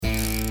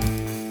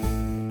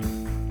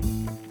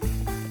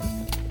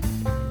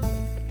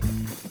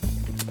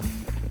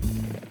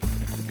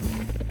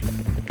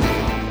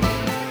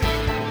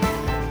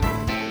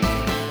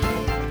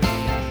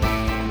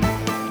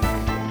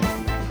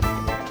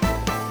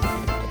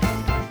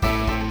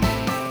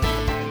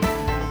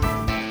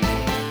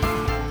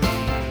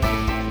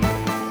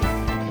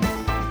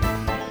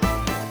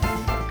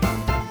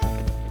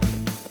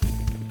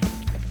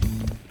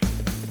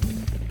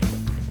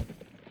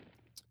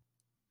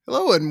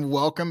and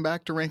welcome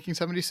back to Ranking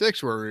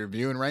 76, where we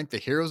review and rank the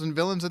heroes and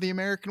villains of the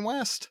American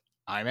West.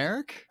 I'm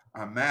Eric.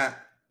 I'm Matt.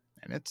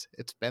 And it's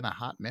been a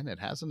hot minute,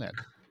 hasn't it?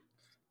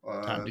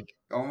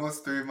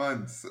 Almost 3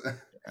 months.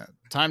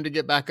 Time to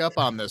get back up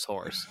on this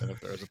horse. And if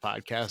there's a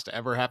podcast to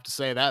ever have to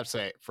say that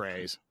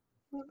phrase.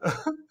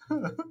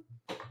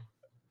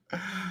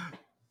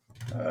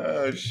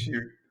 Oh,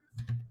 shoot.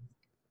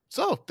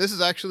 So this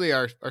is actually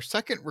our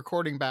second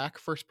recording back,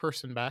 first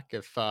person back.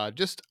 If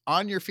just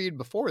on your feed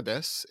before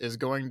this is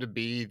going to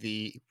be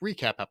the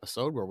recap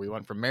episode where we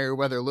went from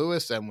Meriwether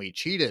Lewis and we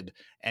cheated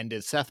and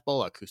did Seth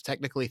Bullock, who's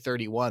technically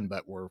 31,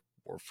 but we're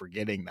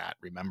forgetting that,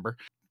 remember?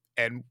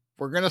 And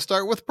we're going to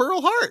start with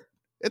Pearl Hart.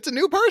 It's a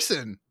new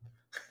person,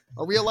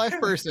 a real life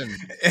person.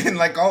 And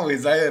like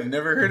always, I have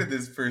never heard of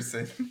this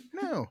person.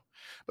 No.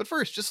 But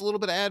first, just a little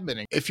bit of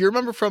adminning. If you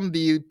remember from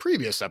the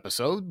previous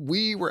episode,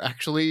 we were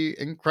actually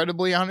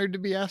incredibly honored to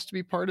be asked to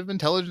be part of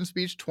Intelligence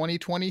Speech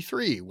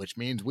 2023, which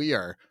means we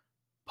are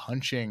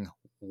punching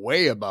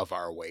way above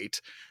our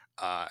weight.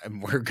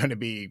 And we're going to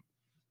be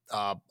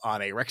on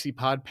a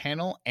RexiPod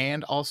panel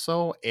and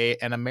also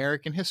an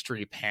American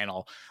history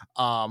panel.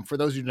 For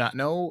those who do not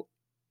know,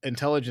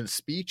 Intelligence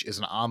Speech is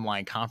an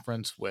online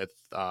conference with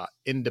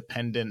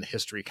independent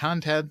history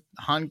content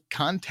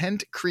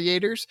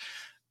creators,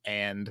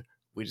 and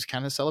we just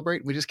kind of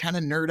celebrate. We just kind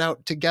of nerd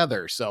out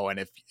together. So, and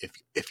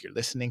if you're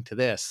listening to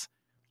this,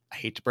 I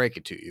hate to break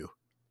it to you,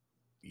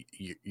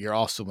 you're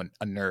also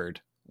a nerd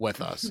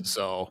with us.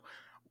 So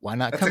why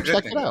not come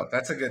check it out?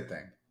 That's a good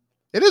thing.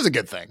 It is a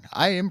good thing.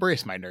 I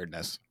embrace my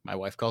nerdness. My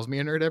wife calls me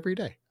a nerd every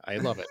day. I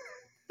love it.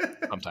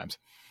 Sometimes.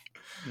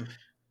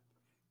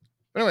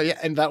 But anyway, yeah,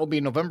 and that will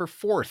be November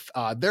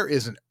 4th. There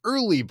is an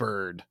early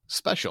bird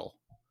special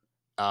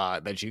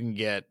that you can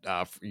get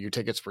your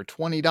tickets for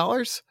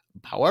 $20.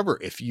 However,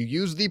 if you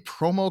use the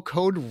promo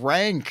code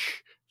RANK,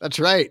 that's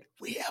right,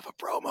 we have a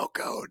promo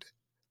code.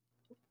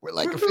 We're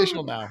like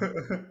official now.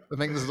 I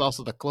think this is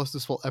also the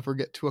closest we'll ever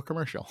get to a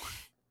commercial.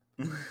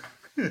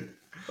 But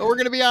we're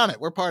going to be on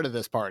it. We're part of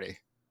this party.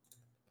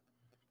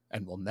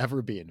 And we'll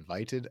never be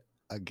invited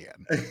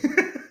again.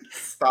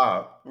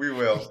 Stop. We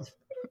will.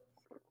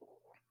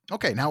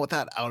 Okay, now with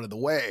that out of the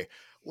way,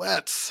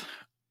 let's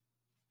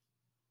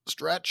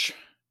stretch,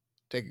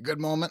 take a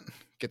good moment,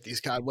 get these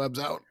cobwebs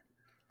out.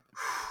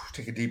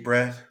 Take a deep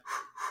breath.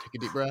 Take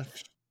a deep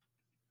breath.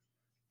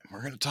 And we're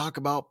going to talk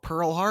about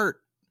Pearl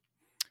Hart.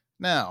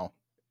 Now,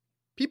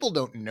 people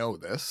don't know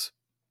this,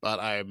 but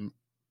I'm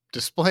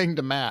displaying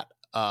to Matt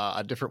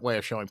a different way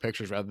of showing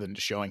pictures rather than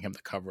just showing him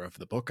the cover of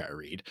the book I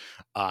read.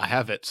 I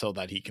have it so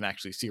that he can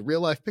actually see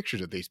real life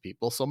pictures of these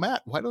people. So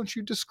Matt, why don't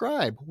you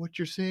describe what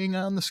you're seeing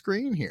on the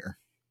screen here?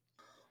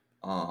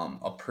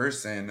 A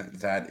person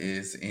that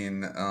is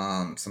in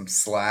some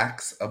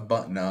slacks, a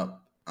button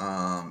up,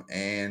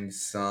 and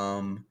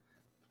some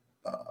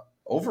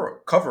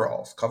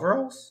coveralls.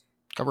 Coveralls.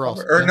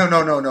 Or no,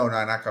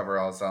 not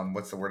coveralls.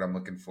 What's the word I'm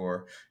looking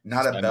for?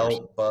 Not suspenders. A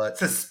belt, but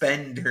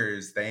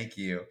suspenders. Thank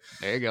you.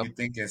 There you go. You'd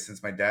think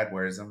since my dad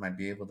wears them, I'd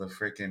be able to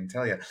freaking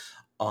tell you.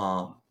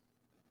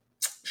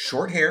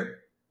 Short hair,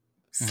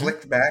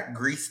 slicked back,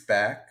 greased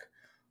back.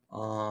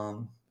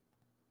 Not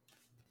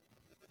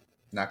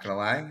gonna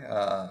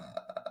lie,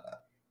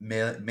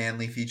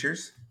 manly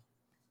features.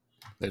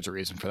 There's a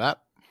reason for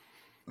that.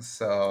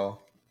 So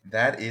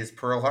that is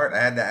Pearl Hart.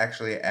 I had to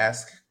actually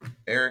ask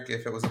Eric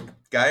if it was a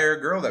guy or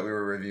a girl that we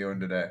were reviewing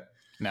today.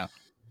 Now,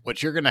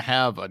 what you're going to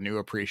have a new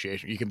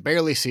appreciation. You can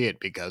barely see it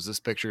because this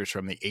picture is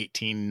from the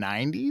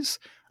 1890s.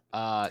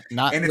 And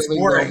it's really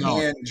more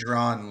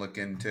hand-drawn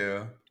looking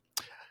too.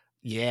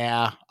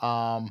 Yeah.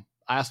 I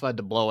also had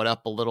to blow it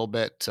up a little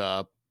bit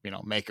to,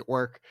 make it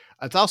work.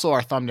 It's also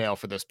our thumbnail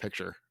for this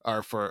picture,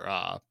 or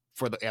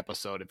for the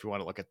episode, if you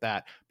want to look at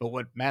that. But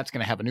what Matt's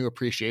going to have a new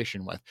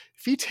appreciation with,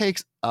 if he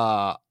takes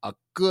a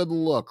good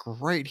look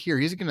right here,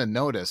 he's going to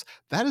notice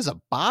that is a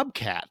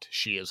bobcat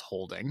she is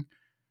holding.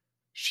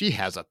 She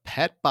has a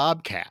pet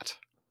bobcat.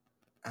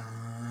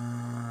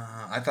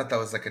 I thought that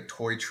was like a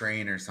toy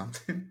train or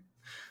something.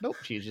 Nope,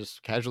 she's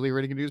just casually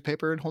reading a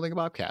newspaper and holding a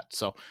bobcat.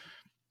 So,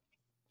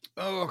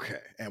 okay.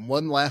 And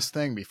one last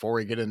thing before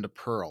we get into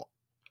Pearl.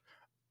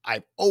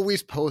 I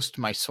always post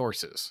my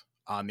sources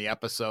on the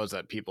episodes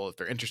that people, if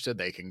they're interested,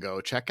 they can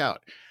go check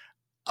out.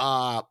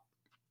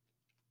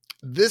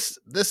 This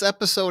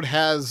episode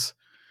has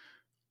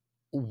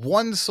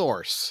one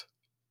source,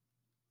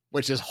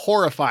 which is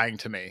horrifying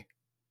to me.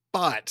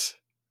 But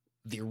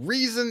the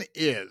reason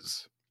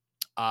is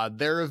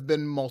there have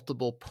been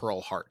multiple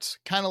Pearl Harts,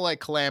 kind of like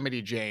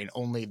Calamity Jane,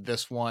 only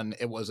this one,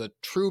 it was a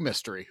true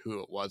mystery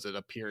who it was, it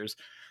appears.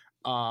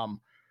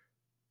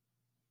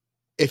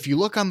 If you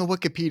look on the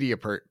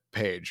Wikipedia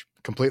page,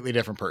 completely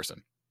different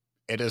person.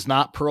 It is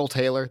not Pearl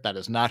Taylor. That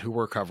is not who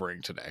we're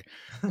covering today.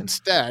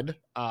 Instead,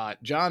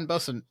 John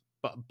Bossennecker,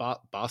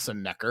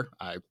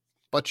 I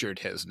butchered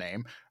his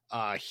name.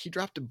 He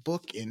dropped a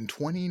book in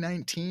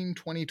 2019,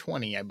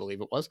 2020, I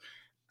believe it was.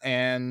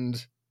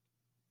 And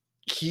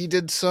he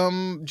did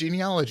some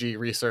genealogy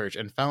research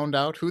and found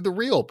out who the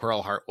real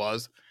Pearl Hart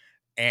was.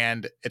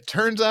 And it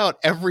turns out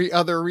every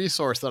other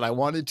resource that I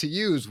wanted to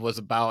use was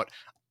about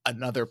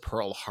another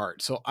Pearl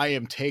Hart. So I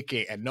am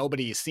taking, and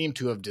nobody seemed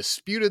to have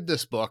disputed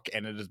this book,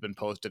 and it has been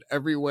posted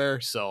everywhere.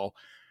 So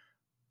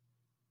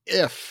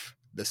if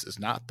this is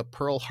not the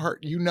Pearl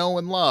Hart you know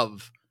and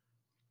love,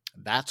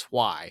 that's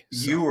why.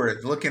 So You were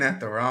looking at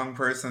the wrong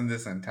person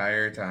this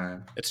entire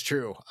time. it's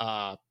true.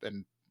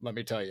 And let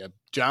me tell you,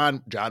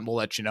 John will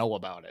let you know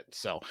about it.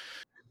 So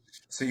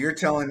So you're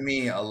telling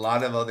me a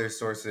lot of other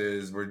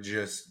sources were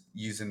just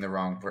using the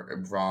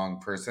wrong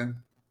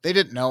person? they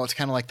didn't know. It's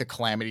kind of like the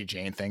Calamity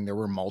Jane thing. There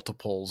were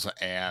multiples,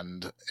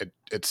 and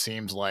it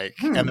seems like,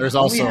 and there's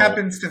Only also,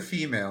 happens to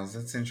females.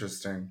 That's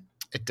interesting.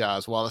 it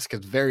does. Well, it's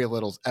because very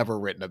little's ever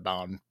written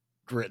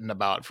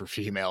about for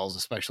females,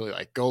 especially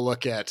like go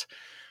look at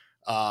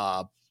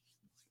uh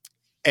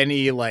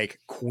any like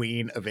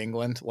Queen of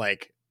England.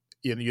 Like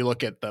you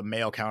look at the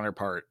male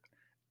counterpart,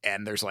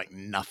 and there's like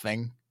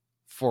nothing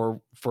for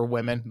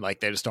women.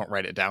 Like they just don't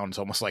write it down. It's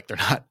almost like they're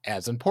not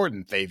as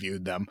important. They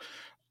viewed them.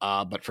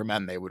 But for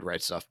men, they would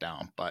write stuff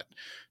down. But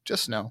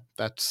just know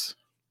that's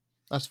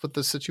what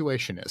the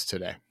situation is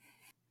today.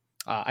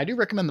 I do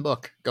recommend the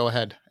book. Go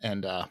ahead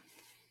and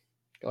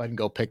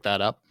go pick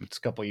that up. It's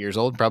a couple of years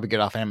old. Probably get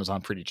off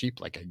Amazon pretty cheap,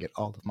 like I get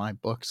all of my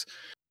books.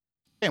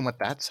 And with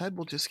that said,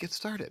 we'll just get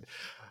started.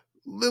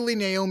 Lily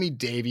Naomi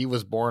Davy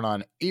was born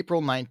on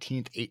April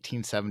 19th,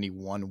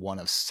 1871, one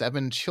of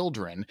 7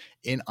 children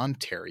in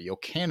Ontario,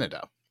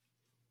 Canada.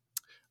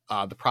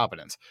 The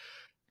Providence.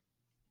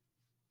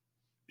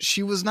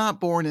 She was not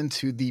born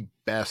into the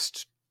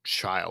best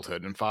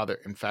childhood, in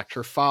fact,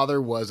 her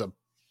father was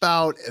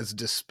about as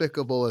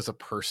despicable as a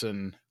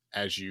person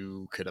as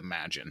you could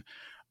imagine.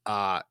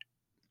 Uh,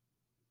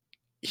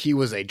 he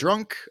was a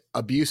drunk,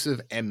 abusive,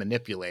 and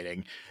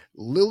manipulating.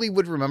 Lily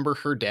would remember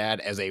her dad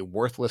as a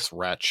worthless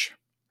wretch.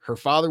 Her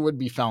father would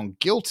be found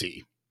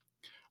guilty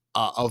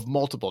of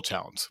multiple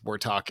counts. We're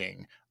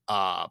talking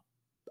uh,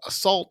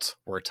 assault,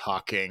 we're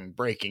talking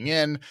breaking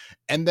in,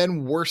 and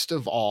then worst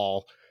of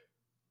all,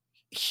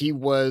 he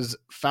was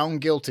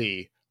found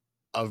guilty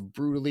of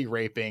brutally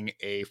raping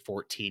a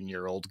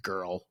 14-year-old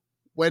girl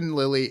when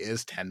Lily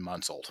is 10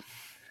 months old.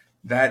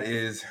 That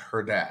is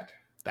her dad.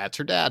 That's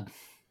her dad.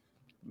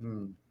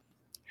 Mm.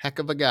 Heck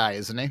of a guy,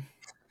 isn't he?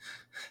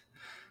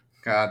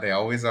 God, they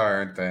always are,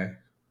 aren't they?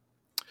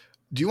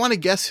 Do you want to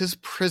guess his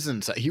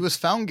prison sentence? He was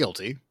found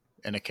guilty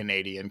in a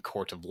Canadian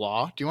court of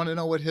law. Do you want to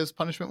know what his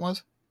punishment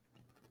was?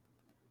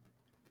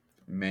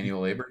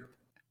 Manual labor.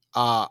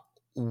 Uh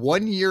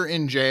 1 year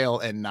in jail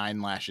and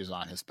 9 lashes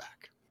on his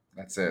back.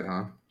 That's it,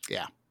 huh?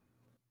 Yeah.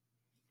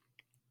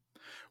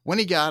 When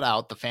he got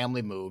out, the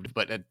family moved,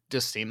 but it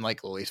just seemed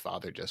like Lily's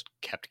father just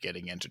kept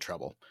getting into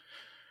trouble.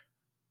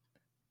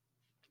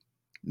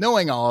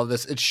 Knowing all of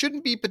this, it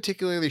shouldn't be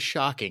particularly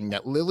shocking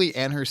that Lily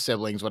and her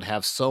siblings would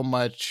have so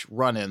much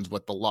run ins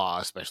with the law,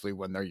 especially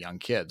when they're young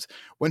kids.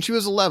 When she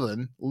was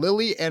 11,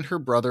 Lily and her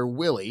brother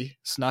Willie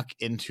snuck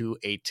into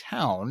a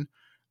town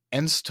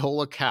and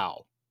stole a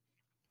cow.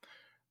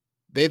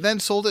 They then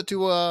sold it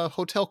to a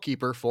hotel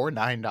keeper for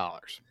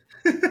 $9.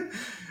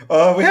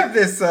 We have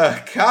this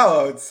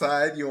cow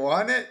outside. You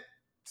want it?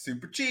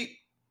 Super cheap.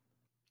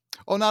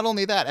 Oh, not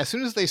only that, as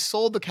soon as they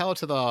sold the cow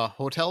to the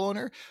hotel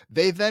owner,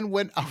 they then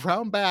went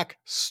around back,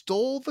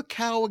 stole the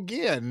cow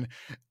again,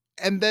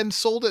 and then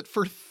sold it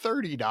for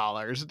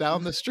 $30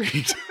 down the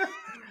street.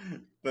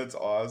 That's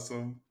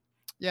awesome.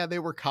 Yeah, they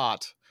were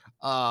caught.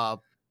 Uh,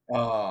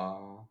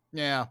 Oh,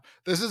 yeah,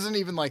 this isn't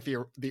even like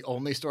the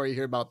only story you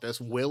hear about this.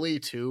 Willie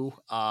too,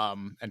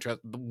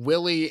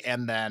 Willie,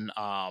 and then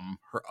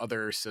her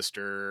other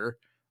sister,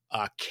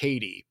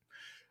 Katie.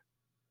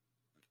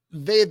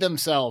 They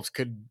themselves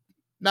could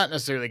not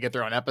necessarily get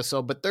their own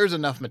episode, but there's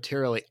enough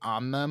material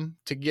on them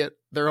to get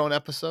their own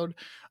episode.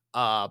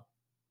 Uh,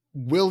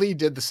 Willie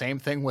did the same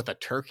thing with a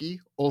turkey,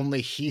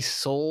 only he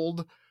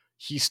stole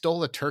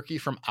a turkey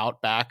from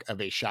out back of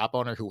a shop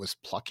owner who was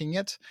plucking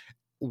it.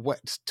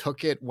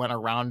 Went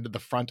around to the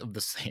front of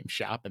the same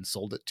shop and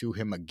sold it to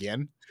him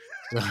again.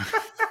 So,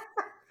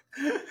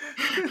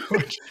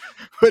 which,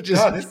 which is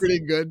God, a this pretty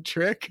good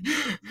trick.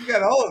 you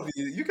got all of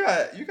these. You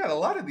got a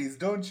lot of these,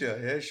 don't you?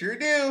 Yeah, sure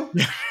do.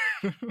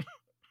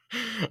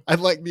 I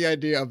like the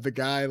idea of the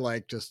guy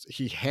like just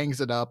he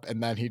hangs it up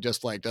and then he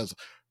just like does.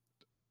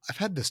 I've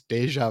had this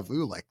deja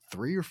vu like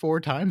 3 or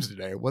 4 times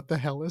today. What the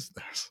hell is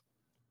this?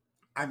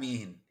 I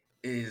mean,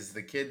 is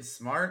the kid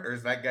smart or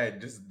is that guy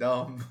just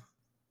dumb?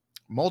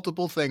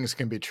 Multiple things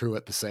can be true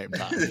at the same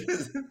time.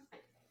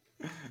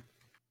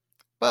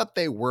 But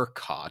they were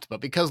caught. But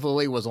because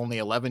Lily was only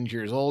 11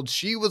 years old,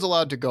 she was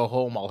allowed to go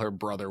home while her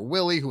brother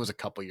Willie, who was a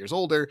couple years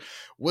older,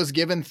 was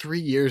given 3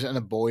 years in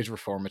a boys'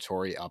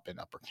 reformatory up in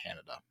Upper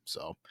Canada.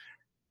 So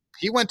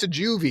he went to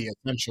juvie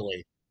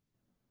essentially.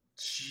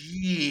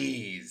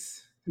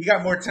 Jeez, he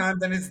got more time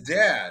than his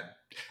dad.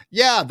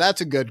 Yeah,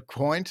 that's a good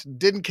point.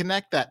 Didn't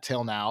connect that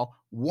till now.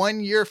 1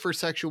 year for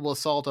sexual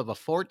assault of a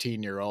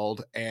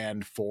 14-year-old,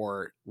 and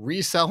for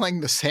reselling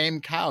the same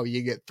cow,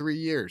 you get 3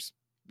 years.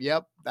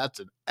 Yep, that's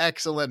an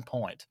excellent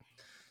point.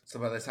 So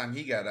by the time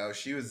he got out,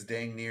 she was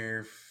dang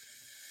near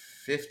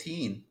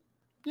 15.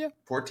 Yeah.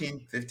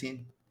 14,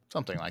 15.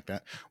 Something like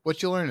that.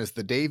 What you learn is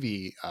the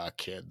Davy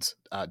kids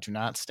do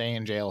not stay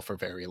in jail for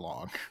very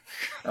long.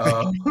 They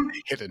Oh.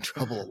 get in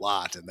trouble a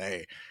lot, and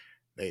they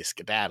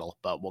skedaddle,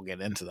 but we'll get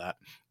into that.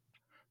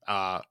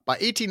 By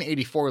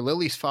 1884,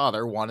 Lily's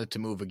father wanted to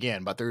move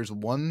again, but there's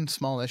one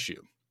small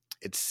issue.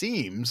 It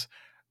seems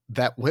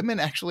that women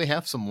actually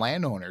have some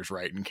landowners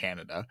right in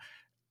Canada,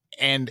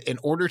 and in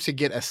order to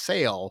get a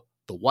sale,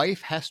 the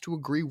wife has to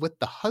agree with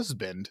the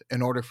husband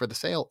in order for the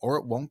sale, or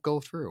it won't go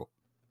through.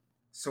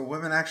 So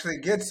women actually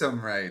get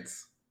some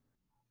rights.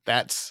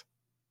 It's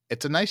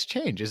a nice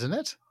change, isn't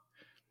it?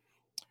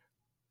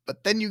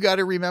 But then you got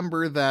to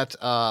remember that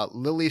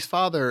Lily's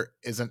father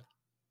is an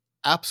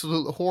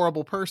absolute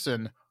horrible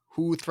person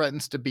who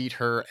threatens to beat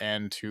her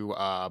and to,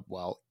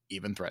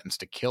 even threatens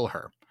to kill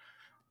her.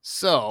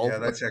 So, Yeah,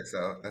 that checks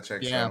out. That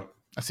checks yeah, out.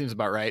 that seems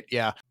about right.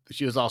 Yeah.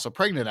 She was also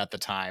pregnant at the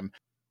time.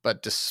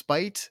 But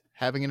despite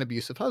having an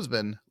abusive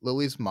husband,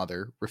 Lily's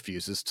mother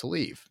refuses to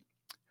leave.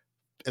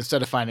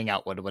 Instead of finding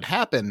out what would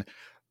happen,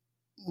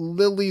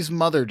 Lily's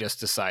mother just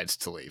decides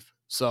to leave.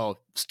 So,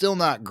 still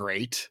not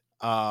great.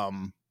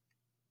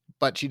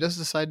 But she does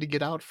decide to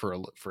get out for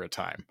a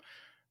time.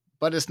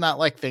 But it's not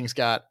like things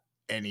got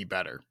any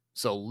better.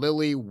 So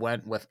Lily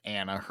went with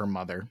Anna, her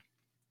mother,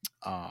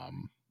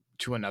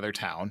 to another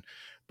town,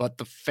 but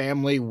the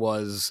family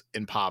was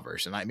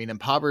impoverished. And I mean,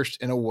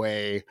 impoverished in a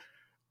way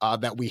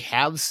that we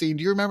have seen.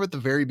 Do you remember at the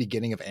very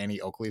beginning of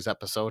Annie Oakley's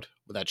episode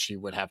that she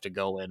would have to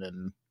go in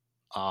and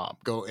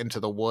go into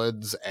the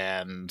woods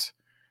and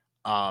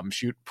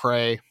shoot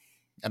prey?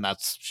 And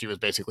she was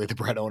basically the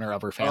bread owner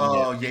of her family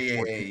at Oh, yeah, age yeah,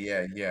 14.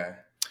 yeah, yeah,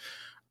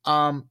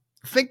 yeah.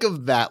 Think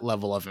of that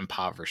level of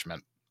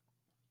impoverishment.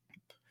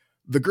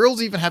 The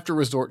girls even have to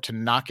resort to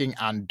knocking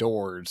on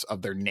doors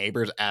of their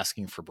neighbors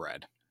asking for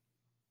bread.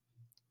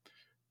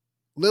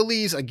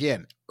 Lily's,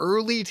 again,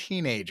 early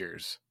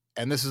teenagers,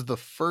 and this is the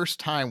first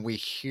time we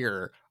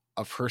hear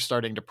of her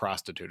starting to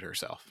prostitute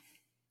herself.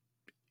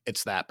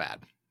 It's that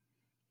bad.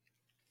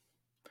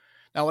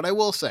 Now, what I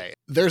will say,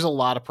 there's a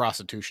lot of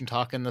prostitution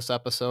talk in this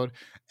episode,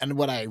 and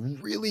what I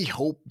really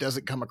hope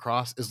doesn't come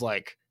across is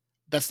like,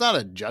 that's not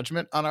a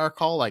judgment on our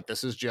call. Like,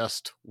 this is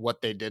just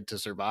what they did to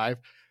survive.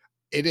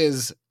 It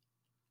is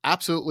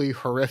absolutely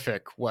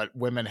horrific what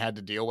women had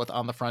to deal with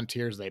on the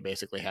frontiers. They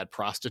basically had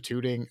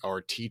prostituting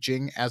or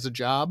teaching as a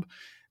job,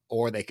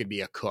 or they could be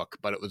a cook,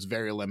 but it was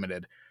very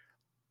limited.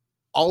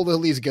 All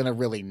Lily's going to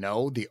really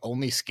know, the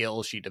only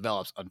skill she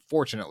develops,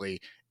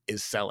 unfortunately,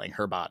 is selling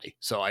her body.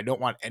 So I don't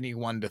want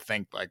anyone to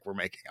think like we're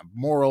making a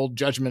moral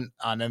judgment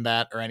on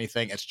that or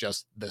anything. It's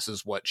just this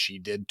is what she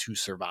did to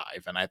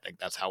survive, and I think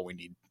that's how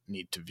we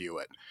need to view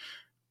it.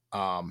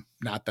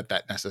 Not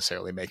that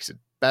necessarily makes it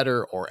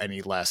better or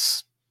any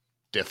less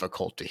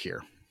difficult to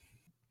hear.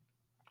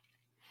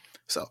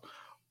 So,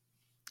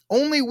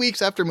 only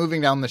weeks after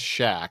moving down the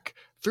shack,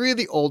 3 of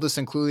the oldest,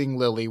 including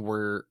Lily,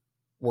 were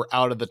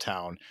out of the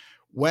town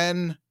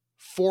when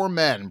 4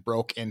 men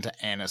broke into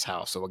Anna's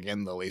house. So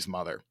again, Lily's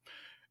mother.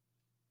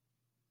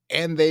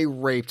 And they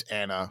raped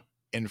Anna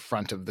in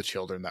front of the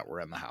children that were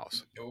in the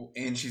house. Oh,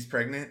 and she's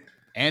pregnant?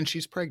 And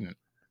she's pregnant.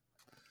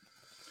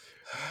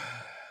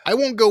 I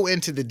won't go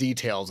into the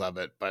details of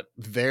it, but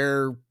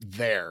they're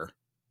there.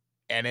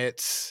 And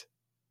it's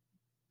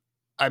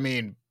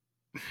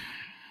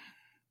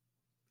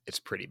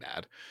pretty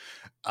bad.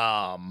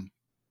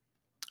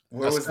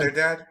 Where was their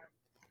dad?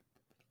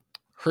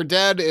 Her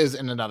dad is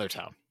in another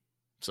town.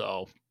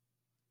 So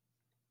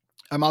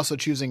I'm also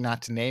choosing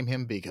not to name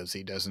him because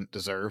he doesn't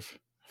deserve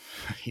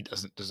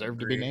to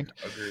be named.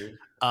 Agreed.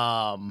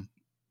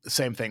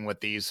 Same thing with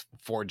these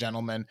 4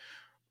 gentlemen.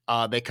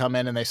 They come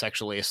in and they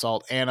sexually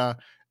assault Anna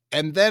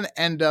and then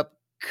end up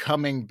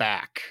coming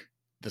back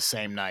the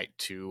same night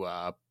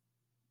to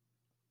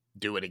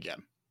do it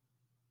again.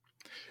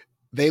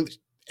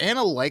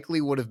 Anna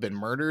likely would have been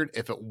murdered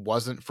if it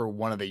wasn't for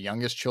one of the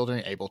youngest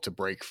children able to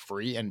break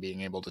free and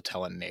being able to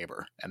tell a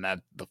neighbor, and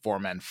that the 4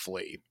 men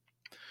flee.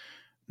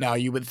 Now,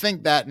 you would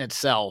think that in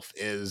itself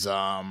is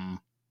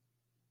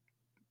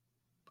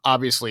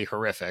obviously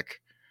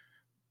horrific,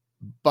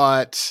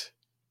 but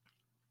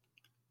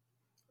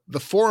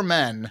the 4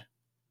 men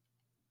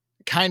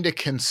kind of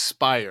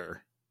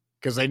conspire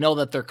because they know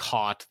that they're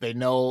caught. They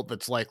know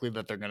that's likely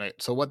that they're going to.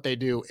 So what they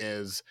do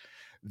is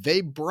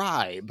they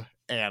bribe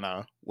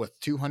Anna with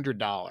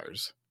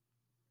 $200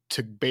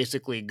 to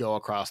basically go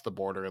across the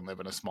border and live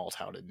in a small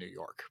town in New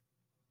York.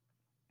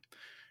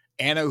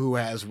 Anna, who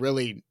has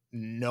really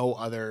no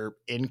other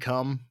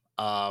income,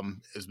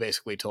 is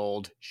basically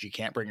told she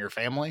can't bring her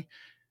family.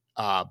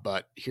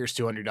 But here's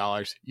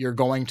 $200. You're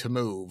going to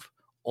move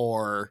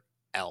or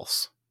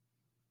else.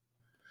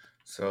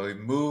 So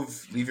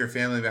leave your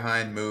family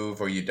behind,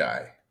 move, or you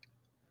die.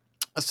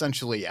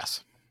 Essentially,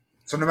 yes.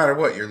 So no matter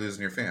what, you're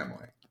losing your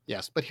family.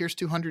 Yes, but here's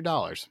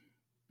 $200.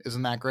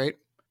 Isn't that great?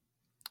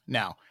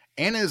 Now,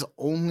 Anna is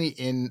only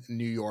in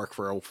New York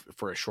for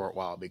a short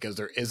while because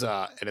there is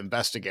an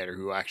investigator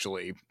who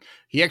actually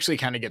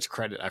kind of gets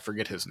credit. I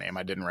forget his name.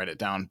 I didn't write it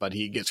down, but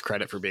he gets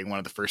credit for being one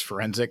of the first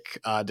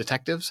forensic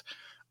detectives.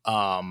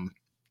 Um,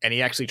 and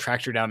he actually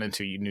tracked her down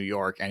into New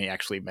York, and he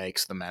actually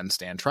makes the men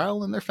stand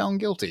trial, and they're found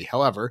guilty.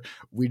 However,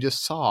 we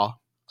just saw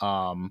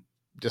um,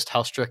 just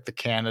how strict the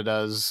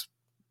Canada's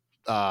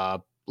uh,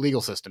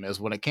 legal system is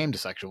when it came to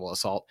sexual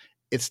assault.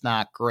 It's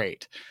not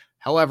great.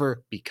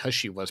 However, because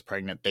she was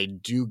pregnant, they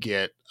do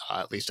get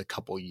at least a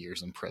couple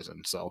years in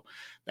prison. So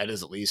that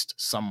is at least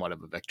somewhat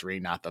of a victory.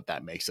 Not that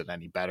that makes it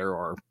any better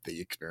or the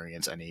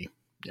experience any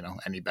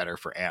better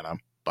for Anna.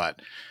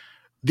 But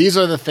these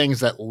are the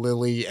things that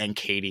Lily and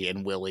Katie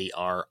and Willie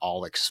are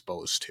all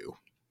exposed to.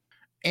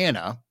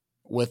 Anna,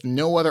 with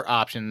no other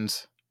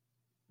options,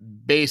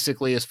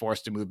 basically is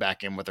forced to move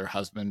back in with her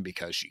husband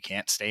because she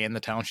can't stay in the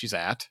town she's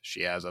at.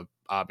 She has a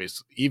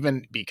obvious,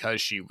 even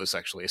because she was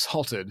sexually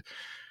assaulted,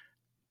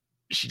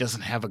 she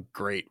doesn't have a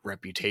great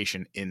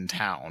reputation in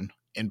town,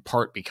 in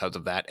part because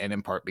of that, and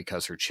in part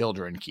because her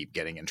children keep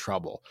getting in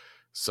trouble.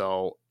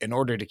 So, in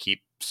order to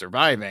keep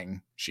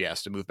surviving, she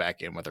has to move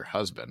back in with her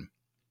husband.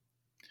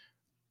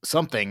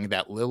 Something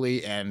that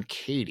Lily and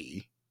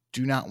Katie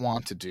do not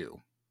want to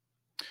do.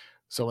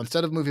 So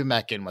instead of moving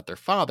back in with their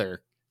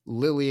father,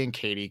 Lily and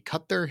Katie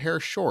cut their hair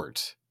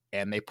short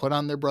and they put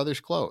on their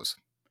brother's clothes.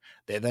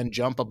 They then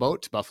jump a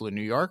boat to Buffalo,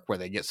 New York, where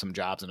they get some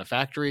jobs in a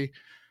factory,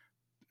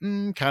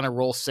 kind of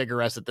roll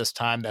cigarettes at this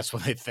time. That's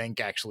when they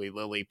think actually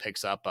Lily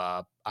picks up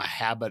a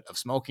habit of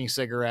smoking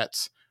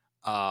cigarettes,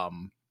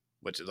 um,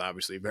 which is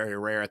obviously very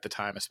rare at the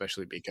time,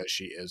 especially because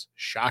she is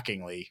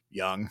shockingly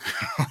young,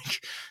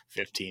 like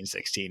 15,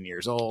 16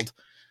 years old.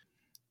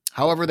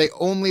 However, they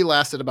only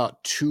lasted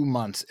about 2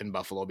 months in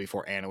Buffalo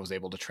before Anna was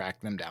able to track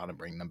them down and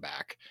bring them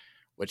back,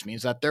 which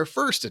means that their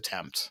first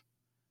attempt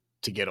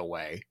to get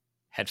away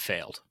had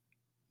failed.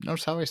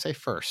 Notice how I say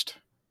first.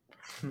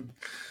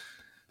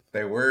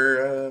 They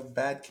were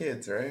bad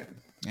kids, right?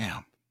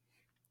 Yeah.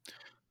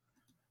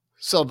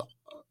 So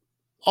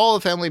all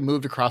the family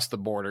moved across the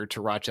border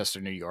to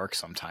Rochester, New York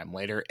sometime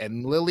later,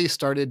 and Lily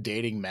started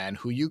dating men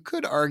who you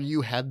could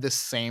argue had the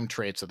same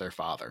traits of their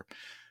father.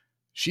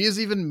 She is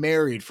even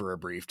married for a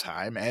brief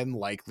time and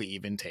likely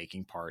even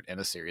taking part in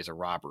a series of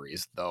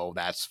robberies, though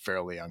that's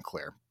fairly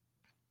unclear.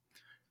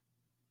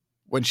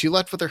 When she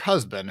left with her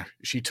husband,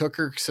 she took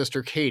her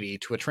sister Katie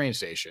to a train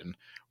station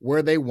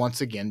where they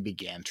once again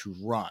began to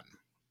run.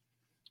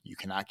 You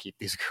cannot keep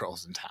these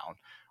girls in town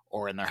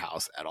or in their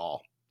house at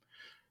all.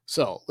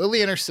 So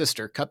Lily and her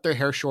sister cut their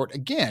hair short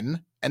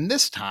again, and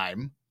this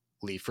time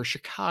leave for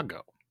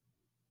Chicago.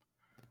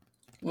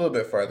 A little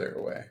bit farther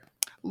away.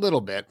 A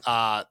little bit.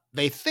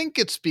 They think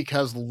it's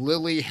because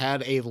Lily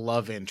had a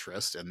love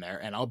interest in there,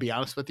 and I'll be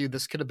honest with you,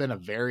 this could have been a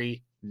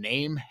very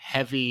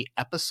name-heavy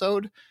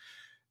episode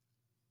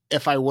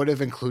if I would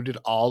have included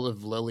all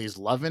of Lily's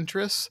love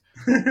interests.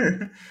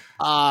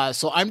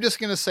 So I'm just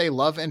gonna say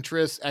love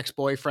interest,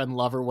 ex-boyfriend,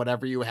 lover,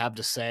 whatever you have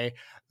to say.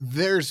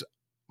 There's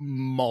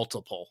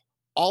multiple.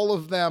 All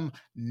of them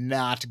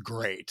not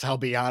great, I'll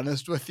be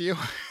honest with you.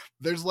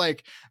 There's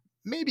like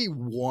maybe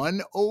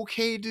one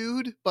okay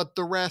dude, but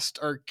the rest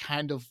are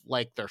kind of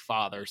like their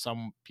father,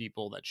 some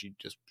people that she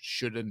just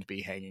shouldn't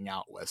be hanging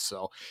out with.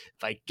 So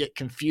if I get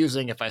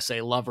confusing, if I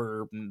say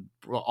lover and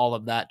all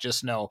of that,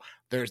 just know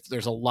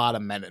there's a lot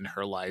of men in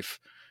her life.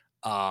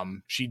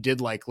 She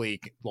did likely,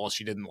 well,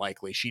 she didn't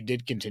likely, she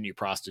did continue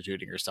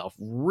prostituting herself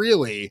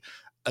really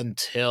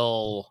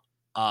until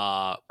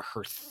her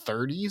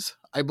 30s,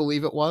 I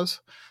believe it was.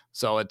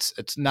 So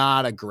it's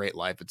not a great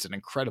life. It's an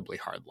incredibly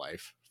hard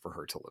life for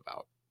her to live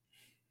out.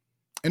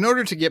 In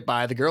order to get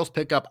by, the girls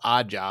pick up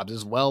odd jobs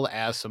as well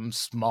as some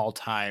small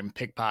time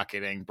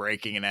pickpocketing,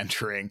 breaking and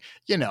entering,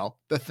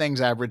 the things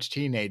average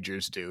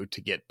teenagers do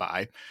to get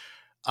by.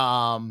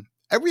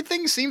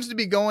 Everything seems to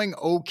be going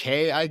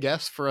okay, I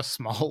guess, for a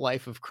small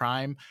life of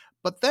crime.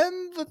 But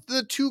then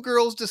the two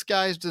girls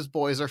disguised as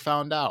boys are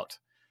found out.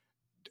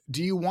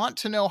 Do you want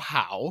to know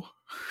how?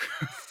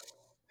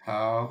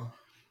 How?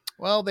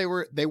 Well,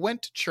 they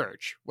went to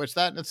church, which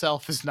that in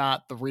itself is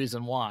not the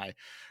reason why.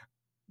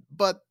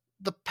 But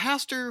the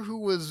pastor who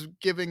was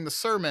giving the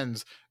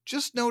sermons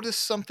just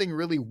noticed something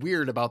really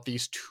weird about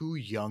these two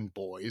young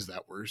boys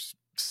that were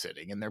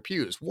sitting in their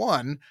pews.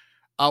 One,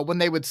 when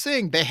they would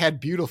sing, they had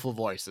beautiful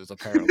voices,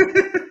 apparently.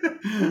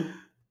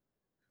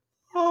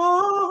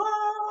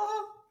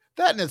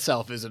 That in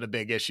itself isn't a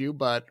big issue,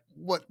 but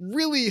what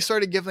really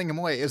started giving them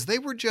away is they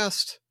were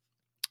just,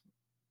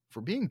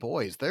 for being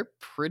boys, they're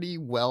pretty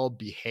well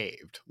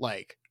behaved.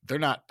 Like, they're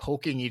not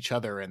poking each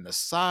other in the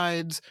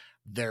sides,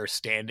 they're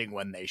standing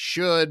when they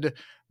should,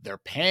 they're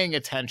paying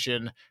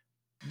attention.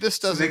 This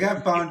So they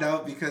doesn't got found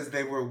out because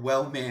they were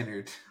well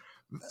mannered.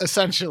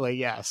 essentially,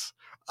 yes.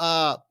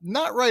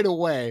 Not right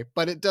away,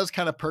 but it does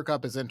kind of perk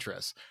up his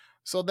interest.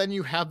 So then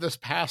you have this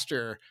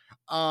pastor.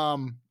 I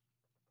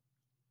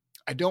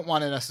don't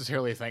want to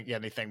necessarily think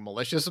anything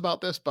malicious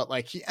about this, but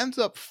like he ends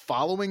up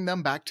following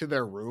them back to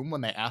their room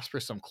when they ask for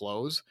some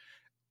clothes.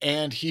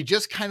 And he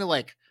just kind of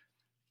like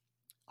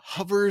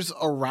hovers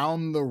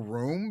around the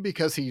room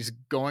because he's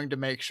going to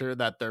make sure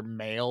that they're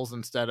males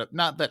instead of,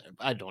 not that,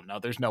 I don't know,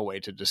 there's no way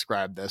to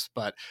describe this,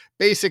 but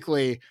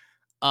basically,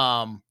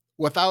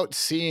 without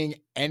seeing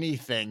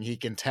anything, he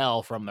can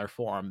tell from their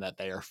form that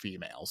they are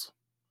females.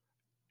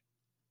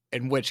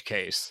 In which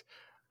case,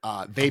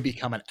 they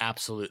become an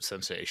absolute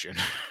sensation.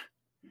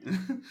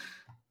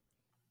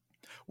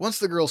 Once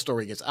the girl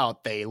story gets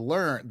out,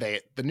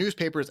 the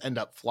newspapers end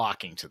up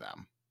flocking to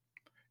them.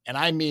 And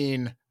I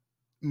mean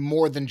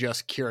more than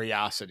just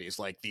curiosities,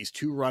 like these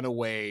two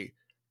runaway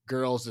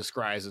girls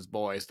disguised as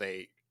boys.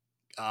 They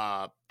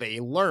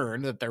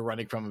learn that they're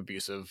running from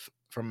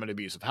an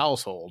abusive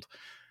household,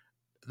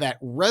 that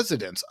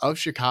residents of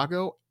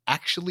Chicago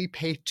actually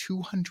pay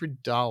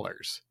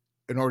 $200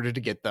 in order to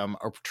get them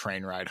a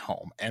train ride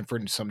home and for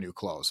some new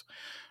clothes.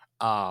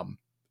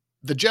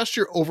 The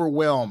gesture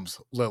overwhelms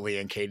Lily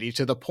and Katie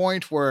to the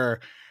point where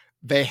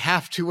they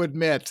have to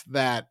admit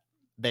that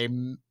they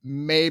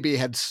maybe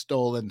had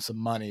stolen some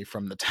money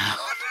from the town,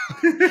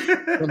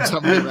 from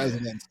some of the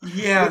residents.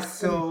 Yeah, Which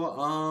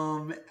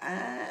so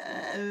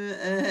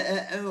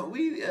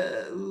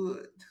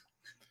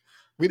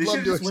we'd they should love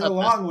have to just went accept this.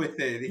 along with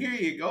it. Here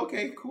you go.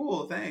 Okay,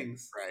 cool.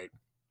 Thanks. Right.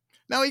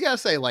 Now you gotta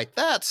say, like,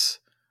 that's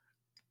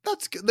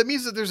good. That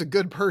means that there's a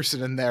good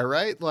person in there,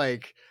 right?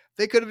 Like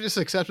they could have just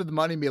accepted the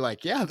money and be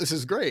like, yeah, this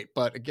is great.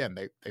 But again,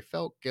 they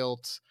felt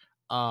guilt.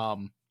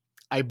 Um,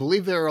 I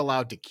believe they were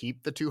allowed to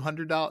keep the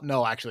 $200.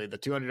 No, actually, the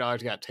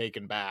 $200 got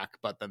taken back,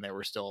 but then they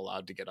were still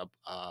allowed to get a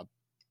To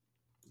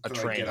like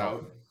train get out.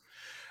 home.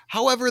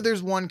 However,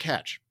 there's one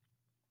catch.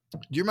 Do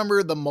you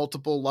remember the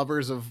multiple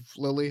lovers of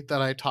Lily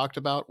that I talked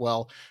about?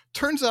 Well,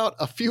 turns out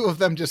a few of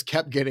them just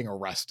kept getting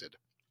arrested.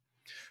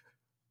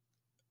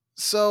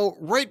 So,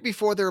 right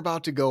before they're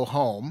about to go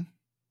home,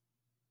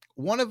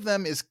 one of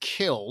them is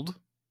killed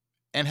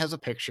and has a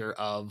picture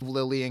of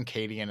Lily and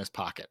Katie in his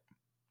pocket.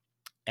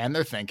 And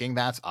they're thinking,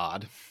 that's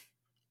odd.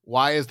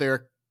 Why is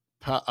there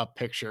a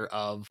picture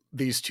of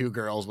these two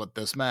girls with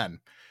this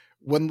man?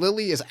 When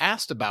Lily is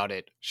asked about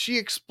it, she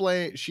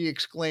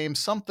exclaims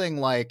something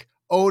like,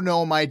 "Oh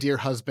no, my dear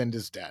husband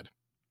is dead."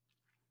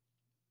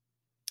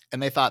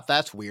 And they thought,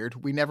 that's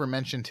weird. We never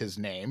mentioned his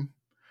name.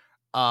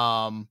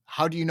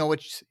 How do you know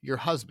it's your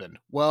husband?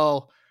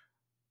 Well,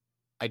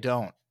 I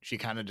don't. She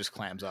kind of just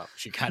clams up.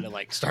 She kind of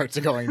like starts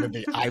going into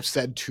the I've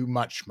said too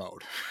much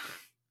mode.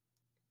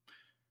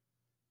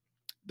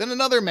 Then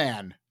another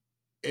man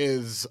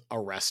is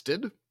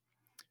arrested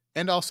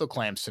and also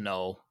claims to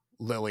know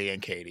Lily and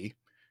Katie.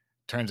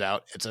 Turns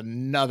out it's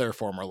another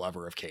former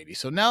lover of Katie.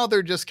 So now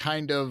they're just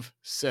kind of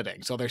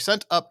sitting. So they're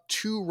sent up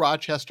to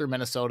Rochester,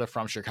 Minnesota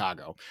from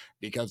Chicago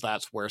because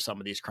that's where some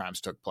of these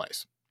crimes took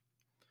place.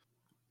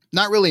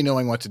 Not really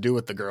knowing what to do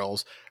with the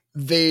girls,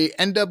 they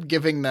end up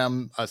giving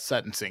them a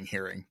sentencing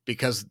hearing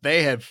because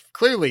they have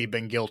clearly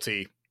been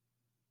guilty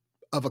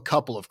of a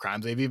couple of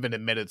crimes. They've even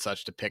admitted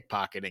such to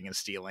pickpocketing and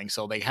stealing.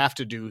 So they have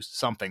to do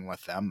something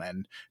with them.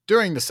 And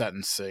during the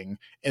sentencing,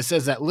 it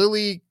says that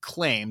Lily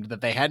claimed that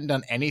they hadn't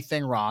done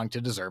anything wrong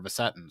to deserve a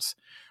sentence.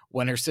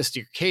 When her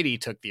sister Katie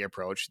took the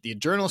approach, the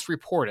journalist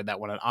reported that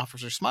when an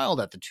officer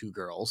smiled at the two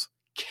girls,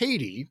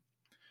 Katie,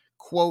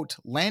 quote,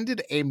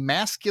 landed a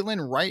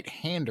masculine right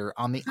hander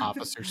on the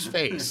officer's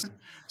face,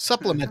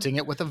 supplementing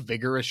it with a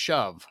vigorous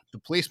shove. The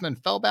policeman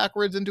fell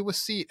backwards into a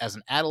seat as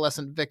an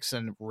adolescent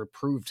vixen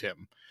reproved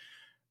him.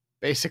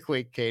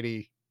 Basically,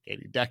 Katie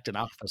decked an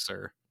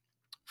officer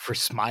for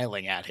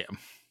smiling at him. In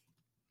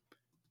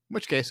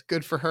which case,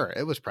 good for her.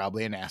 It was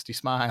probably a nasty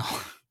smile.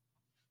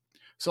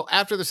 So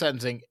after the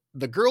sentencing,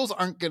 the girls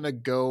aren't going to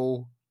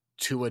go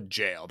to a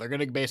jail. They're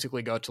going to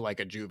basically go to like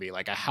a juvie,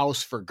 like a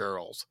house for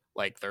girls,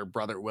 like their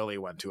brother Willie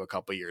went to a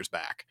couple years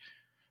back.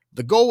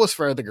 The goal was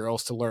for the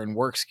girls to learn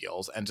work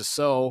skills and to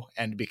sew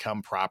and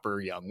become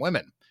proper young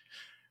women.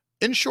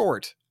 In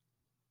short,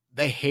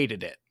 they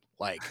hated it,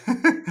 like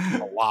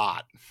a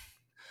lot.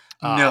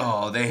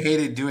 No, they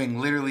hated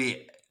doing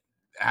literally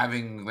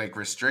having like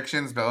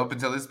restrictions, but up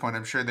until this point,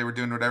 I'm sure they were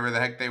doing whatever the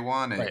heck they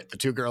wanted. Right. The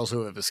two girls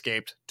who have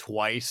escaped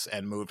twice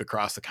and moved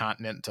across the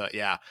continent to,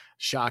 yeah,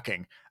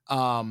 shocking.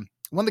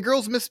 When the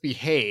girls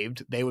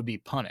misbehaved, they would be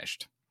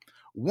punished.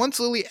 Once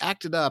Lily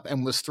acted up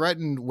and was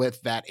threatened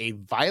with that a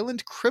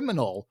violent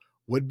criminal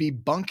would be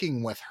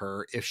bunking with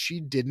her if she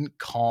didn't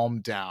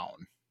calm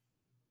down.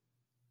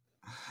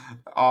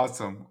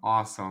 Awesome.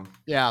 Awesome.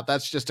 Yeah,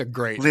 that's just a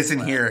great Listen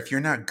threat. here, if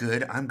you're not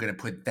good, I'm going to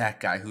put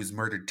that guy who's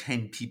murdered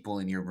 10 people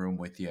in your room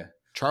with you.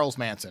 Charles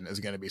Manson is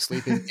going to be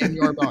sleeping in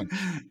your bunk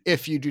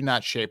if you do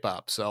not shape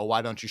up. So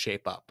why don't you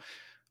shape up?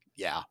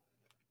 Yeah.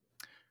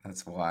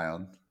 That's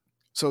wild.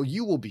 So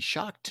you will be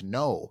shocked to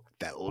know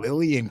that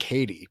Lily and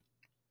Katie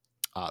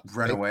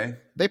Run away.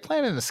 they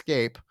plan an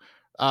escape.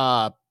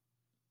 Do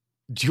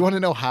you want to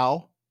know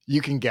how?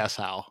 You can guess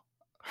how.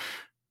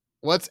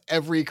 What's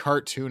every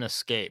cartoon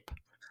escape?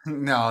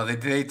 No,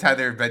 did they tie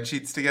their bed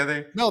sheets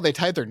together? No, they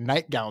tied their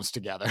nightgowns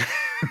together.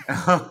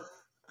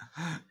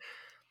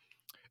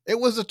 It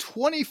was a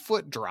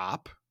 20-foot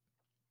drop.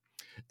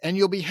 And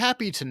you'll be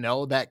happy to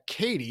know that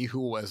Katie,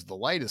 who was the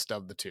lightest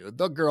of the two,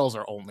 the girls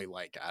are only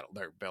like,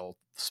 they're built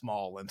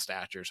small in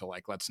stature. So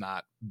like, let's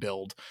not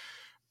build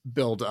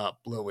up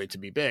Lily to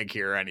be big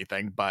here or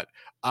anything. But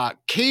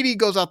Katie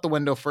goes out the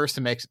window first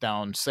and makes it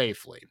down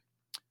safely.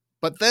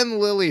 But then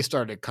Lily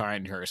started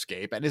trying her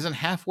escape and isn't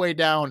halfway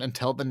down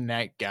until the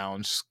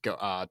nightgowns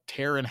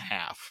tear in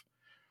half.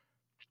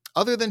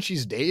 Other than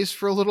she's dazed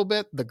for a little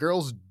bit, the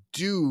girls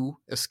do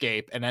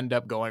escape and end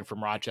up going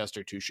from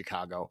Rochester to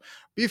Chicago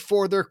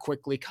before they're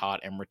quickly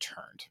caught and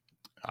returned.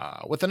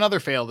 With another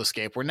failed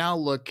escape, we're now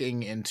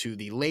looking into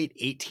the late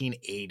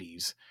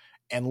 1880s,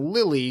 and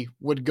Lily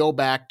would go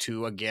back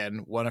to,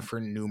 again, one of her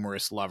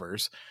numerous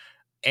lovers,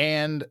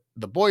 and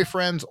the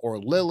boyfriends or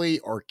Lily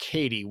or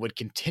Katie would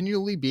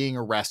continually being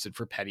arrested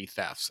for petty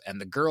thefts, and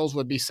the girls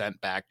would be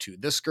sent back to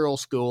this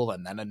girl's school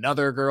and then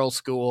another girl's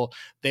school.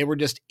 They were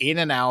just in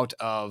and out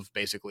of,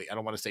 basically, I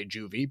don't want to say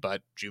juvie,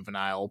 but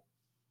juvenile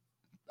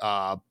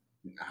uh,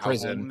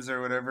 prison Homes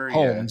or whatever. Yeah.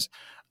 homes,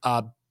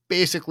 uh,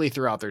 basically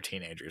throughout their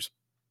teenagers.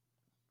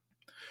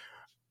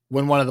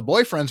 When one of the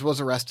boyfriends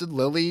was arrested,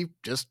 Lily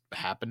just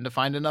happened to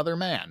find another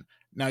man.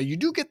 Now, you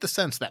do get the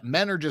sense that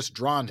men are just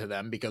drawn to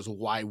them because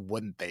why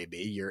wouldn't they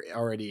be? You're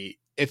already,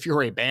 if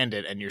you're a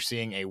bandit and you're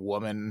seeing a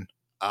woman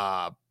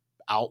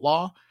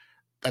outlaw,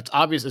 that's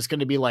obvious. It's going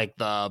to be like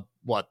the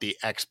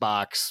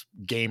Xbox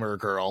gamer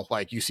girl.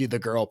 Like you see the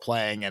girl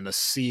playing and the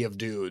sea of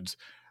dudes,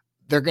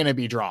 they're going to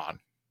be drawn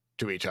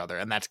to each other.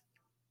 And that's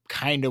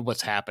kind of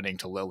what's happening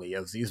to Lily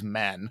as these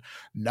men,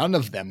 none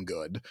of them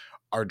good,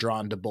 are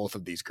drawn to both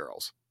of these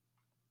girls.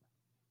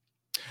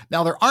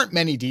 Now, there aren't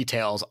many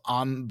details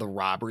on the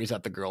robberies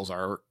that the girls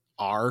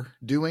are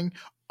doing,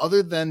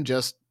 other than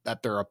just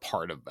that they're a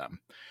part of them.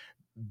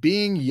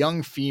 Being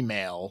young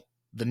female,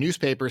 the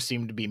newspapers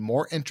seem to be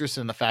more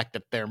interested in the fact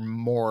that they're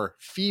more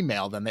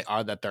female than they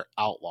are that they're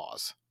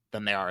outlaws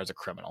than they are as a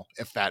criminal,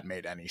 if that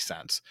made any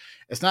sense.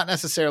 It's not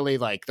necessarily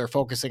like they're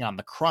focusing on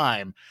the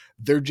crime.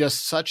 They're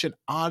just such an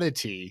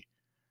oddity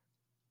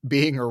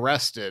being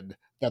arrested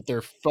that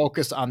they're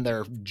focused on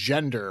their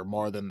gender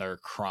more than their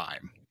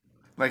crime.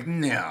 Like,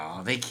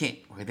 no, they can't.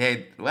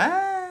 They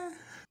what?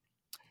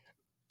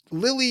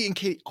 Lily and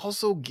Katie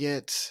also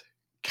get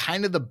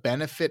kind of the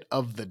benefit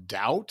of the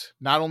doubt,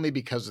 not only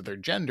because of their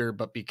gender,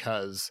 but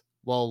because,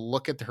 well,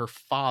 look at her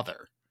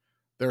father.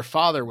 Their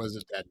father was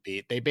a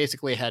deadbeat. They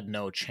basically had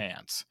no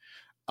chance.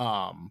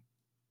 Um,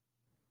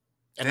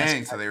 and that's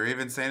Dang, so they were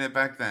even saying it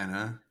back then,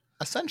 huh?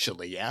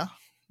 essentially, yeah.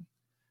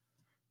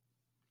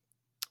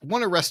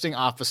 One arresting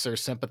officer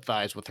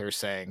sympathized with her,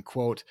 saying,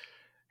 quote,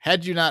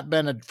 "Had you not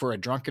been for a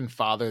drunken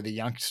father, the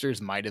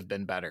youngsters might have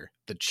been better.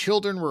 The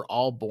children were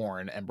all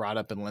born and brought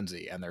up in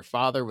Lindsay, and their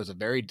father was a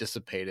very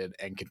dissipated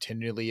and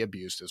continually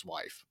abused his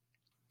wife."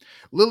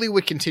 Lily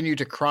would continue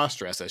to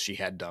cross-dress as she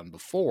had done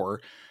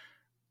before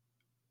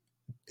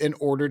in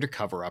order to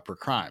cover up her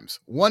crimes.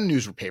 One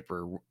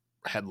newspaper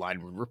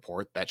headline would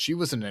report that she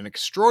was an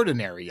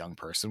extraordinary young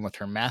person with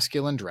her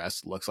masculine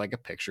dress looks like a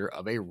picture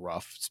of a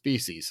rough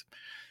species.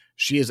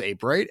 She is a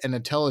bright and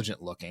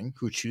intelligent looking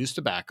who chews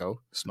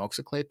tobacco, smokes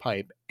a clay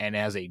pipe, and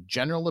has a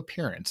general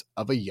appearance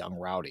of a young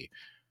rowdy.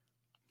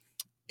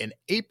 In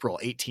April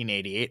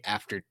 1888,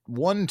 after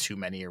one too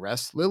many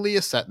arrests, Lily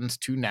is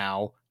sentenced to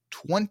now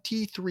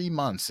 23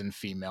 months in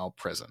female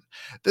prison.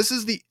 This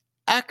is the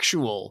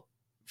actual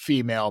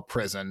female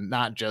prison,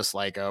 not just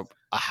like a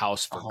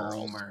house A for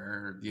home girls.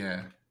 or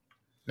yeah.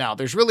 Now,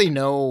 there's really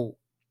no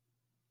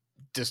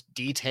just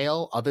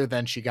detail other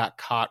than she got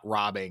caught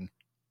robbing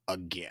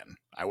again.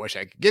 I wish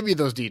I could give you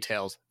those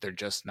details. They're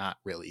just not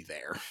really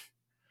there.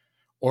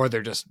 Or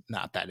they're just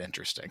not that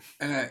interesting.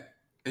 And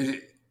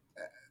it,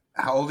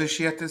 how old is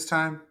she at this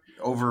time?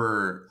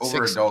 Over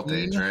adult 16?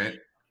 age, right?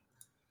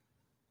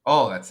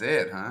 Oh, that's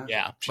it, huh?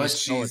 Yeah, she's But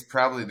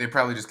still they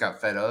probably just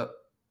got fed up,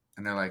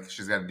 and they're like,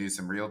 she's got to do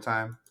some real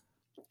time.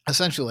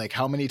 essentially like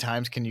how many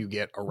times can you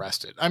get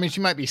arrested? I mean,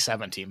 she might be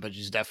 17, but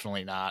she's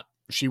definitely not.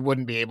 She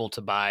wouldn't be able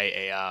to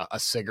buy a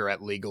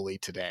cigarette legally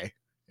today,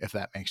 if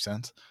that makes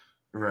sense.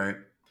 Right.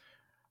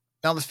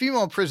 Now, the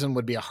female prison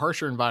would be a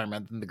harsher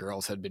environment than the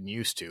girls had been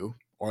used to,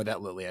 or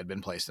that Lily had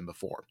been placed in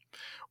before.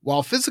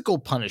 While physical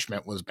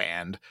punishment was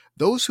banned,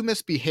 those who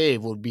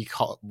misbehave would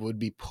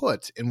be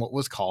put in what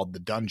was called the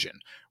dungeon,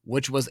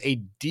 which was a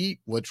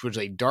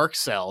dark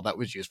cell that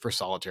was used for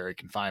solitary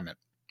confinement.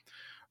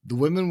 The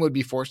women would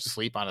be forced to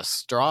sleep on a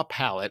straw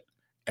pallet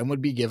and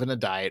would be given a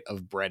diet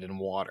of bread and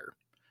water.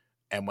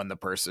 And when the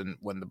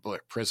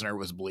prisoner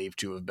was believed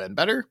to have been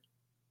better,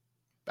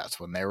 that's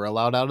when they were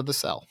allowed out of the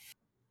cell.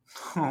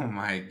 Oh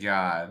my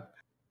god.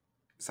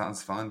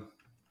 Sounds fun.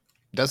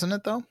 Doesn't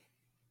it though?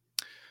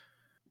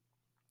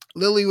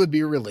 Lily would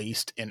be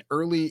released in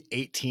early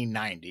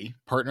 1890,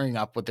 partnering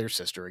up with their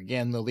sister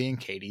again. Lily and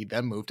Katie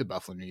then moved to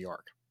Buffalo, New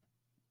York.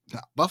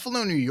 Now,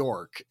 Buffalo, New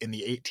York in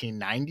the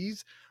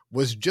 1890s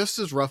was just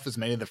as rough as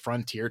many of the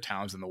frontier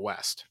towns in the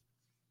West.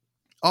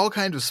 All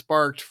kind of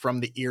sparked from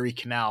the Erie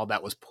Canal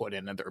that was put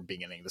in at the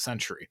beginning of the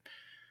century.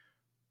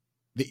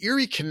 The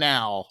Erie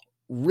Canal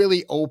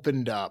really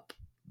opened up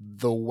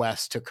the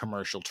West to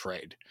commercial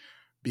trade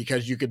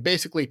because you could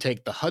basically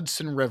take the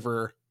Hudson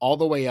River all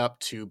the way up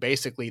to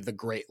basically the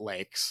Great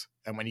Lakes.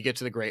 And when you get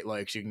to the Great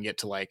Lakes, you can get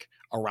to like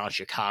around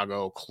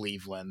Chicago,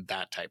 Cleveland,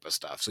 that type of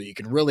stuff. So you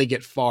can really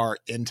get far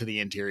into the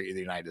interior of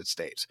the United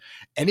States.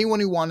 Anyone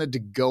who wanted to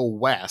go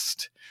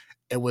west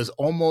It was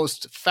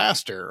almost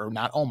faster, or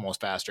not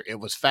almost faster. It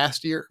was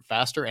faster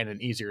and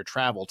an easier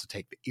travel to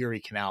take the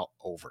Erie Canal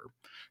over.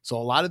 So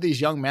a lot of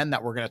these young men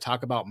that we're going to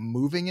talk about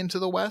moving into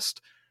the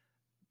West,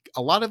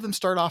 a lot of them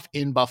start off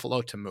in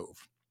Buffalo to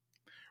move,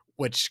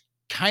 which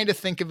kind of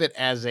think of it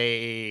as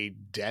a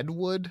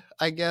Deadwood,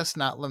 I guess,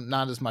 not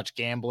as much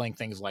gambling,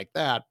 things like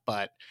that,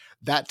 but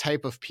that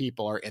type of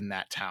people are in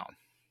that town.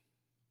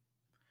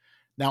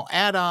 Now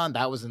add on,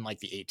 that was in like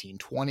the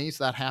 1820s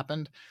that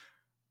happened.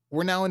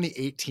 We're now in the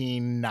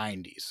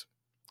 1890s.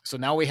 So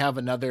now we have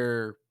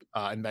another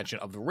invention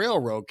of the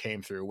railroad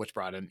came through, which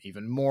brought in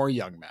even more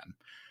young men.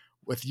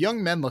 With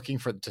young men looking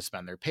to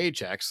spend their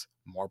paychecks,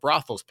 more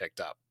brothels picked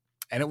up.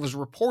 And it was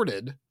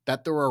reported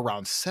that there were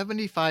around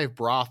 75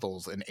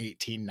 brothels in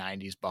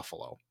 1890s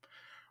Buffalo.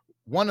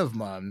 One of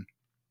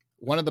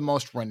the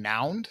most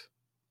renowned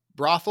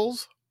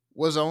brothels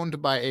was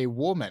owned by a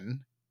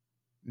woman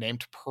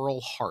named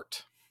Pearl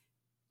Hart.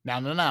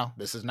 Now,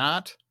 this is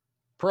not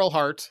Pearl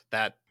Hart,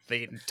 that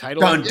the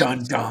title Dun, of dun,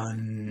 it,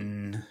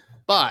 dun.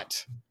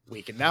 but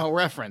we can now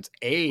reference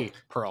a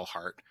Pearl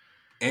Hart.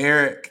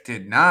 Eric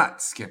did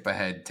not skip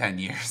ahead 10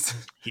 years.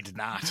 He did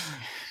not.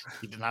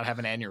 He did not have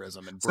an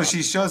aneurysm. And So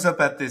she shows up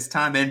at this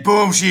time and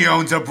boom, she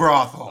owns a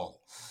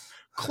brothel.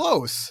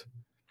 Close,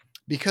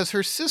 because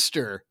her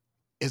sister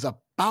is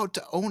about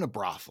to own a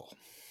brothel.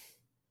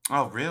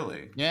 Oh,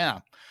 really?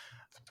 Yeah.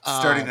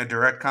 Starting a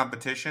direct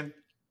competition?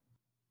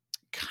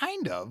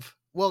 Kind of.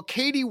 Well,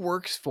 Katie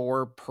works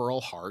for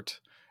Pearl Hart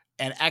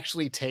and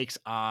actually takes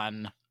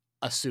on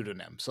a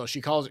pseudonym. So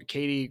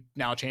Katie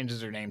now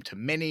changes her name to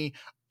Minnie.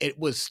 It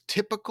was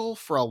typical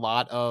for a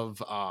lot of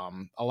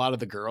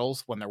the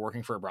girls when they're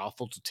working for a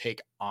brothel to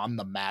take on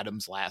the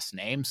madam's last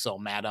name. So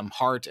Madam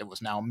Hart, it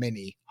was now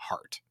Minnie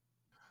Hart.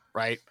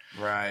 Right?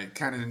 Right.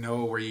 Kind of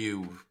know where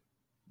you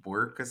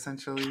work,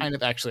 essentially. Kind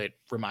of, actually, it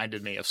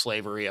reminded me of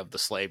slavery, of the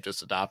slave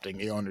just adopting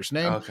the owner's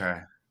name. Okay.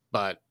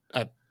 But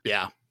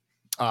yeah.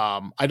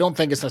 I don't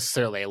think it's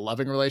necessarily a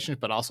loving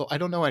relationship, but also I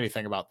don't know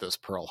anything about this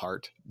Pearl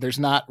Hart. There's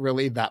not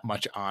really that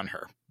much on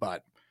her,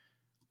 but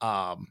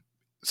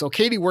so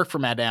Katie worked for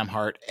Madame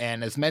Hart,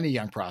 and as many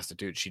young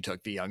prostitutes, she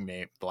took the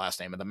last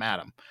name of the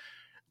madam.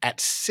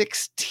 At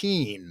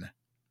 16,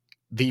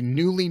 the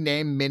newly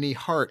named Minnie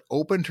Hart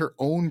opened her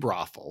own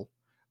brothel,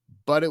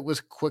 but it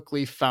was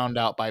quickly found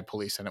out by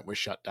police and it was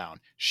shut down.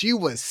 She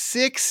was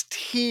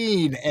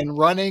 16 and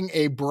running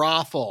a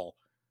brothel.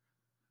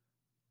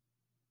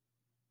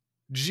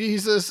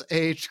 Jesus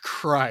H.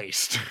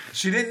 Christ.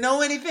 She didn't know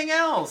anything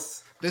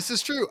else. This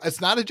is true. It's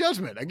not a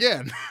judgment,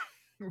 again.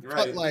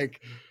 Right. But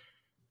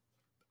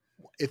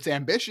it's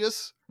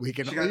ambitious. We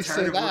can She at got least tired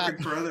say of that.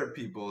 working for other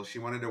people. She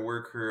wanted to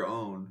work her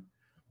own.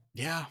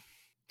 Yeah.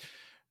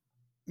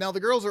 Now, the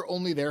girls are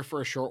only there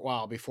for a short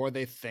while before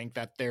they think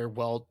that they're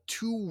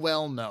too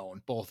well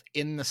known, both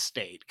in the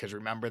state, because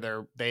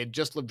remember, they had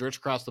just lived rich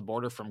across the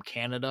border from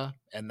Canada,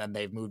 and then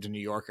they've moved to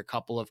New York a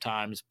couple of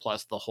times,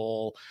 plus the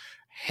whole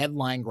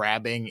headline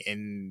grabbing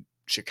in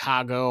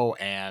Chicago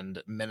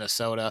and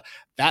Minnesota.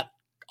 That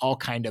all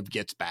kind of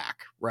gets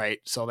back, right?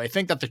 So they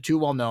think that they're too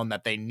well known,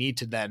 that they need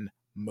to then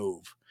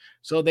move.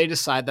 So they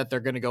decide that they're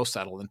going to go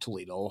settle in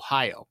Toledo,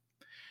 Ohio.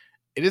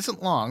 It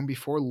isn't long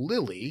before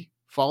Lily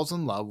falls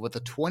in love with a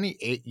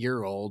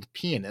 28-year-old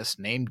pianist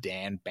named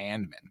Dan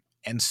Bandman,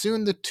 and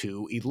soon the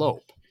two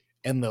elope,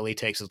 and Lily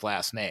takes his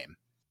last name.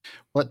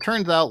 But it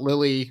turns out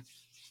Lily,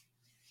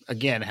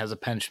 again, has a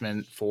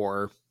penchant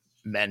for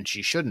men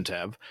she shouldn't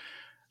have.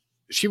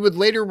 She would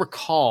later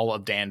recall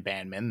of Dan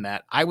Bandman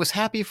that I was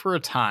happy for a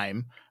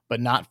time, but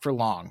not for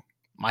long.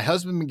 My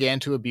husband began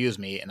to abuse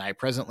me, and I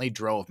presently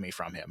drove me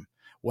from him.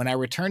 When I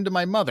returned to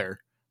my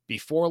mother,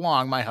 before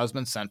long my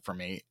husband sent for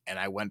me, and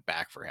I went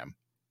back for him.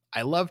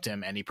 I loved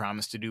him, and he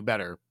promised to do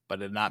better, but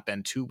it had not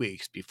been 2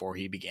 weeks before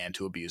he began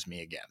to abuse me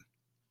again.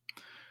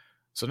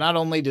 So not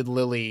only did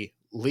Lily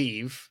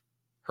leave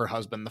her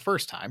husband the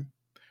first time,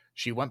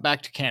 she went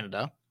back to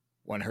Canada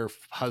when her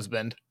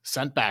husband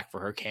sent back for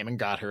her, came and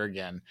got her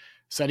again,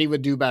 said he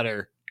would do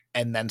better,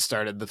 and then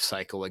started the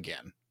cycle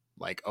again,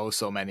 like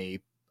so many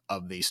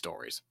of these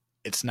stories.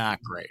 It's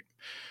not great.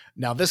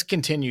 Now, this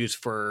continues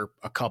for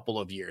a couple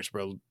of years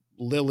where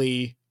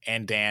Lily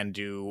and Dan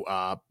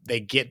they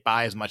get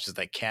by as much as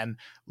they can.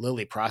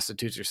 Lily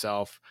prostitutes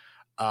herself.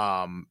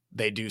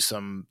 They do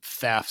some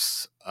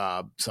thefts,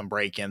 some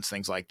break-ins,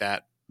 things like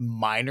that.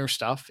 Minor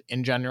stuff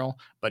in general,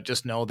 but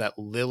just know that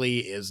Lily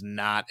is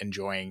not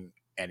enjoying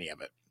any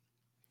of it.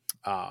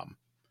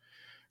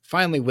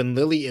 Finally, when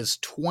Lily is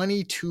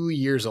 22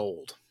 years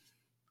old,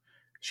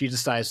 she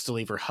decides to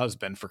leave her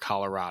husband for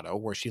Colorado,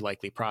 where she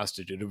likely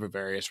prostituted for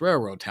various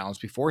railroad towns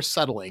before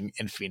settling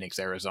in Phoenix,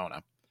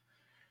 Arizona.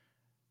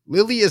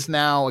 Lily is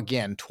now,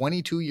 again,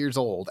 22 years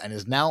old and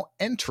is now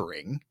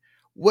entering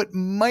what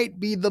might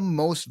be the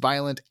most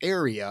violent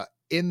area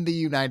in the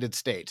United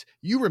States.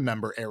 You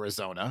remember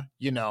Arizona,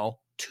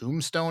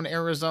 Tombstone,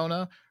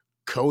 Arizona,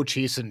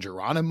 Cochise and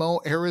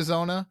Geronimo,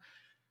 Arizona.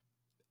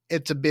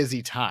 It's a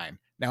busy time.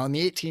 Now, in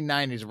the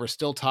 1890s, we're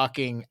still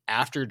talking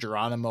after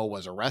Geronimo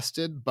was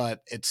arrested,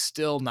 but it's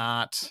still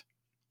not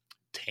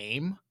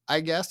tame, I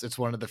guess. It's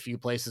one of the few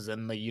places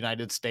in the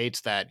United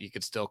States that you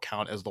could still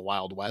count as the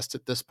Wild West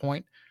at this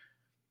point.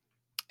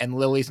 And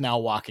Lily's now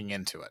walking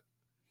into it.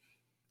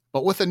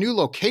 But with a new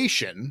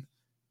location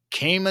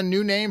came a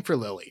new name for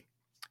Lily.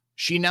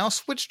 She now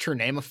switched her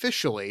name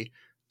officially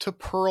to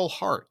Pearl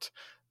Hart,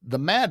 the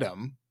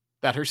madam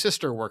that her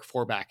sister worked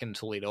for back in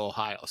Toledo,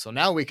 Ohio. So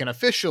now we can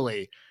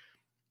officially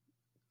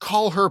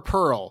call her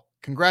Pearl.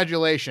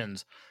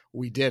 Congratulations.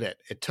 We did it.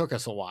 It took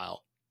us a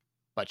while,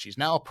 but she's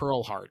now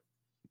Pearl Hart.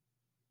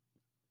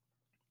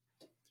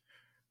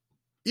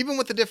 Even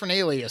with a different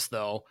alias,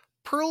 though,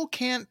 Pearl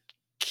can't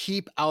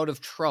keep out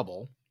of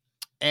trouble.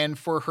 And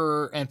for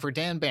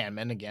Dan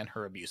Banman, again,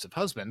 her abusive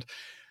husband,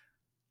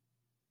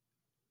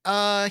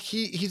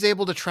 he's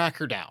able to track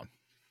her down.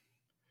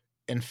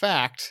 In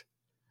fact,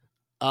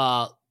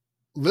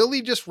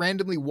 Lily just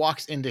randomly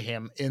walks into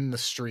him in the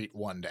street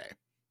one day.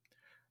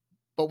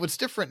 But what's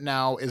different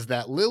now is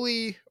that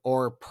Lily,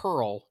 or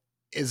Pearl,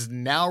 is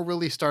now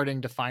really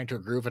starting to find her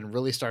groove and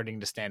really starting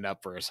to stand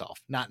up for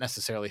herself. Not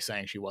necessarily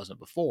saying she wasn't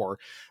before,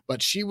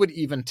 but she would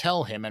even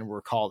tell him, and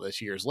recall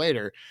this years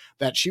later,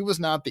 that she was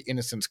not the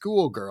innocent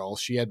schoolgirl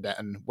she had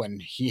been when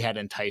he had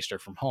enticed her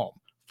from home.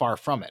 Far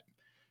from it.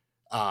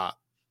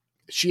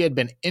 She had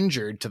been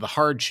injured to the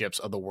hardships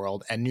of the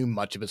world and knew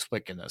much of its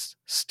wickedness.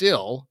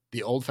 Still,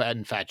 the old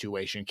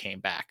infatuation came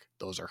back.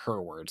 Those are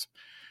her words.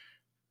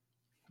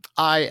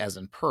 I, as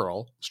in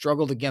Pearl,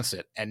 struggled against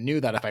it and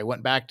knew that if I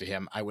went back to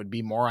him, I would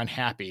be more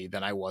unhappy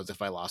than I was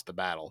if I lost the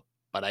battle.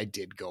 But I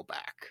did go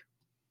back.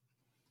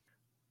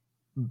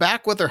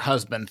 Back with her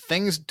husband,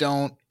 things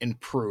don't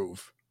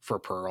improve for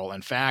Pearl.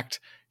 In fact,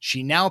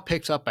 she now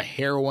picks up a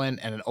heroin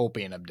and an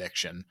opium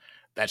addiction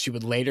that she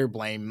would later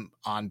blame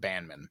on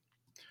Banman.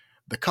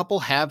 The couple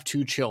have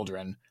 2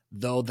 children,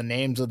 though the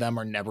names of them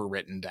are never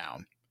written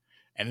down.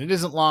 And it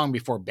isn't long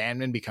before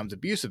Banman becomes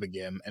abusive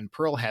again, and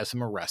Pearl has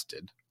him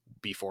arrested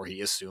before he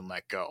is soon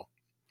let go.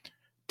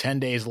 10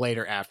 days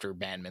later after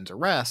Banman's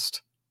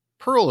arrest,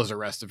 Pearl is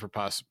arrested for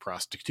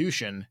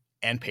prostitution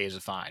and pays a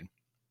fine.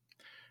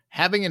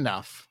 Having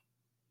enough,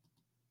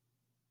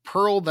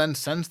 Pearl then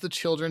sends the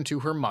children to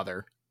her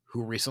mother,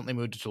 who recently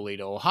moved to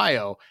Toledo,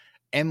 Ohio,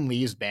 and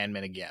leaves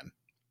Banman again.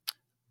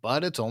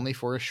 But it's only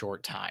for a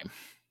short time.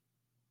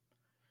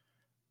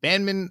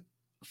 Banman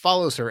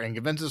follows her and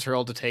convinces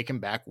her to take him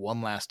back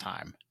one last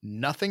time.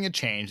 Nothing had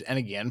changed, and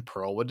again,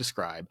 Pearl would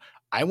describe,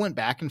 I went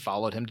back and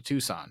followed him to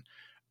Tucson.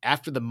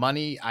 After the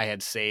money I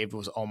had saved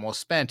was almost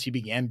spent, he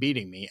began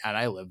beating me, and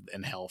I lived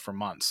in hell for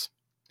months.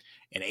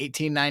 In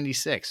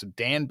 1896,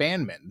 Dan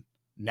Banman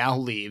now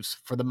leaves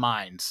for the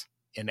mines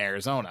in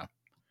Arizona,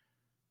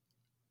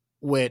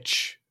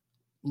 which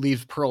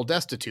leaves Pearl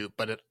destitute,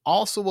 but it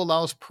also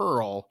allows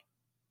Pearl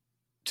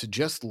to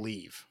just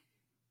leave.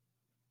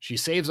 She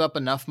saves up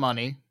enough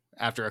money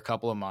after a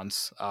couple of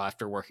months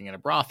after working in a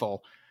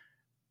brothel,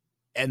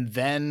 and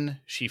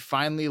then she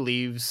finally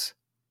leaves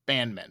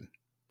Banman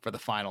for the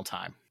final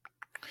time.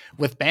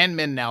 With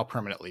Banman now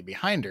permanently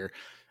behind her,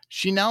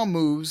 she now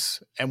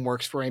moves and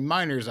works for a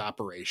miners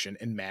operation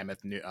in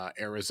Mammoth,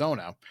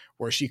 Arizona,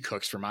 where she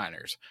cooks for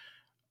miners.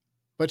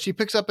 But she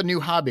picks up a new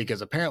hobby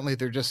because apparently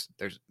there's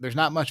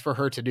not much for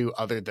her to do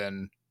other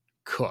than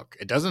cook.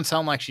 It doesn't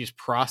sound like she's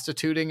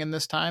prostituting in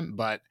this time,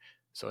 but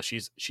so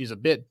she's a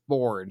bit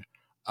bored.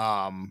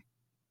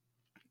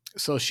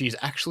 So she's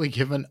actually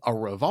given a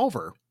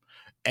revolver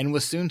and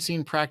was soon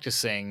seen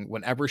practicing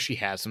whenever she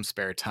had some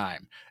spare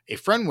time. A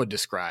friend would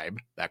describe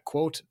that,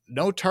 quote,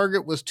 no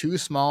target was too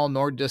small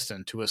nor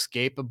distant to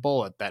escape a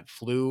bullet that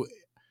flew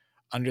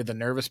under the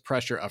nervous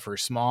pressure of her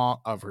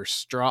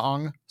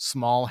strong,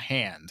 small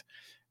hand.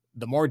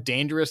 The more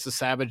dangerous the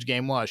savage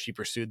game was, she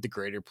pursued the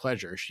greater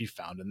pleasure she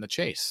found in the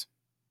chase.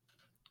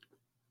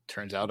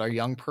 Turns out our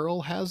young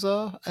Pearl has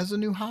a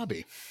new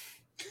hobby.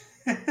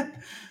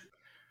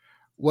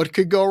 What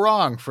could go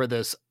wrong for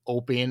this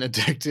opium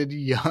addicted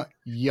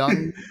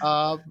young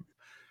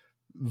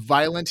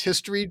violent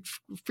history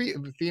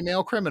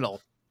female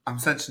criminal? I'm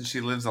sensing she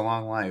lives a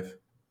long life.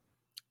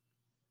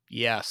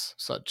 Yes,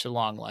 such a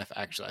long life.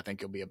 Actually, I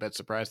think you'll be a bit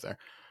surprised there.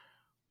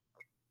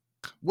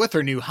 With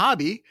her new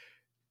hobby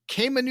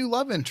came a new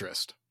love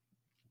interest,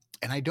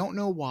 and I don't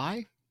know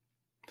why.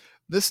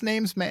 This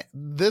man's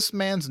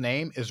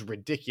name is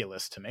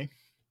ridiculous to me.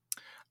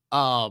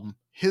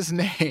 His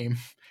name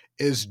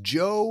is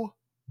Joe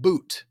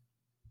Boot.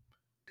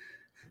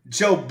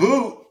 Joe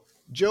Boot.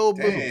 Joe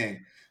Dang.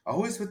 Boot.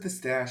 Always with the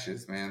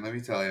stashes, man. Let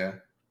me tell you.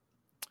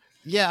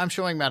 Yeah, I'm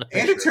showing Matt a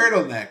And picture. a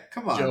turtleneck.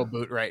 Come on. Joe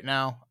Boot right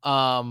now.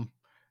 I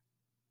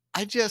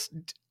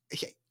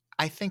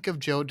think of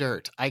Joe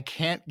Dirt. I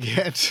can't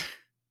get.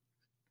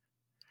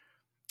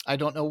 I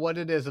don't know what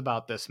it is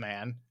about this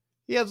man.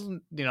 He has,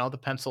 the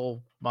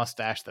pencil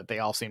mustache that they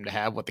all seem to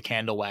have with the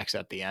candle wax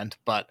at the end,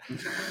 but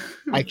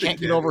I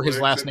can't get over his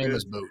last name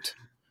is Boot.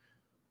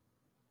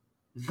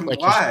 Like,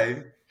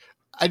 why?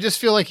 I just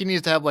feel like he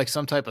needs to have like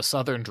some type of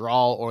southern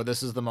drawl, or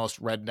this is the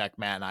most redneck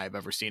man I've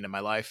ever seen in my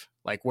life.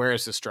 Like, where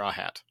is his straw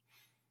hat?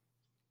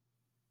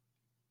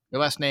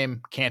 Your last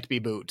name can't be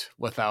Boot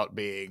without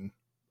being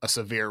a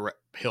severe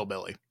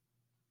hillbilly.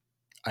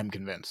 I'm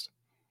convinced.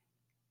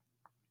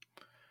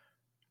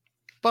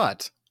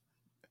 But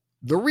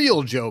the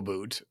real Joe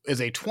Boot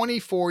is a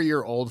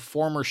 24-year-old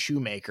former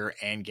shoemaker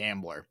and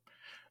gambler.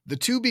 The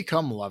two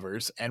become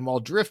lovers, and while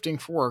drifting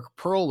for work,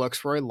 Pearl looks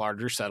for a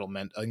larger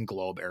settlement in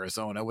Globe,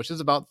 Arizona, which is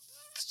about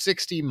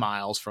 60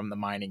 miles from the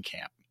mining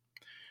camp.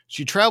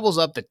 She travels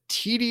up the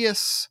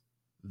tedious,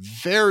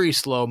 very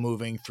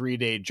slow-moving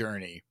 3-day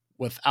journey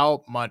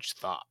without much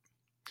thought.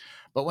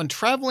 But when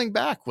traveling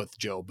back with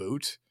Joe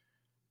Boot,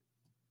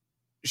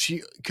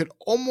 she could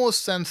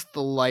almost sense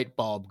the light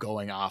bulb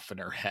going off in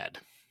her head.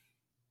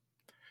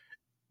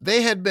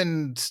 They had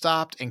been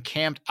stopped and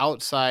camped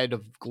outside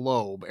of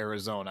Globe,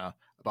 Arizona,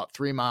 about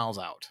 3 miles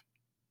out,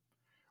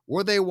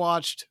 where they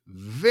watched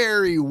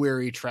very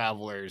weary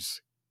travelers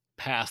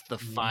pass the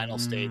final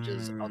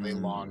stages of a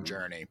long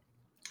journey.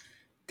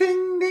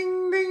 Ding,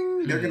 ding,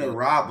 ding. They're going to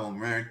rob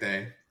them, aren't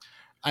they?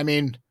 I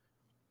mean,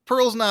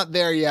 Pearl's not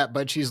there yet,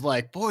 but she's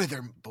like,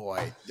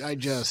 I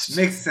just...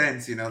 Makes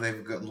sense, you know,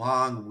 they've got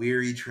long,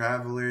 weary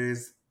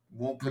travelers,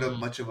 won't put up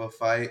much of a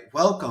fight.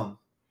 Welcome.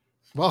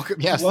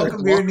 Welcome, yes.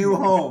 Welcome to your new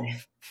home.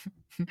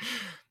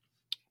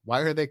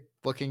 Why are they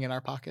looking in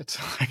our pockets?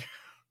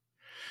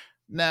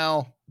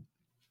 Now,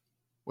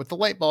 with the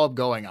light bulb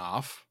going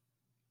off,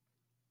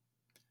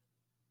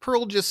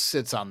 Pearl just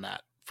sits on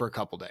that for a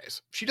couple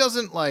days. She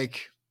doesn't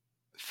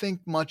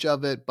think much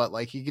of it,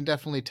 but you can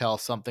definitely tell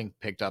something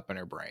picked up in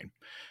her brain.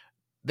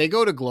 They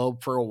go to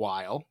Globe for a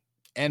while,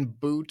 and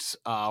Boots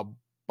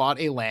bought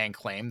a land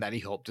claim that he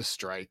hoped to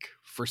strike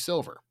for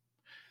silver.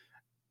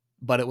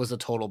 But it was a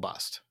total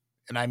bust.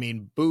 And I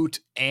mean,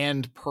 Boot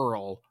and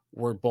Pearl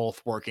were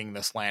both working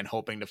this land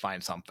hoping to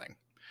find something.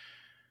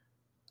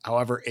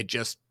 However, it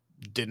just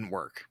didn't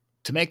work.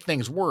 To make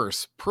things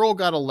worse, Pearl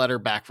got a letter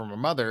back from her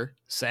mother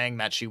saying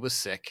that she was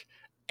sick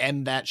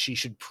and that she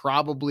should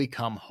probably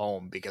come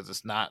home because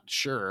it's not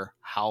sure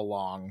how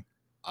long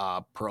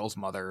Pearl's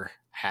mother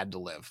had to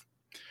live.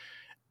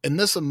 In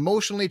this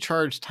emotionally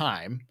charged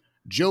time,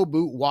 Joe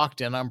Boot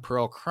walked in on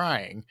Pearl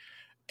crying,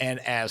 and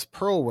as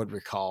Pearl would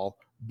recall,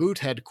 Boot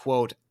had,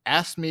 quote,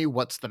 asked me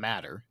what's the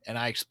matter, and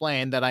I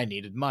explained that I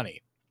needed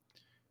money.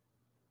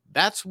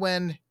 That's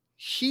when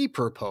he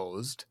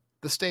proposed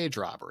the stage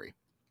robbery.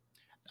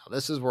 Now,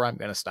 this is where I'm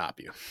going to stop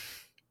you,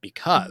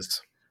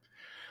 because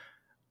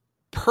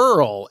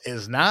Pearl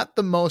is not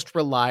the most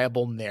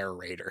reliable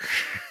narrator.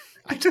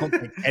 I don't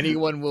think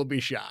anyone will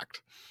be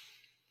shocked.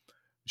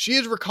 She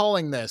is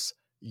recalling this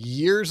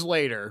years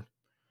later.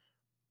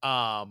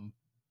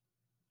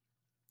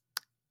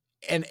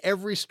 And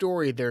every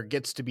story there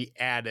gets to be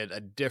added a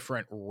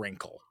different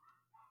wrinkle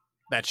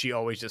that she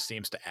always just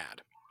seems to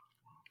add.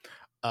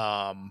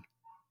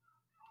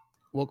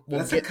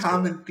 That's a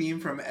common theme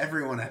from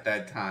everyone at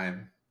that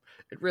time.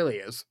 It really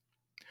is.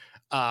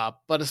 But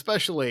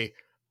especially,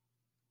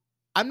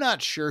 I'm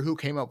not sure who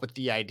came up with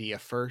the idea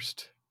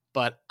first,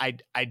 but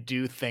I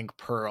do think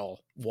Pearl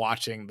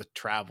watching the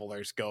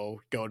travelers go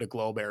to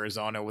Globe,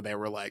 Arizona, where they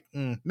were like,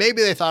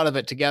 maybe they thought of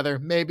it together.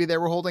 Maybe they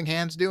were holding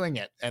hands doing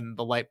it. And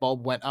the light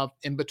bulb went up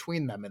in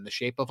between them in the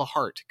shape of a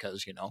heart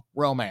because,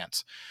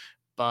 romance.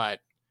 But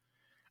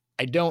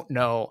I don't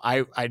know.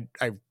 I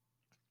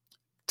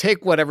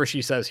take whatever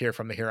she says here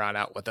from the here on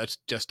out with us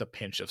just a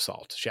pinch of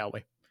salt, shall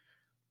we?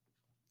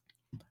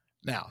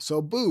 Now,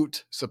 so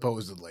Boot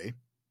supposedly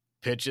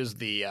pitches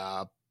the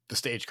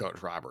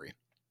stagecoach robbery.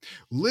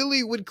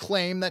 Lily would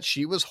claim that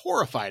she was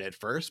horrified at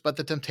first, but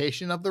the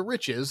temptation of the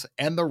riches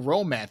and the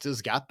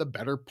romances got the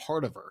better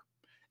part of her,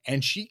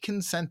 and she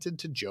consented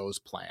to Joe's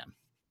plan.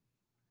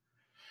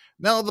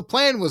 Now, the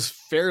plan was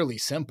fairly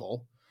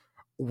simple.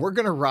 We're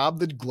going to rob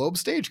the Globe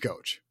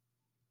stagecoach.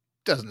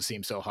 Doesn't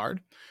seem so hard.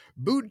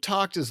 Boot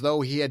talked as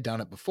though he had done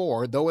it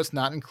before, though it's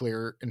not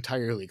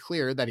entirely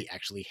clear that he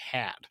actually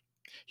had.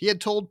 He had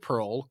told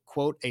Pearl,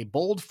 quote, a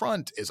bold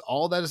front is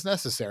all that is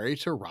necessary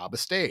to rob a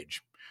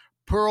stage.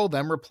 Pearl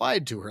then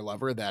replied to her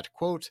lover that,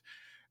 quote,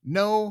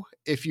 no,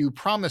 if you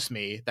promise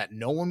me that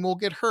no one will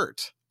get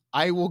hurt,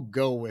 I will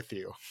go with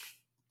you.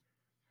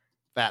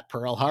 That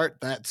Pearl Hart,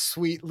 that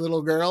sweet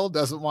little girl,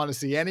 doesn't want to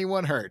see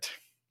anyone hurt.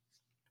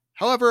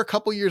 However, a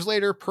couple years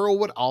later, Pearl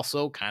would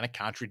also kind of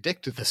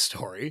contradict the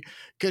story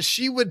because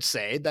she would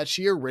say that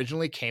she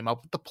originally came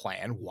up with the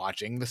plan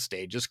watching the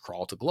stages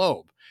crawl to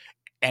Globe.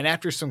 And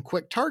after some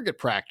quick target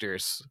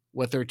practice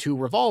with her 2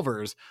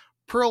 revolvers,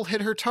 Pearl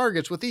hit her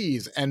targets with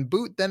ease, and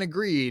Boot then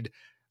agreed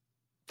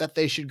that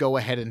they should go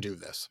ahead and do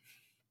this.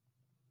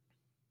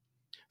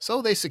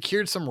 So they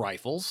secured some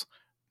rifles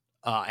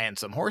and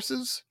some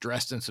horses,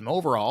 dressed in some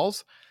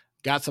overalls,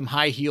 got some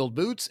high-heeled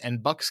boots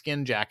and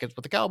buckskin jackets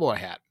with a cowboy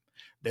hat.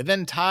 They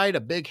then tied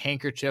a big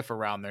handkerchief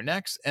around their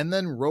necks and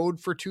then rode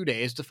for 2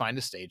 days to find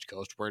a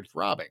stagecoach worth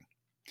robbing.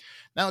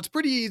 Now, it's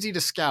pretty easy to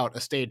scout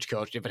a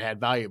stagecoach if it had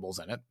valuables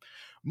in it,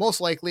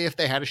 most likely if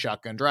they had a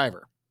shotgun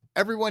driver.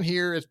 Everyone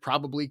here is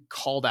probably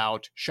called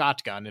out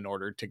shotgun in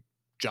order to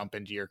jump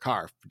into your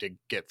car to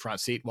get front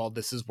seat. Well,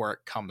 this is where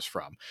it comes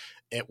from.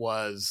 It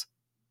was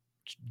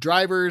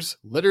drivers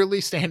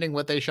literally standing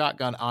with a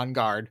shotgun on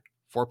guard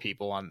for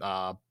people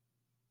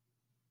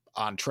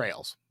on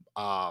trails.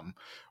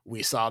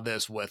 We saw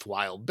this with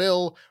Wild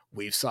Bill.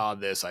 We saw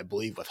this, I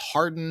believe, with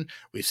Harden.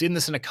 We've seen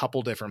this in a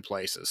couple different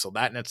places. So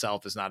that in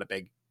itself is not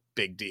a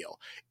big deal.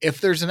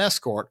 If there's an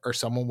escort or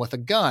someone with a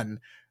gun,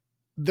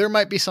 there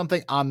might be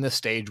something on this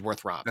stage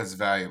worth robbing. That's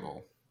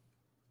valuable.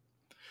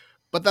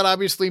 But that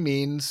obviously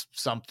means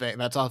something.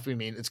 That's obviously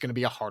mean it's going to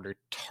be a harder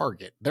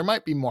target. There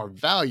might be more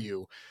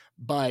value,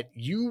 but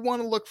you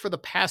want to look for the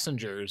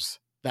passengers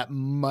that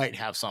might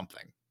have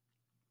something.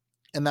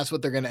 And that's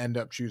what they're going to end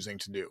up choosing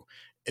to do,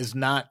 is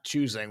not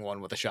choosing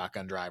one with a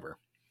shotgun driver.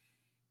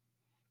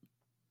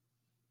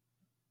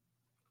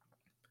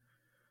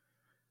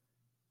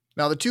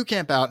 Now, the two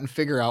camp out and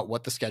figure out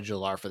what the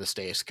schedule are for the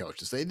stage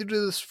coaches. They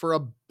do this for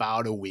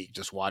about a week,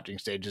 just watching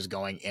stages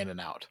going in and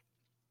out.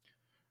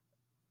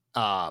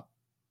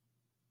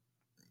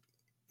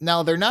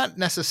 Now, they're not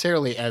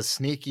necessarily as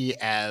sneaky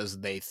as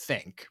they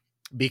think,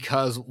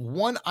 because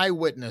one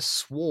eyewitness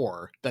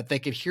swore that they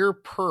could hear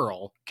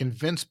Pearl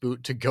convince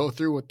Boot to go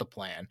through with the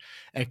plan,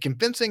 and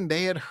convincing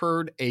they had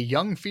heard a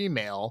young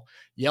female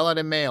yell at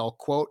a male,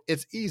 quote,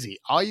 "It's easy.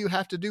 All you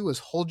have to do is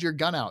hold your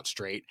gun out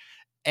straight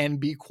and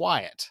be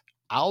quiet.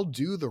 I'll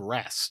do the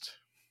rest."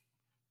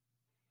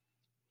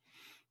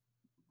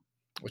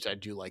 Which I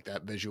do like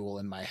that visual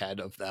in my head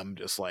of them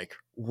just like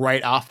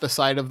right off the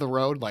side of the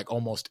road, like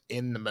almost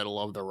in the middle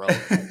of the road.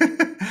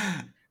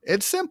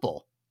 It's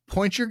simple.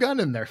 Point your gun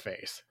in their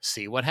face.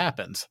 See what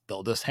happens.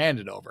 They'll just hand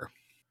it over.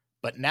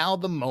 But now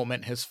the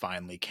moment has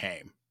finally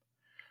came.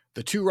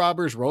 The two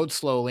robbers rode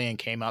slowly and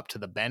came up to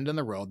the bend in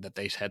the road that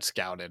they had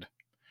scouted.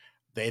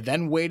 They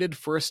then waited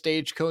for a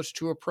stagecoach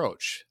to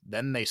approach.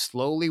 Then they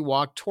slowly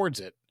walked towards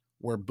it,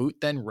 where Boot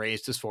then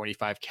raised his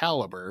 .45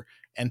 caliber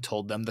and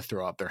told them to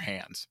throw up their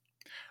hands.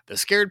 The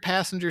scared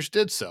passengers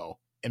did so,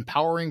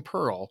 empowering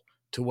Pearl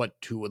to what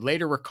who would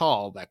later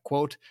recall that,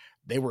 quote,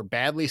 "They were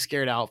badly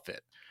scared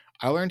outfit.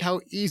 I learned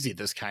how easy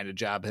this kind of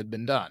job had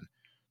been done.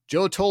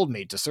 Joe told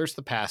me to search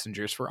the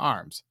passengers for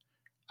arms.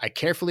 I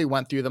carefully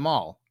went through them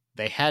all.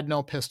 They had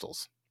no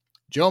pistols.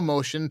 Joe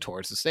motioned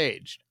towards the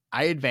stage.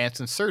 I advanced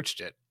and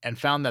searched it and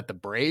found that the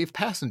brave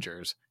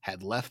passengers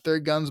had left their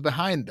guns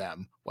behind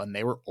them when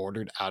they were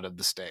ordered out of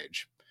the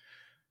stage."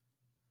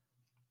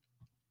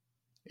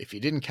 If you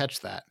didn't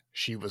catch that,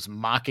 she was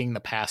mocking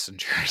the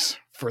passengers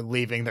for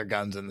leaving their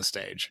guns in the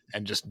stage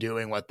and just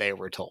doing what they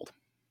were told.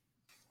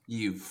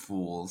 You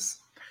fools.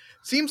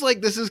 Seems like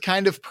this is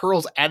kind of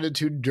Pearl's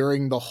attitude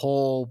during the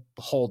whole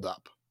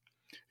holdup.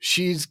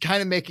 She's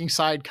kind of making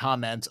side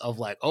comments of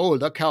like, "Oh,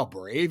 look how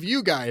brave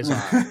you guys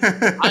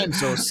are. I'm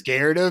so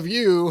scared of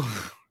you."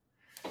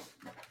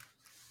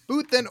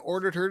 Booth then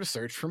ordered her to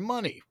search for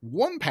money.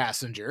 One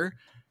passenger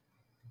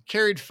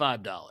carried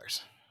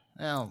 $5.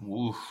 Well,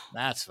 Oof.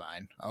 that's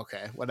fine.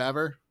 Okay,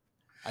 whatever.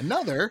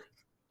 Another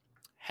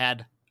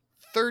had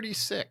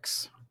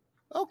 36.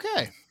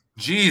 Okay.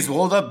 Jeez,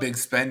 hold up, big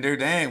spender.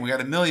 Dang, we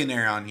got a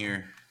millionaire on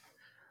here.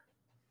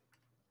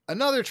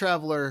 Another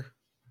traveler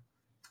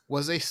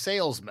was a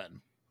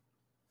salesman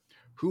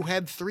who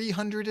had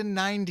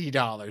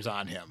 $390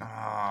 on him.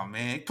 Oh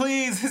man,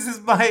 please, this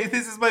is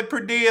my per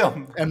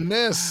diem. And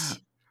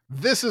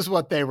this is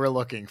what they were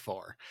looking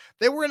for.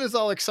 They weren't as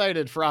all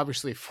excited for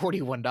obviously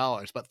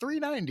 $41, but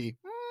 $390,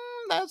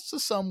 that's a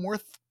sum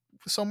worth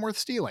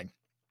stealing.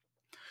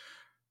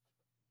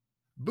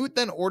 Boot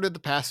then ordered the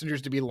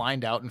passengers to be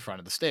lined out in front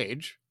of the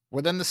stage,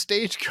 where then the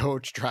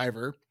stagecoach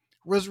driver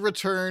was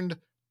returned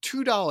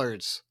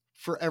 $2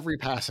 for every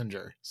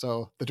passenger.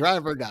 So the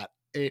driver got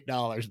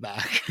 $8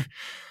 back.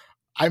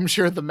 I'm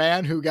sure the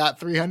man who got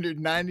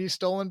 390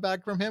 stolen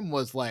back from him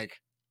was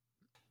like,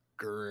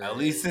 great. At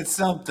least it's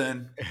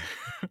something.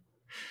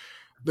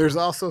 There's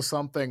also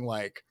something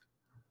like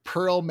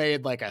Pearl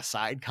made like a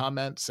side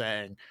comment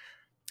saying,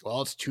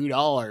 "Well, it's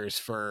 $2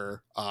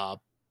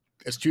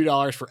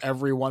 for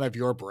every one of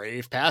your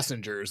brave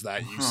passengers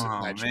that you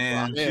brought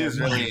in."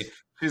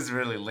 She's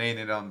really laying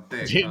it on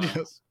thick.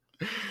 Huh?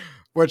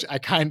 Which I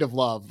kind of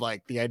love,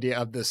 like the idea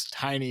of this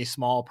tiny,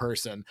 small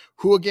person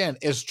who, again,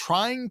 is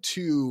trying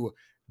to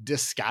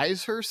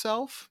disguise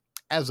herself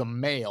as a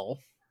male,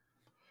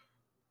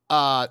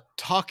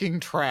 talking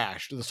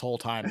trash this whole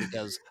time,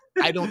 because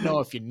I don't know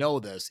if you know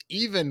this,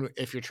 even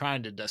if you're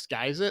trying to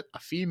disguise it, a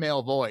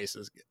female voice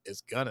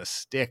is gonna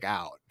stick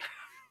out.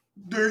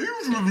 They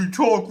usually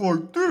talk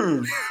like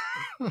this.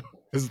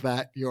 Is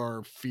that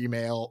your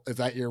female? Is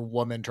that your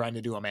woman trying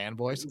to do a man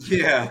voice?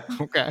 Yeah.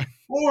 Okay.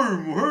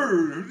 I'm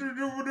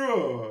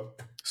her.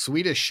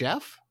 Swedish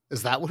chef?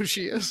 Is that what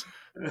she is?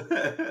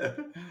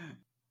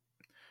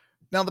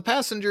 Now the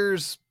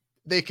passengers,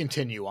 they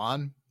continue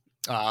on.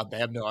 They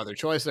have no other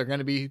choice.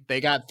 They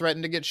got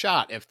threatened to get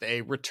shot if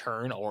they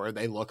return or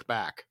they look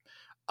back.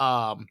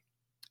 But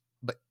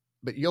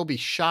you'll be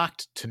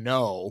shocked to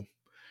know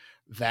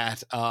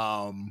that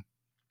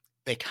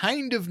they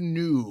kind of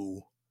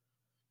knew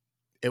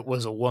it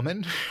was a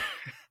woman.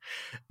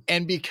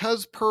 And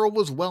because Pearl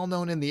was well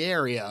known in the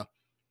area,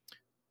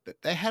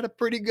 they had a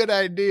pretty good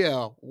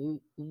idea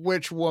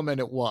which woman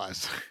it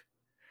was.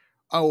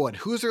 Oh, and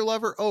who's her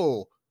lover?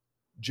 Oh,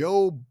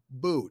 Joe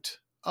Boot.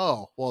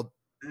 Oh, well,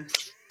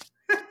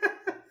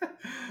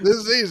 this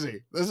is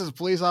easy. This is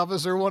Police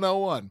Officer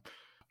 101.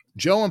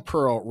 Joe and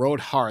Pearl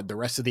rode hard the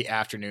rest of the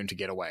afternoon to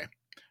get away.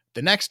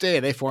 The next day,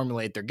 they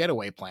formulate their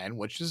getaway plan,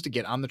 which is to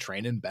get on the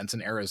train in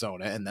Benson,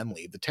 Arizona, and then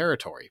leave the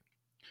territory.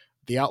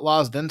 The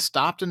outlaws then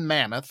stopped in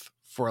Mammoth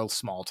for a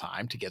small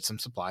time to get some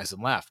supplies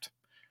and left.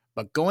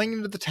 But going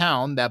into the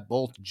town that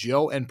both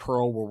Joe and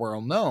Pearl were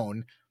well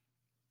known,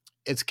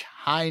 it's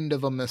kind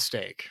of a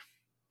mistake.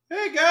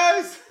 Hey,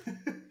 guys!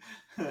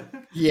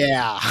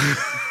 Yeah.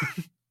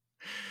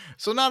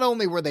 So not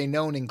only were they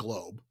known in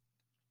Globe,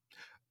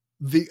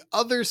 the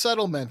other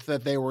settlement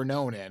that they were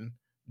known in,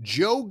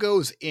 Joe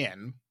goes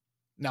in.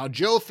 Now,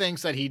 Joe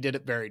thinks that he did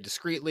it very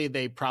discreetly.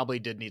 They probably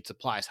did need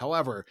supplies.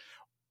 However,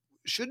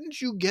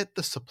 shouldn't you get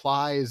the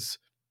supplies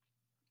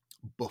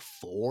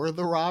before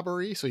the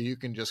robbery so you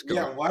can just go?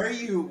 Yeah, why are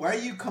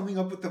you coming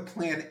up with the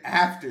plan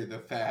after the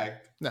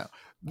fact? No,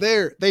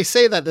 they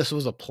say that this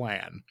was a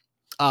plan.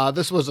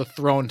 This was a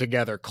thrown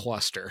together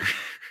cluster.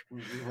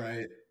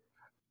 Right.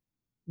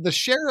 The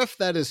sheriff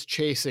that is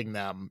chasing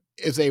them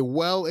is a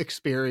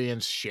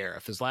well-experienced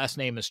sheriff. His last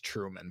name is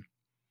Truman.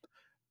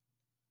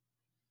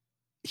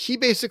 He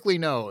basically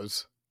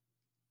knows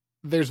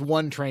there's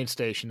one train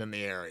station in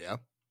the area,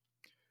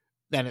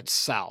 then it's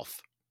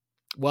south.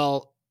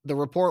 Well, the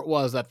report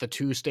was that the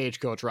 2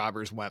 stagecoach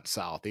robbers went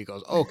south. He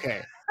goes,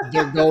 okay,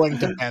 they're going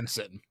to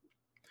Benson.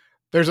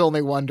 There's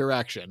only one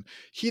direction.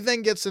 He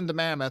then gets into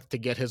Mammoth to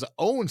get his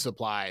own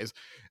supplies.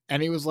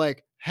 And he was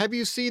like, have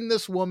you seen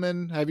this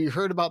woman? Have you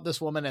heard about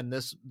this woman and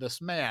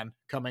this man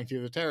coming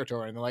through the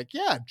territory? And they're like,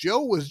 yeah,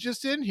 Joe was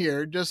just in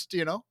here just,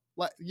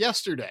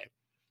 yesterday.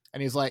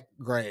 And he's like,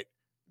 great,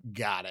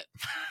 got it.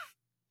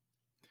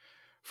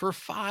 For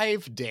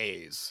 5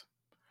 days,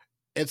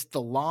 it's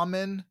the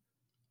lawman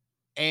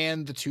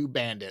and the 2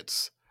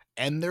 bandits,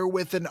 and they're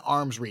within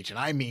arm's reach. And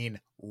I mean,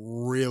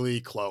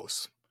 really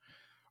close.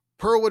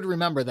 Pearl would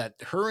remember that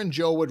her and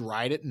Joe would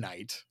ride at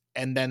night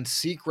and then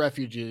seek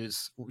refuge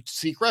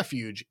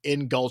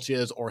in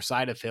gulches or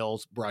side of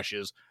hills,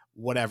 brushes,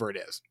 whatever it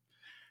is.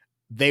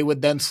 They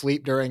would then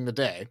sleep during the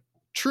day.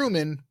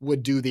 Truman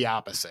would do the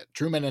opposite.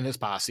 Truman and his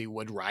posse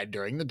would ride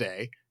during the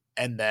day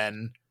and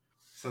then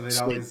so they'd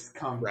always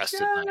come just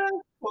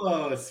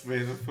close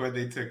before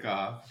they took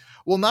off.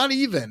 Well, not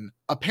even.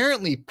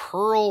 Apparently,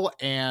 Pearl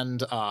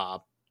and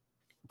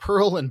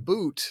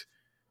Boot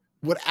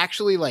would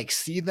actually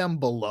see them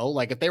below.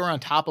 Like if they were on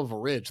top of a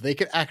ridge, they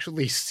could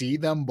actually see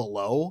them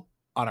below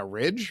on a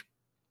ridge.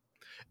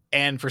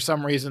 And for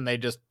some reason, they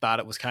just thought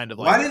it was kind of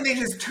like, why didn't they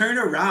just turn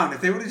around?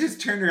 If they would have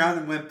just turned around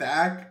and went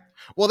back.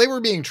 Well, they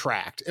were being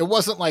tracked. It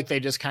wasn't like they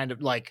just kind of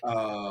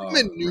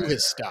Truman knew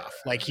his stuff.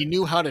 Like he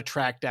knew how to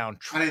track down.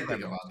 I didn't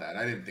think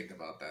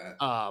about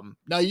that.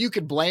 Now you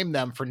could blame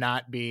them for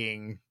not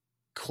being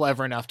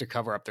clever enough to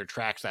cover up their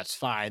tracks. That's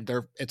fine.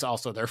 It's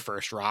also their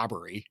first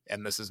robbery,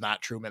 and this is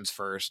not Truman's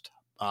first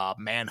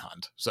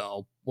manhunt.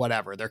 So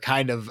whatever. They're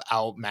kind of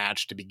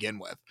outmatched to begin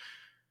with.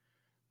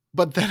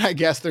 But then I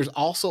guess there's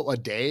also a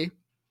day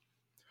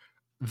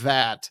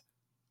that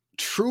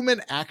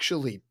Truman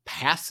actually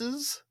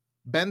passes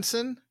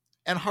Benson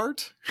and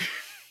Hart.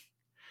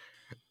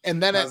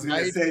 And then I was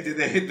going to say, did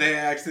they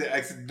actually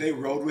they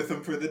rode with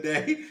him for the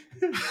day?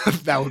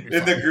 That would be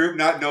in the group,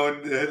 not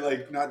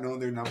knowing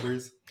their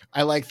numbers.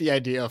 I like the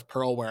idea of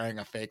Pearl wearing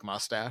a fake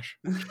mustache.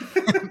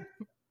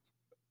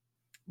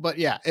 But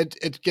yeah,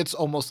 it gets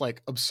almost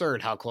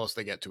absurd how close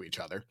they get to each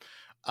other.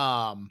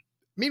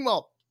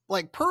 Meanwhile,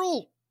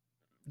 Pearl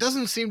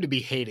doesn't seem to be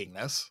hating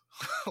this.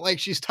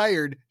 She's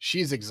tired,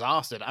 she's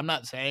exhausted. I'm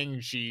not saying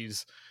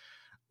she's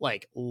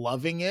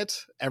loving it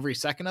every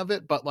second of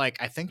it, but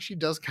I think she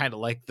does kind of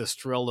like this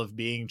thrill of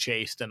being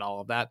chased and all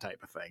of that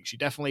type of thing. She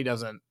definitely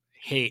doesn't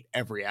hate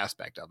every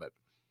aspect of it.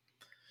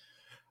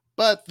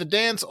 But the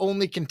dance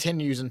only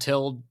continues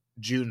until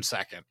June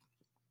 2nd,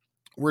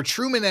 where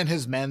Truman and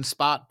his men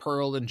spot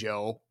Pearl and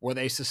Joe where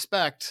they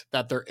suspect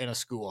that they're in a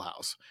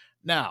schoolhouse.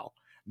 Now,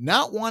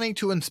 not wanting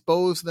to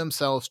expose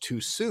themselves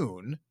too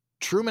soon,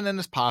 Truman and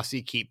his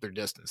posse keep their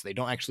distance. They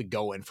don't actually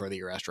go in for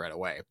the arrest right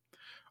away.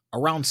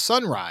 Around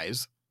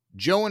sunrise,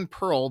 Joe and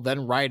Pearl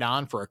then ride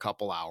on for a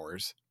couple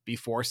hours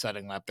before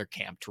setting up their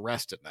camp to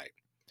rest at night.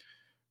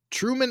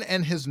 Truman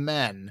and his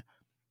men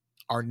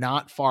are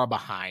not far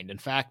behind. In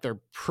fact, they're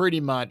pretty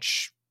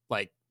much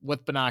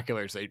with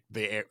binoculars,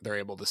 they're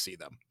able to see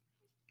them.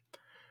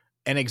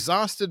 An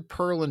exhausted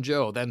Pearl and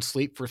Joe then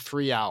sleep for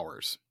 3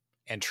 hours,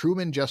 and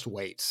Truman just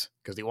waits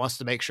because he wants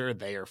to make sure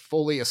they are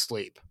fully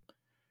asleep.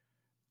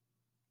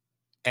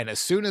 And as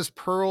soon as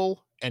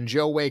Pearl and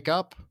Joe wake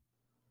up,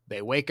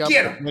 they wake up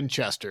with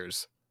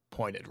Winchesters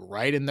pointed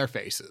right in their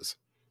faces.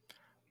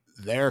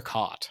 They're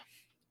caught.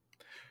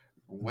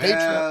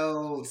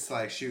 Well, it's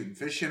like shooting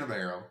fish in a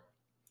barrel.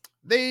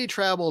 They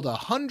traveled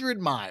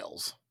 100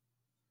 miles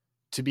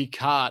to be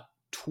caught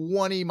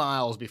 20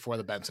 miles before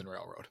the Benson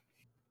Railroad.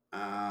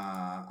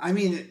 I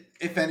mean,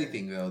 if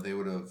anything, though, they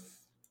would have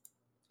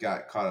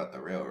got caught at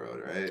the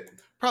railroad, right?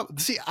 Probably.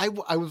 See, I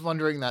was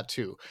wondering that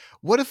too.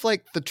 What if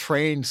like the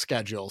train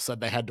schedule said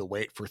they had to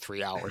wait for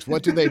 3 hours?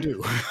 What do they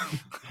do?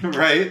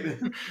 Right?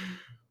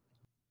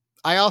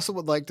 I also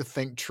would like to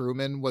think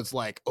Truman was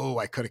like, oh,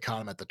 I could have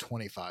caught him at the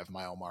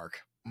 25-mile mark.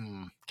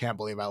 Can't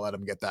believe I let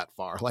him get that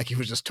far. Like he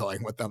was just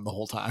toying with them the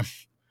whole time.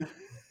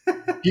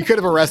 He could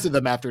have arrested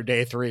them after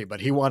day 3,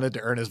 but he wanted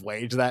to earn his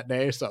wage that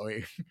day. So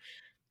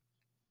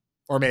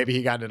or maybe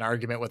he got in an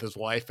argument with his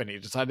wife and he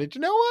decided,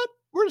 you know what?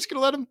 We're just going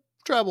to let him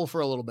travel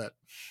for a little bit.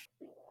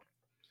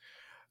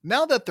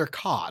 Now that they're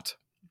caught,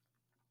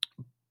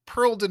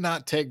 Pearl did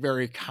not take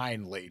very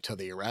kindly to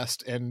the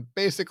arrest and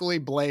basically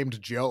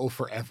blamed Joe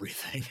for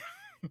everything.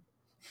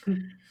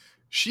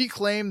 She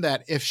claimed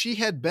that if she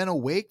had been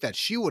awake, that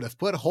she would have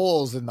put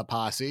holes in the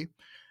posse,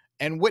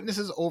 and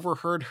witnesses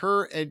overheard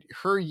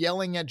her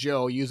yelling at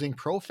Joe using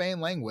profane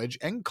language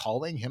and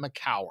calling him a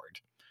coward.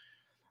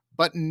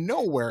 But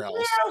nowhere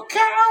else. You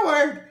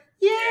coward!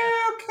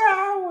 You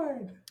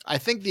coward! I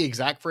think the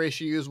exact phrase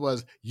she used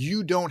was,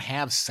 "You don't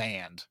have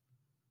sand,"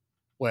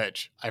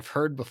 which I've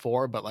heard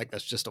before, but like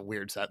that's just a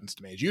weird sentence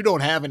to me. You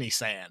don't have any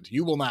sand.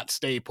 You will not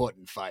stay put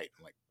and fight.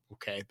 I'm like,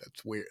 okay,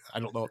 that's weird. I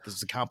don't know if this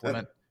is a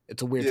compliment.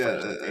 It's a weird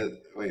phrase.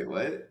 Wait,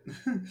 what?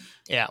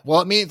 Yeah,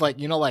 well, it means like,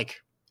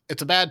 like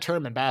it's a bad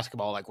term in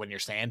basketball, like when you're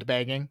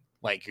sandbagging,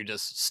 like you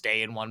just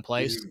stay in one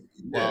place.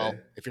 Well,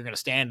 if you're gonna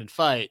stand and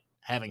fight,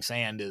 having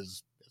sand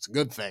it's a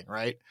good thing,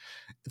 right?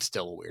 It's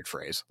still a weird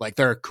phrase. Like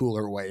there are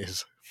cooler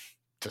ways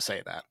to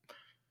say that.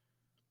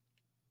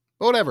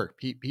 But whatever,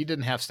 he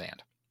didn't have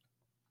sand.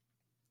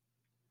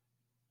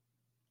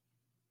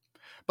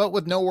 But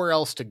with nowhere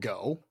else to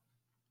go,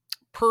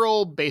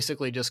 Pearl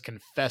basically just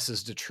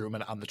confesses to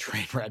Truman on the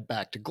train ride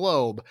back to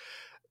Globe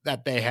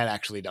that they had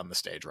actually done the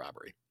stage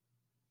robbery.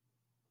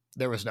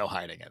 There was no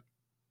hiding it.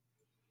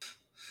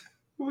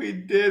 We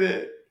did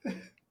it.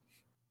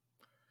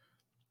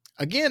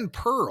 Again,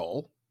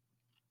 Pearl,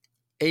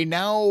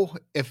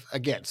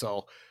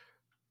 so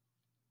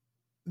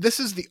this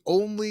is the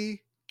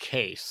only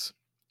case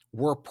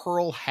where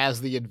Pearl has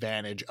the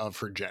advantage of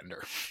her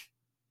gender.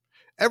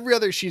 Every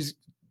other,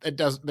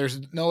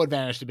 there's no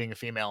advantage to being a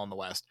female in the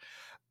West.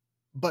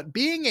 But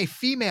being a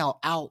female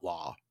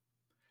outlaw,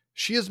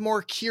 she is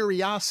more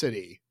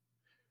curiosity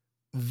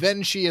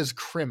than she is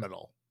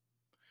criminal.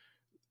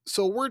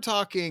 So we're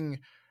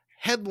talking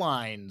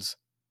headlines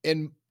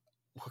in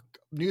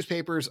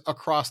newspapers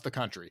across the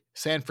country: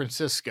 San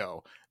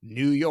Francisco,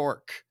 New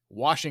York,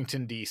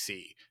 Washington,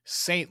 D.C.,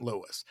 St.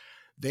 Louis.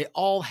 They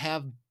all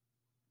have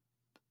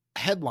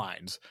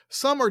headlines.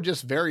 Some are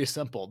just very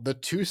simple. The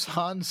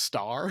Tucson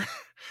Star,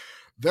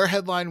 their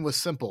headline was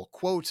simple,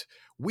 quote,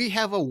 "We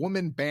have a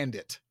woman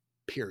bandit,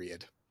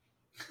 period."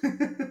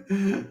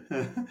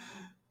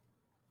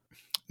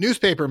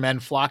 Newspaper men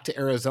flock to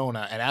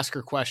Arizona and ask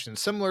her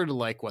questions similar to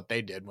like what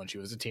they did when she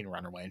was a teen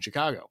runaway in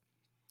Chicago.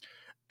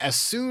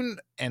 Soon,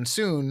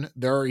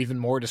 there are even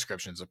more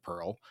descriptions of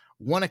Pearl.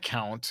 One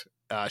account,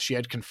 she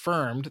had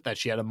confirmed that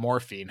she had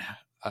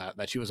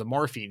that she was a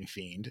morphine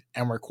fiend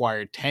and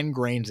required 10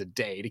 grains a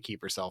day to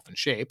keep herself in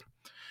shape.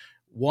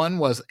 One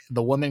was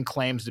the woman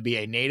claims to be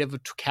a native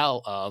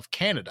of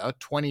Canada,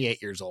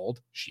 28 years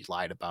old. She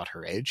lied about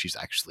her age. She's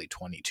actually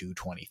 22,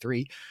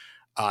 23.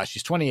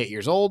 She's 28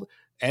 years old,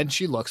 and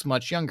she looks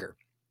much younger.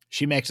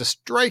 She makes a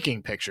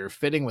striking picture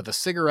fitting with a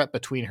cigarette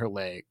between her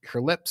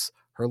lips,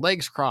 her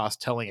legs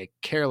crossed, telling a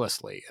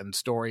carelessly and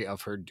story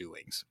of her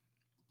doings.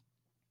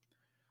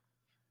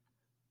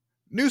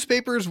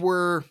 Newspapers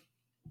were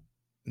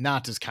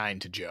not as kind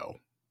to Joe.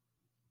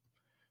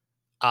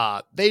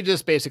 They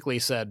just basically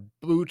said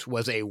Boot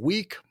was a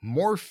weak,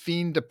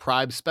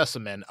 morphine-deprived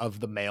specimen of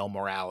the male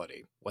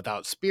morality,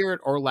 without spirit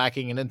or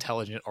lacking in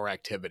intelligence or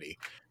activity.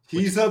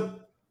 He's a...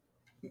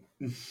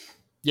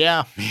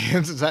 Yeah,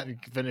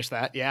 finish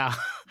that, yeah.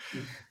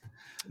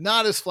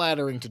 Not as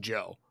flattering to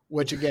Joe,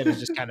 which again is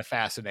just kind of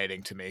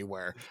fascinating to me,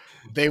 where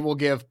they will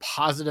give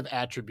positive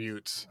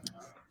attributes.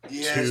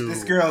 Yes,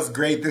 this girl's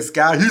great. This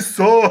guy, he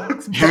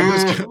sucks.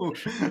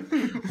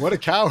 What a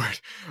coward.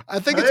 I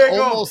think it's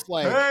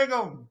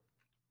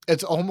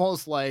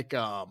almost like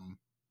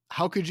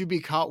how could you be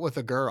caught with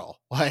a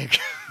girl? Like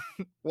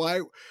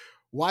why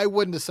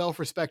wouldn't a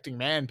self-respecting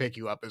man pick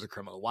you up as a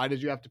criminal? Why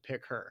did you have to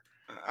pick her?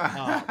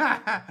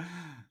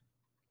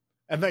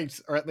 And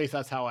or at least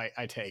that's how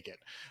I take it.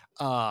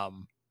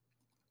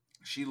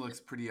 She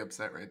looks pretty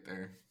upset right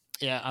there.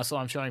 Yeah, so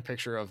I'm showing a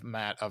picture of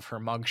Matt of her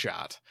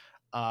mugshot.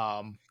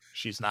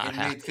 She's not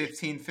happy.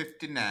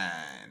 1559.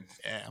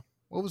 Yeah.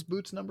 What was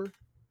Boots' number?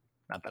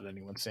 Not that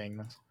anyone's saying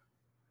this.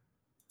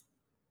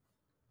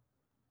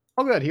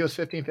 Oh, good. He was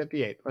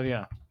 1558. But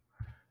yeah.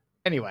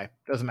 Anyway,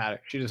 doesn't matter.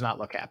 She does not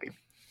look happy.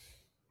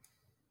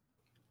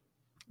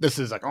 This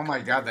is oh my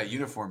god, that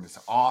uniform is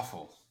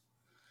awful.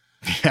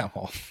 Yeah,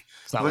 well,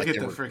 it's not look at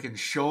the freaking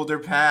shoulder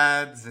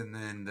pads and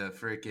then the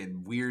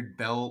freaking weird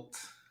belt.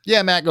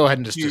 Yeah, Matt, go ahead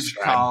and just huge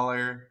describe.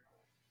 Collar.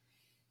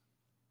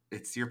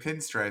 It's your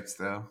pinstripes,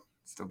 though.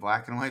 It's the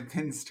black and white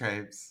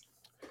pinstripes.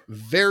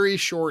 Very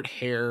short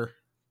hair,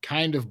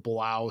 kind of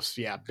blouse.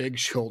 Yeah, big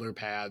shoulder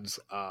pads.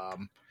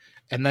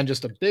 And then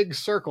just a big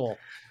circle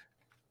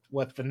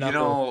with the You number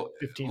know,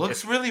 15.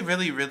 looks really,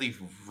 really, really,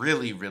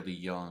 really, really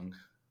young.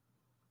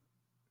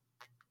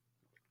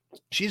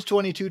 She's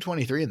 22,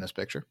 23 in this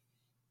picture.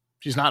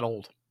 She's not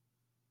old.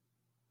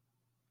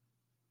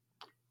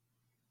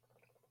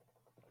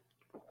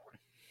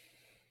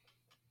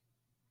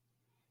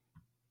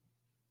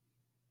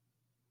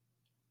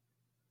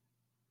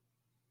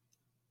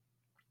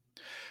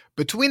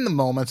 Between the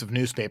moments of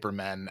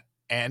newspapermen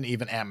and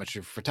even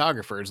amateur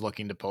photographers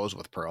looking to pose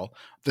with Pearl,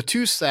 the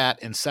two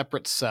sat in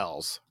separate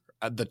cells.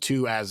 The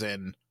two, as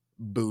in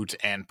Boot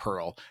and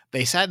Pearl,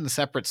 they sat in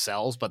separate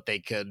cells, but they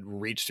could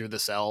reach through the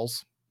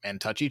cells and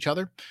touch each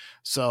other.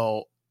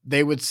 So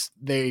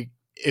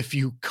if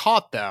you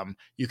caught them,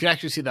 you could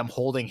actually see them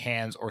holding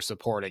hands or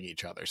supporting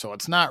each other. So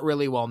it's not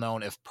really well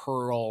known if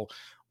Pearl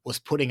was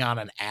putting on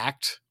an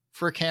act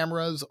for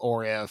cameras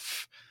or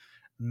if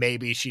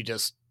maybe she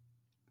just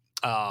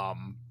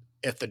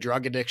if the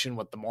drug addiction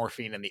with the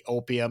morphine and the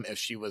opium, if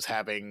she was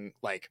having,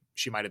 like,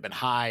 she might have been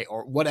high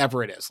or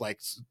whatever it is, like,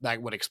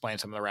 that would explain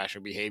some of the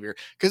rational behavior,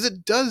 because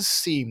it does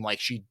seem like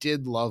she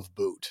did love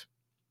Boot.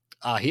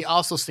 He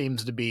also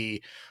seems to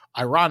be,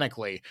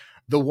 ironically,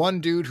 the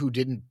one dude who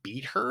didn't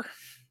beat her.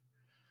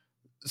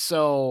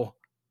 So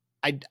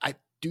I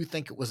do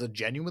think it was a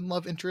genuine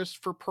love interest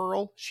for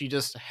Pearl. She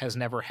just has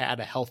never had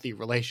a healthy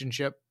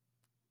relationship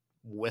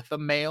with a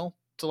male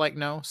to, like,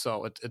 know.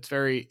 So it's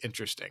very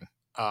interesting.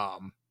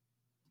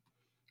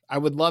 I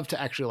would love to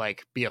actually,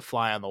 like, be a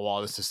fly on the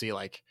wall just to see,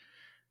 like,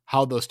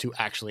 how those two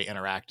actually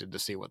interacted, to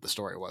see what the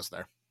story was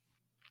there.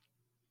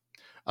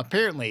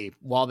 Apparently,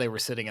 while they were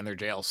sitting in their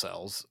jail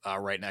cells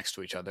right next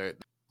to each other,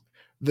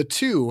 the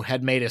two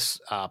had made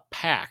a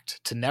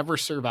pact to never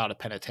serve out a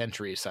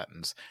penitentiary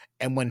sentence.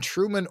 And when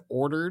Truman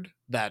ordered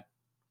that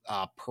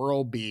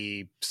Pearl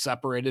be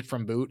separated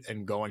from Boot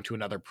and going to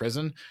another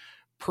prison,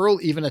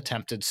 Pearl even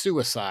attempted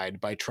suicide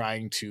by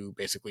trying to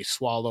basically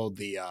swallow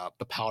the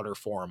powder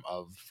form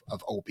of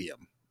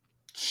opium.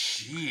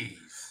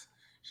 Jeez.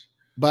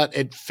 But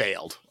it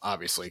failed,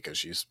 obviously, because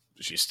she's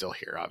still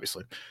here,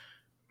 obviously.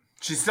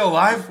 She's still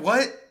alive?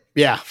 What?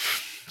 Yeah,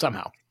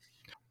 somehow.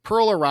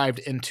 Pearl arrived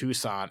in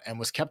Tucson and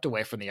was kept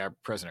away from the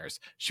prisoners.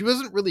 She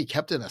wasn't really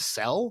kept in a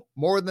cell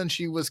more than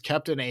she was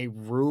kept in a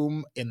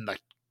room in the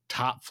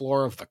top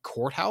floor of the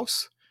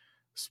courthouse,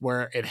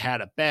 where it had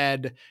a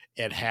bed,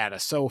 it had a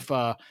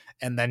sofa,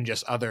 and then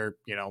just other,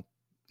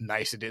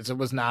 niceties. It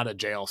was not a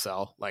jail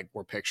cell like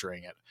we're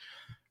picturing it.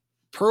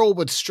 Pearl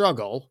would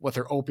struggle with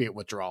her opiate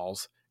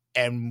withdrawals,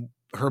 and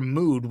her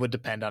mood would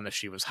depend on if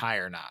she was high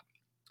or not.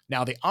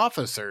 Now, the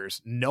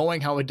officers,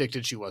 knowing how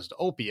addicted she was to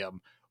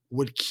opium,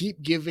 would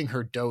keep giving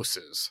her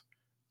doses,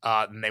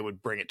 and they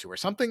would bring it to her,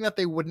 something that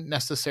they wouldn't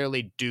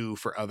necessarily do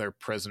for other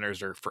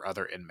prisoners or for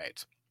other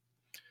inmates.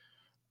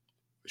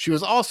 She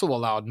was also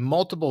allowed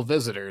multiple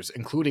visitors,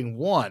 including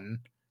one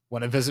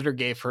when a visitor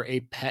gave her a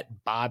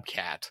pet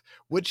bobcat,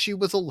 which she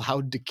was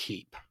allowed to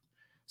keep.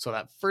 So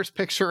that first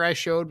picture I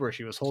showed where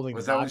she was holding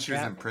Was the that bobcat, when she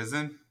was in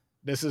prison?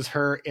 This is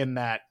her in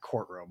that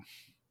courtroom,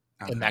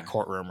 in that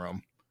courtroom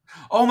room.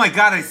 Oh my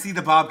God, I see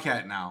the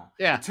bobcat now.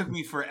 Yeah. It took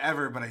me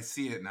forever, but I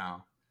see it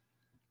now.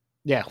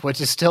 Yeah, which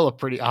is still a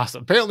pretty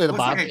awesome. Apparently the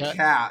Looks bobcat, like a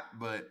cat,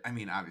 but I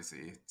mean,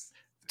 obviously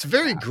it's a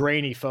very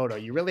grainy photo.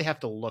 You really have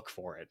to look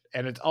for it.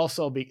 And it's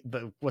also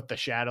with the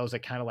shadows, it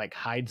kind of like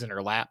hides in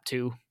her lap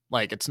too.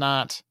 Like, it's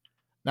not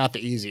the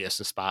easiest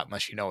to spot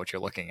unless you know what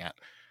you're looking at.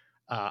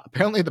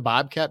 Apparently the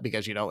bobcat,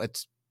 because,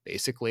 it's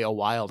basically a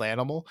wild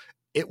animal,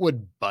 it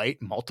would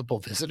bite multiple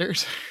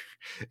visitors,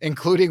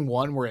 including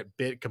one where it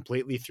bit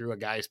completely through a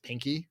guy's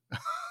pinky.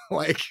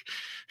 Like,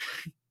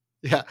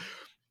 yeah.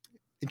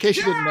 In case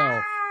you didn't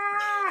know,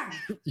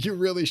 you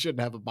really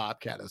shouldn't have a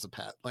bobcat as a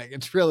pet. Like,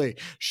 it really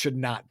should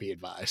not be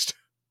advised.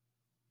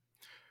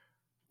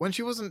 When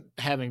she wasn't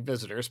having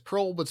visitors,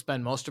 Pearl would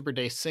spend most of her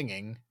day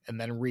singing and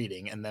then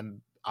reading and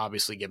then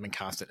obviously giving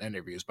constant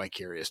interviews by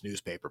curious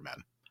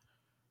newspapermen.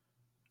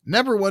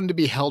 Never one to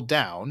be held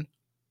down,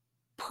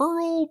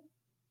 Pearl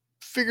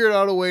figured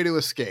out a way to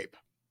escape.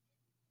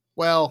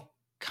 Well,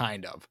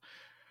 kind of.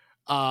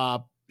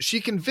 She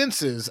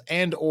convinces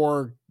and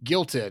or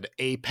guilted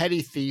a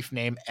petty thief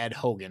named Ed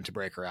Hogan to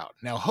break her out.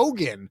 Now,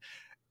 Hogan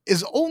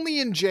is only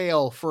in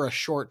jail for a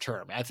short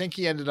term. I think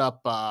he ended up,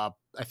 I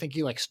think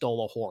he, like,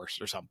 stole a horse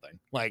or something.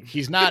 Like,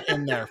 he's not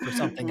in there for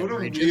something what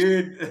egregious.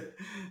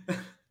 A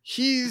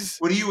weird.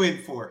 What are you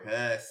in for?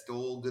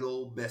 Stole good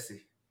old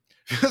Bessie.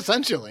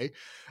 Essentially.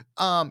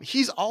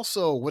 He's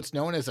also what's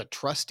known as a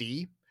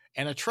trustee.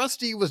 And a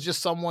trustee was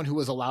just someone who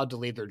was allowed to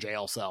leave their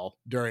jail cell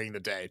during the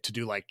day to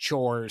do, like,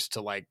 chores,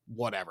 to, like,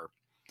 whatever.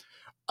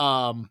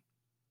 Well,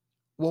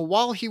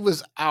 while he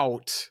was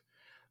out,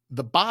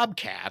 the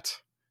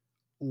bobcat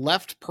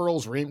left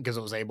Pearl's room because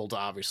it was able to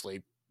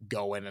obviously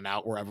go in and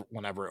out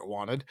whenever it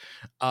wanted.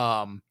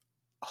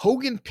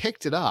 Hogan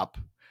picked it up.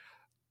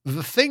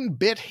 The thing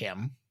bit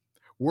him,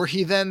 where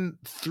he then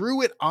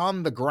threw it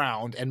on the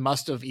ground and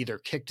must have either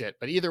kicked it,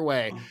 but either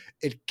way,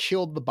 it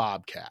killed the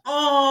bobcat.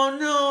 Oh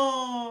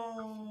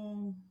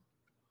no!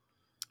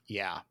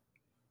 Yeah.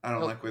 I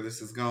don't Nope. like where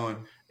this is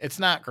going. It's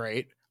not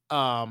great.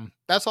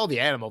 That's all the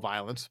animal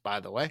violence, by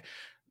the way.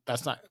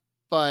 That's not,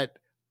 but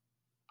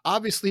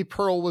obviously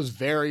Pearl was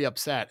very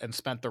upset and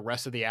spent the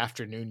rest of the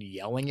afternoon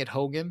yelling at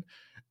Hogan.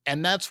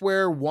 And that's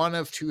where one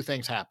of two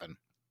things happen.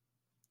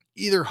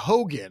 Either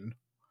Hogan,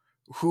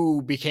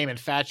 who became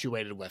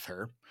infatuated with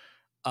her,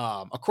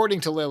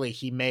 according to Lily,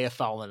 he may have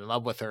fallen in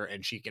love with her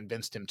and she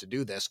convinced him to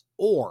do this,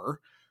 or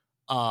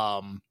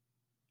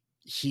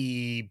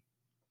he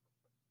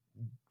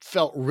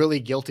felt really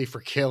guilty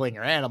for killing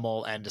her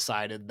animal and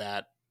decided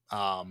that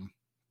I'm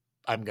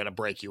gonna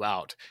break you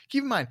out.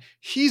 Keep in mind,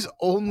 he's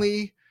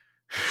only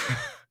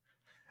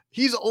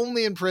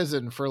in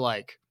prison for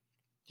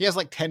he has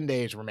 10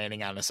 days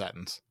remaining on a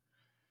sentence.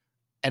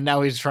 And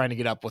now he's trying to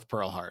get up with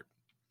Pearl Hart.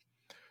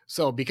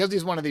 So because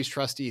he's one of these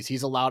trustees,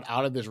 he's allowed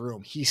out of his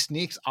room. He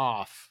sneaks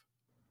off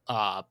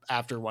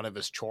after one of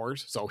his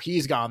chores. So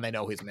he's gone. They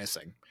know he's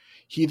missing.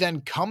 He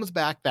then comes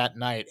back that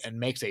night and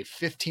makes a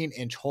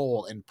 15-inch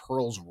hole in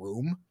Pearl's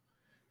room,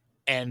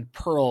 and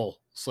Pearl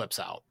slips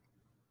out.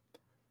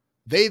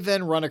 They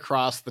then run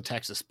across the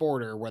Texas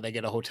border where they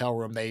get a hotel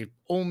room. They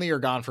only are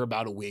gone for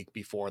about a week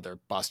before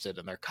they're busted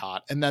and they're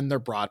caught, and then they're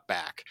brought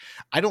back.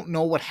 I don't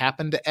know what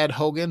happened to Ed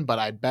Hogan, but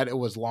I bet it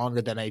was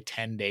longer than a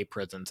 10-day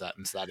prison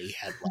sentence that he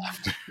had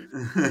left.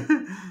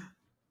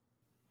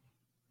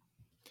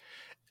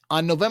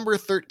 On November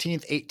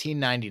 13th,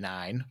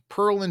 1899,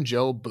 Pearl and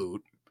Joe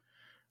Boot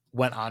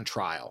went on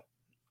trial.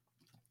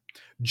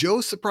 Joe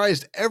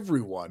surprised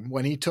everyone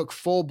when he took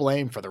full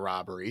blame for the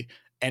robbery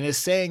and is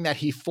saying that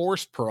he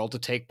forced Pearl to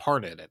take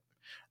part in it.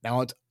 Now,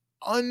 it's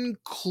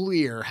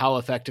unclear how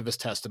effective his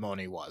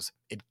testimony was.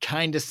 It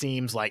kind of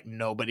seems like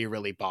nobody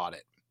really bought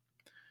it.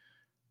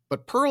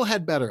 But Pearl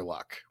had better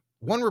luck.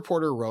 One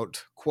reporter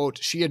wrote, quote,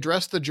 "She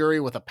addressed the jury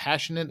with a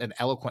passionate and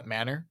eloquent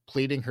manner,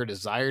 pleading her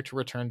desire to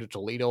return to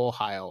Toledo,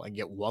 Ohio, and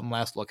get one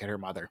last look at her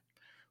mother,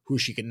 who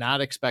she could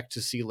not expect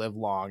to see live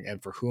long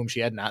and for whom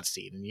she had not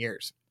seen in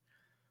years."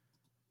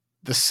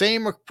 The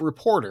same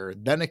reporter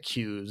then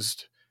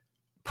accused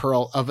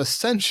Pearl of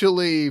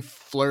essentially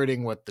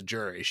flirting with the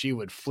jury. She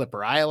would flip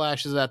her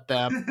eyelashes at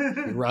them,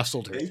 she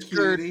rustled her Hey,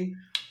 skirt, cutie.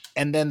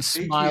 and then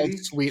Hey, smiled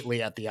cutie.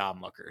 sweetly at the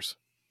onlookers.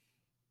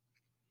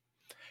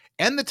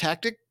 And the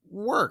tactic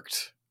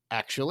worked,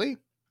 actually.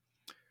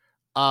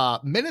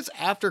 Minutes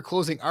after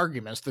closing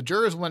arguments, the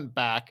jurors went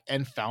back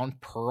and found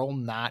Pearl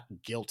not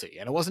guilty.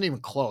 And it wasn't even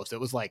close. It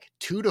was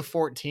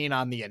 2-14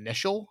 on the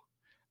initial.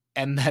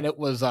 And then it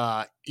was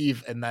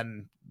Eve, and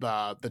then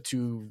the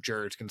two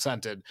jurors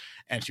consented,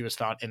 and she was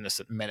found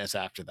innocent minutes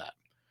after that.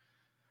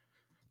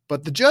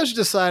 But the judge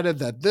decided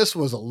that this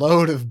was a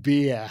load of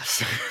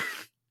BS.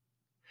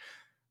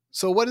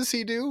 So what does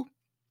he do?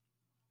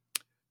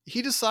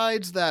 He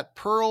decides that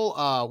Pearl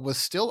was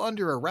still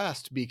under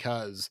arrest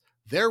because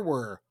there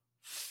were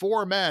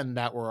 4 men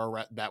that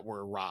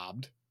were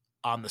robbed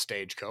on the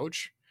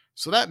stagecoach.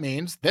 So that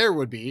means there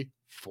would be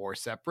 4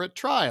 separate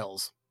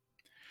trials.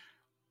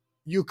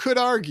 You could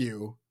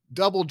argue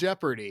double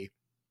jeopardy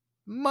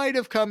might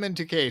have come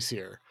into case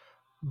here.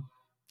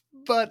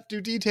 But do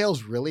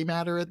details really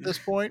matter at this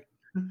point?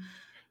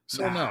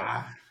 So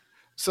no.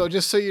 So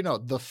just so you know,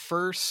 the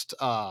first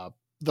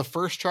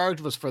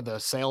charge was for the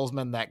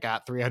salesman that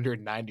got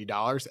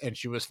 $390 and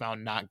she was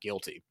found not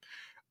guilty.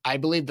 I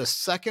believe the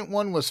second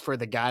one was for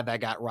the guy that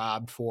got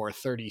robbed for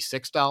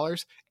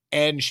 $36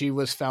 and she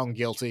was found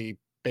guilty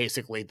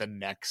basically the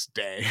next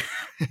day.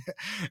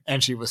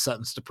 And she was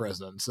sentenced to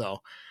prison.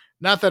 So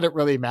not that it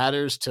really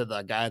matters to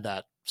the guy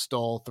that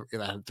stole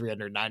that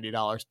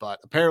 $390, but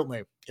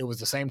apparently it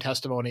was the same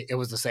testimony. It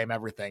was the same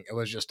everything. It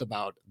was just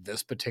about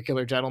this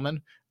particular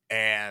gentleman,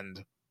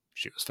 and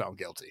she was found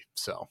guilty.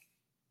 So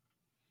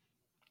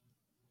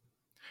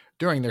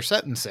during their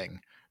sentencing,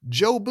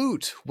 Joe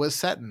Boot was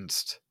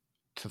sentenced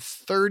to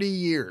 30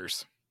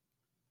 years.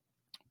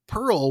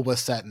 Pearl was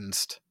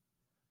sentenced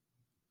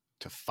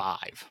to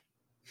 5.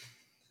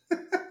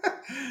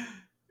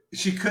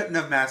 She couldn't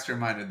have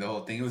masterminded the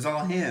whole thing. It was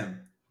all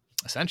him.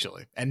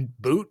 Essentially. And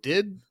Boot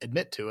did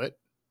admit to it.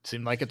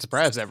 Seemed like it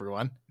surprised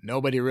everyone.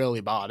 Nobody really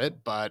bought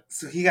it, but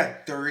So he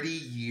got 30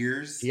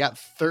 years? he got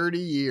 30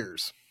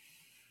 years.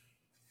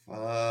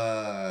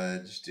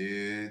 Fudge,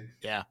 dude.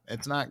 Yeah,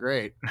 it's not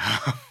great.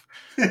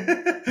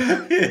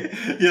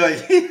 You're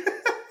like,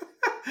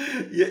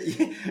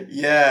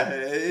 yeah,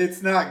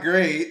 it's not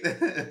great.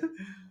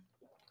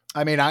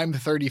 I mean, I'm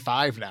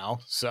 35 now,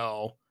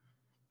 so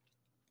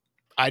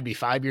I'd be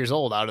 5 years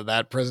old out of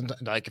that prison.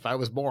 Like, if I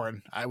was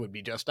born, I would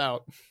be just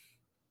out.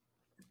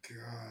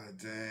 God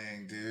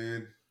dang,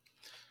 dude.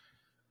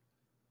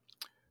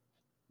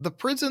 The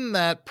prison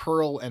that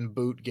Pearl and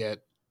Boot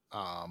get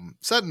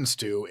sentenced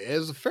to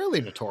is a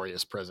fairly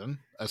notorious prison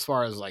as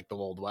far as the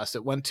Old West.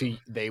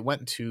 They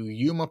went to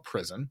Yuma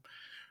Prison,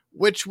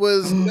 which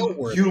was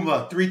noteworthy.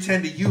 Yuma,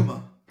 310 to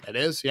Yuma. It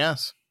is,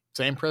 yes,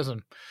 same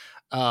prison.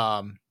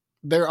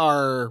 There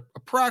are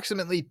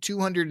approximately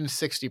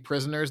 260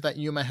 prisoners that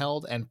Yuma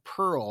held, and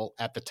Pearl,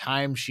 at the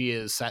time she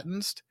is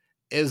sentenced,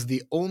 is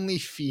the only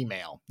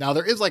female. Now,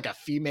 there is a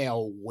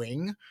female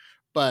wing,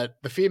 but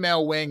the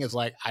female wing is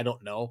like, I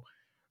don't know,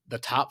 the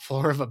top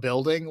floor of a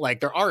building. Like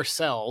there are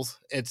cells.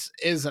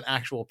 Is an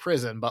actual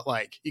prison, but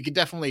like you could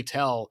definitely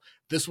tell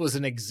this was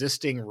an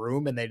existing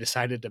room and they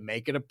decided to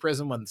make it a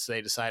prison once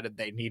they decided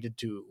they needed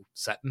to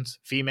sentence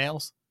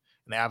females.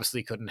 And they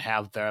obviously couldn't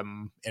have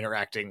them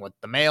interacting with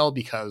the male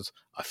because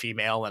a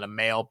female in a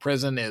male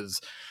prison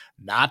is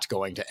not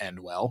going to end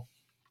well.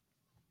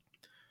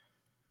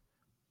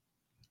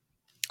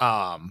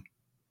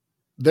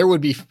 There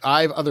would be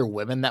 5 other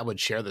women that would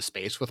share the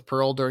space with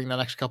Pearl during the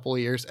next couple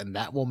of years, and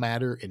that will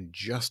matter in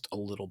just a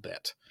little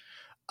bit.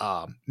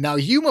 Now,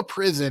 Yuma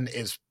Prison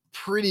is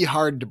pretty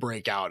hard to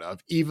break out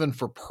of, even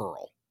for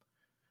Pearl.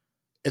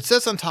 It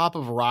sits on top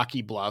of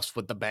rocky bluffs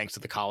with the banks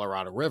of the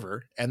Colorado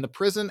River, and the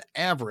prison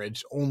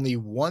averaged only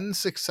 1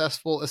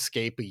 successful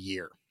escape a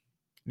year.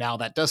 Now,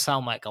 that does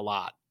sound like a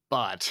lot,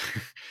 but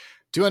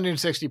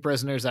 260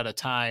 prisoners at a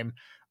time.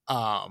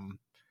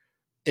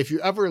 If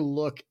you ever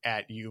look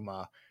at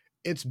Yuma,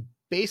 it's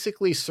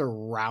basically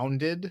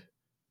surrounded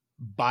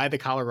by the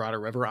Colorado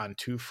River on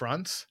 2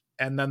 fronts.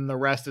 And then the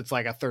rest, it's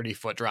like a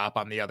 30-foot drop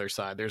on the other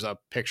side. There's a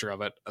picture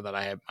of it that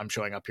I'm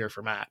showing up here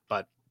for Matt,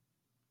 but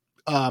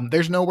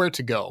there's nowhere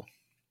to go.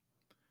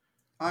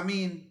 I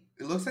mean,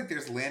 it looks like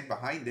there's land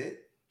behind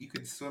it. You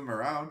could swim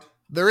around.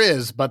 There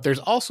is, but there's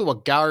also a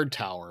guard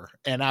tower.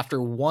 And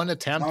after one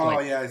attempt,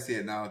 yeah, I see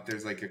it now.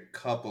 There's like a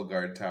couple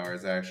guard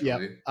towers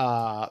actually.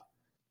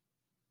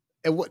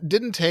 It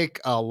didn't take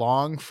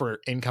long for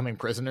incoming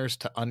prisoners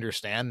to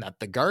understand that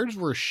the guards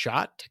were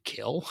shot to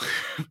kill.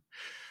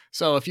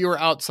 So if you were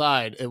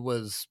outside,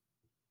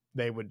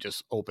 they would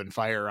just open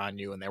fire on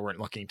you and they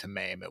weren't looking to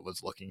maim. It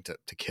was looking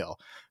to kill.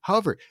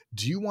 However,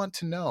 do you want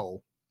to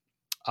know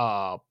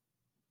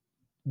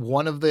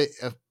one of the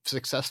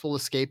successful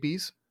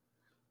escapees?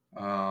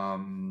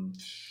 Don't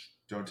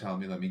tell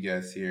me. Let me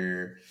guess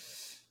here.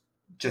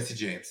 Jesse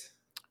James.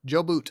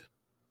 Joe Boot.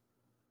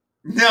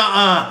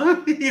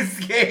 Nuh-uh. He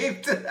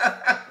escaped.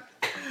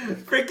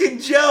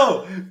 Freaking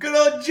Joe. Good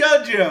old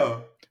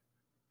JoJo.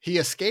 He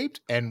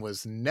escaped and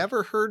was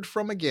never heard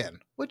from again,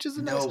 which is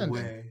a nice ending. No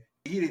way.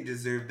 He didn't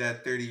deserve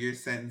that 30-year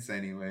sentence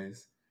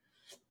anyways.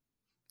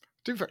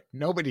 To be fair,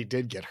 nobody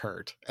did get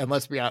hurt. And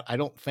let's be honest, I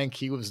don't think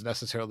he was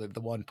necessarily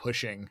the one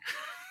pushing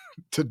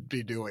to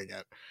be doing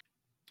it.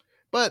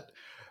 But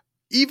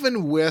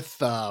even with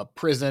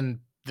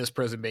this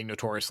prison being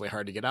notoriously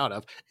hard to get out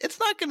of, it's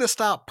not going to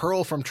stop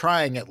Pearl from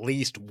trying at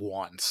least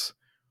once.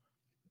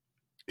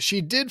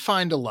 She did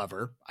find a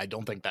lover. I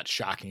don't think that's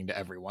shocking to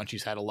everyone.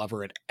 She's had a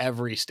lover at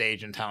every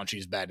stage in town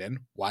she's been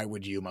in. Why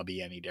would Yuma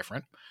be any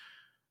different?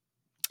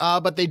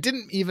 But they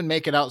didn't even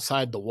make it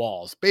outside the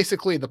walls.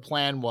 Basically, the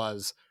plan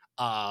was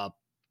Pearl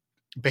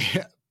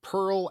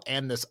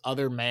and this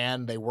other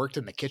man, they worked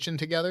in the kitchen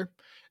together.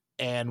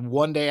 And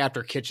one day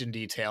after kitchen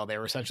detail, they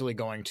were essentially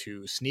going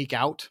to sneak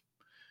out.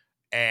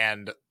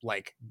 And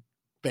like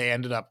they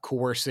ended up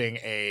coercing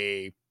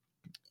an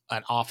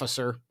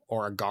officer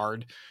or a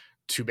guard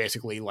to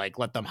basically like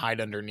let them hide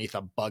underneath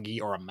a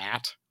buggy or a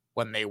mat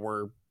when they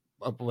was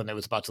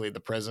about to leave the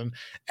prison.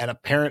 And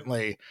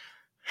apparently,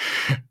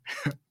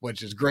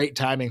 which is great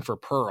timing for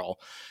Pearl,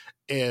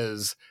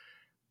 is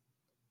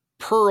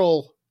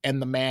Pearl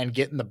and the man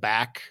get in the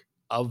back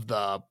of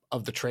the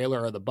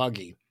trailer or the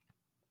buggy.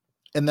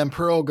 And then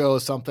Pearl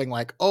goes something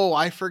like, "Oh,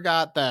 I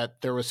forgot that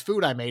there was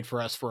food I made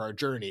for us for our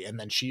journey." And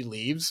then she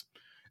leaves.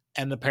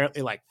 And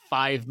apparently like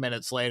 5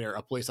 minutes later,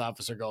 a police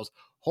officer goes,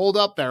 "Hold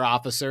up there,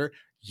 officer.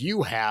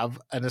 You have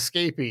an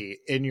escapee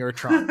in your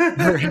trunk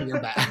or in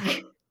your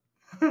back."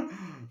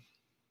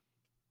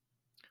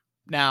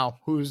 Now,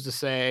 who's to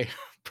say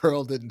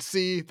Pearl didn't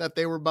see that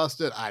they were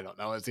busted? I don't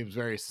know. It seems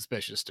very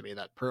suspicious to me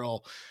that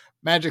Pearl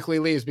magically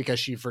leaves because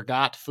she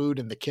forgot food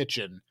in the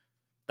kitchen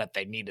that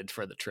they needed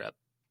for the trip.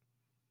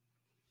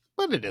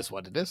 But it is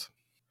what it is.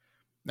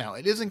 Now,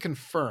 it isn't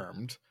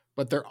confirmed,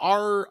 but there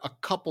are a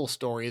couple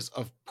stories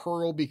of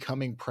Pearl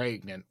becoming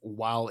pregnant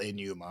while in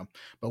Yuma.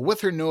 But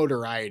with her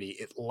notoriety,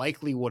 it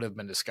likely would have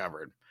been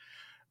discovered.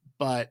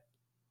 But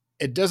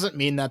it doesn't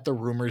mean that the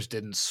rumors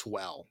didn't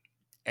swell.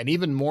 And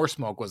even more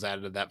smoke was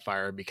added to that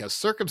fire because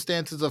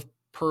circumstances of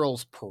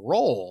Pearl's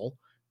parole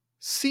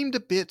seemed a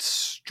bit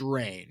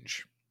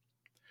strange.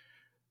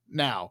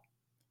 Now,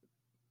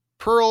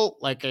 Pearl,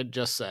 like I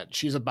just said,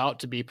 she's about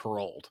to be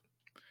paroled.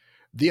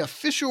 The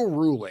official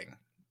ruling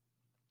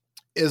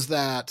is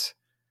that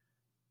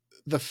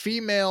the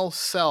female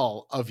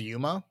cell of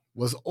Yuma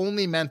was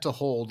only meant to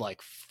hold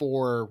like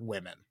 4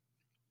 women.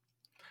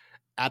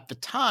 At the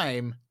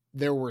time,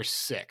 there were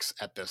 6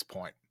 at this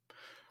point.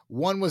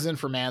 1 was in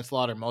for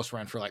manslaughter. Most were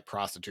in for like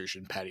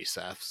prostitution, petty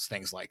thefts,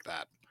 things like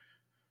that.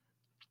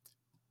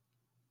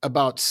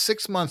 About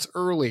 6 months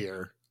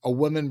earlier, a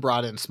woman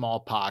brought in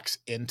smallpox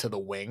into the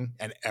wing,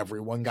 and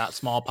everyone got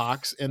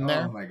smallpox in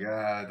there. Oh my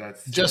God,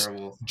 that's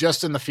terrible.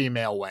 Just in the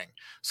female wing.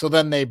 So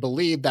then they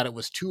believed that it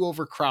was too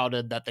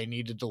overcrowded, that they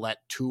needed to let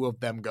 2 of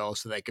them go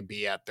so they could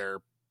be at their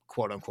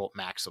quote unquote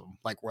maximum,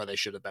 like where they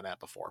should have been at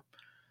before.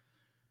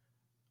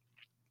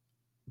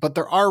 But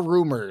there are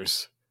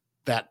rumors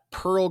that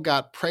Pearl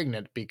got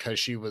pregnant because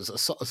she was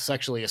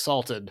sexually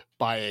assaulted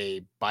by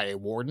a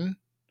warden,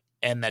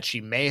 and that she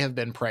may have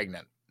been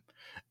pregnant.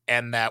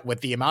 And that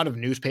with the amount of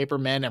newspaper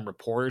men and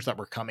reporters that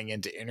were coming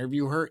in to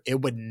interview her, it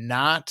would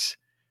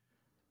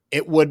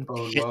hit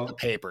the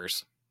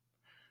papers.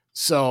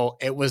 So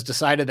it was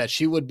decided that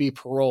she would be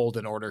paroled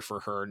in order for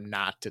her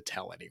not to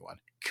tell anyone.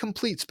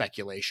 Complete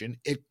speculation.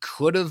 It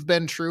could have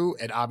been true.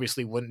 It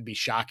obviously wouldn't be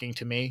shocking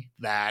to me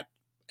that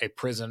a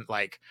prison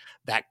like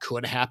that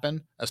could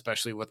happen,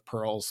 especially with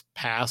Pearl's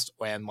past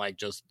and like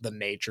just the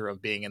nature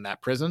of being in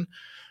that prison.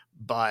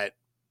 But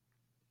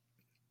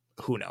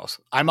who knows?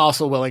 I'm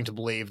also willing to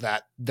believe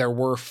that there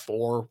were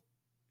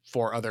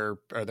there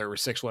were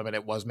 6 women.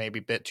 It was maybe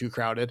a bit too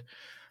crowded.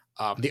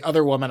 The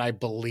other woman, I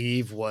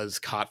believe, was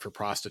caught for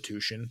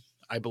prostitution,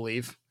 I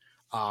believe.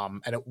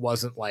 And it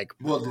wasn't like.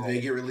 Well, did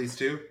they get released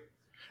too?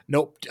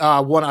 Nope.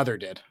 One other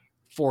did.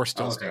 4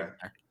 still stayed there.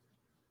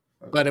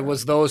 Okay. But it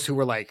was those who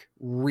were like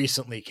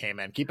recently came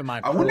in. Keep in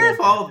mind, I wonder if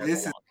all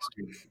this is.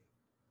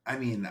 I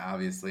mean,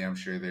 obviously, I'm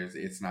sure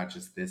it's not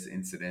just this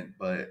incident,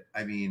 but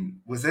I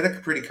mean, was it a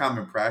pretty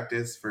common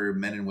practice for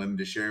men and women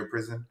to share a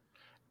prison?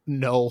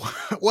 No.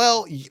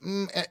 Well,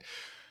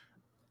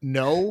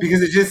 no.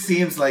 Because it just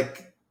seems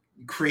like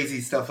crazy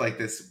stuff like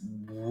this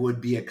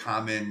would be a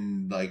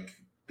common like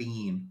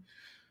theme.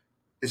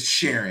 It's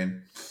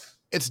sharing.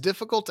 It's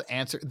difficult to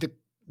answer.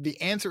 The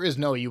answer is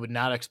no, you would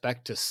not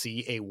expect to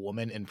see a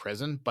woman in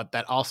prison, but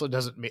that also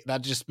doesn't mean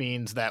that just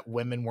means that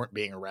women weren't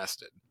being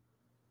arrested.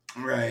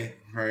 Right.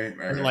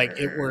 Like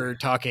we're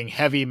talking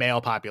heavy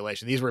male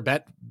population. These were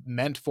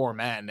meant for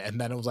men.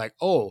 And then it was like,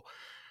 oh,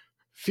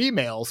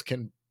 females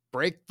can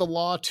break the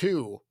law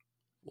too.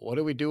 What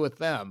do we do with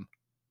them?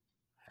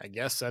 I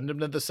guess send them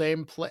to the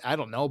same place. I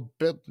don't know.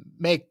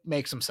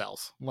 Make some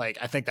cells. Like,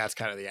 I think that's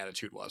kind of the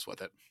attitude was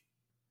with it.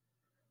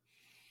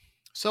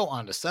 So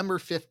on December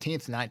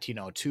 15th,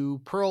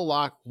 1902, Pearl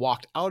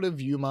walked out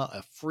of Yuma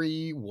a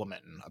free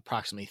woman,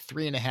 approximately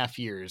 3.5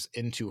 years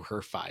into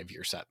her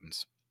 5-year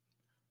sentence.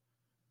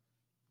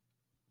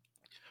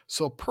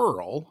 So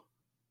Pearl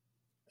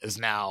is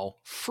now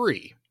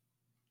free,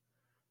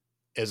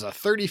 is a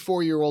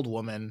 34-year-old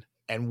woman,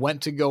 and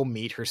went to go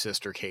meet her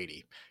sister,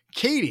 Katie.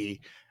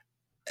 Katie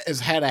has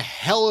had a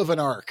hell of an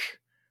arc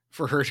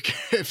for her.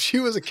 If she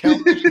was a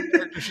television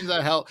character, she's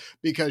a hell,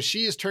 because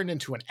she is turned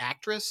into an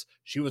actress.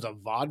 She was a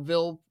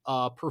vaudeville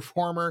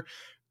performer.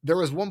 There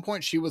was one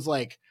point she was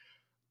like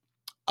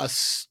a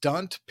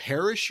stunt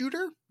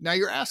parachuter. Now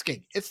you're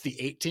asking, it's the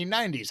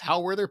 1890s.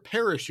 How were there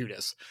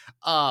parachutists?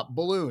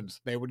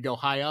 Balloons. They would go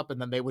high up and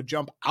then they would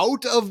jump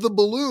out of the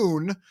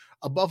balloon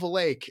above a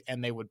lake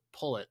and they would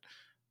pull it.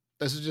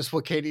 This is just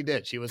what Katie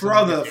did. She was for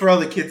all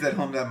the kids at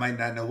home that might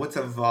not know, what's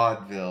a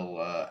vaudeville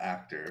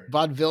actor?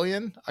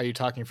 Vaudevillian? Are you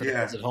talking for the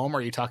kids at home, or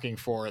are you talking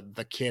for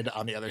the kid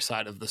on the other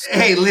side of the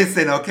screen? Hey,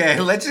 listen, okay.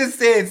 Let's just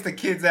say it's the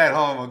kids at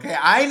home, okay?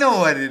 I know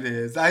what it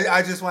is.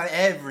 I just want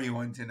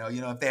everyone to know,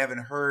 if they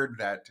haven't heard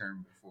that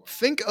term before.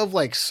 Think of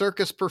like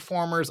circus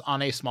performers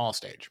on a small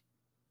stage.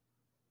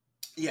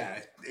 Yeah,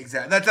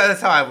 exactly.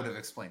 That's how I would have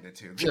explained it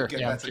too. Sure,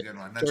 that's a good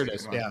one. That's a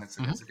good one. Yeah.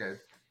 That's good.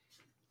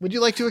 Would you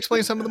like to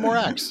explain some of the more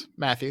acts,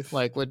 Matthew?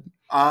 Like,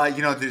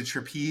 the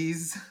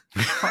trapeze.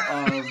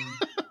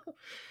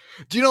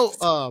 Do you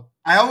know?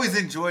 I always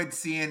enjoyed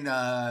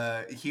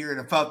hearing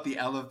about the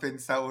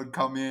elephants that would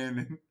come in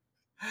and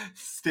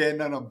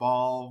stand on a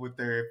ball with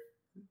their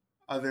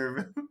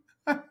other.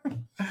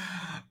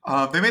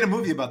 They made a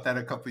movie about that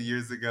a couple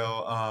years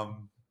ago.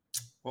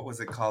 What was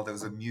it called? It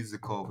was a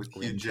musical with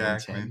Hugh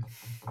Jackman.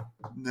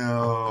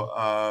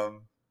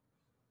 No.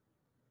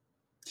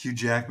 Hugh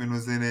Jackman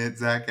was in it.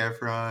 Zac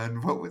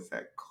Efron. What was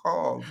that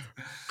called?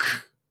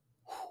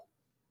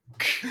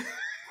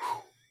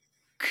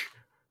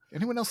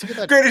 Anyone else hear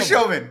that? Greatest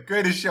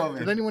Showman.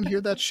 Did anyone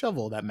hear that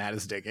shovel that Matt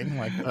is digging?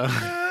 Like,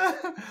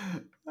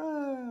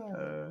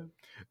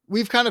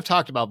 we've kind of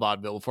talked about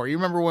vaudeville before. You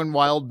remember when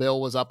Wild Bill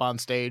was up on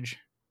stage,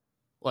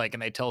 like,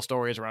 and they tell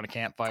stories around a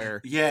campfire?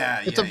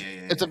 Yeah,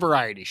 it's a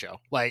variety show.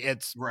 Like,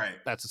 it's right.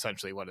 That's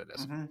essentially what it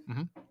is.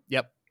 Mm-hmm.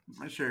 Yep.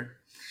 Sure.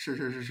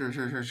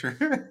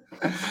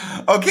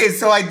 Okay,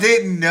 so I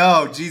didn't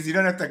know. Jeez, you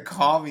don't have to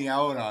call me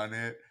out on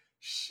it.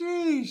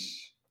 Sheesh.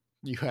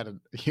 You had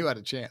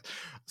a chance.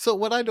 So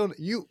what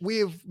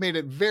we've made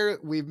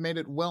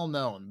it well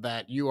known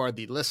that you are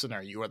the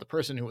listener. You are the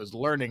person who is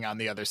learning on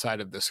the other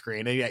side of the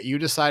screen, and yet you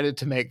decided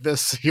to make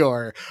this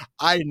your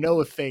I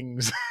know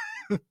things.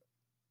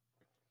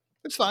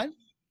 It's fine.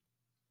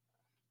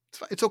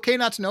 It's okay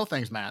not to know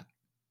things, Matt.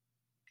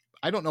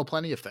 I don't know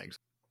plenty of things.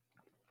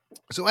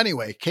 So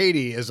anyway,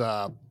 Katie she's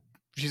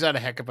had a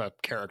heck of a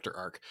character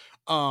arc.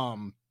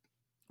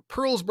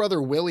 Pearl's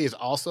brother Willie is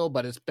also,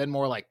 but it's been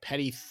more like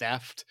petty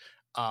theft.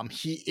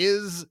 He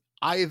is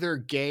either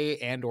gay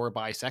and or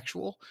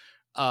bisexual.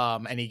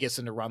 And he gets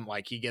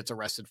he gets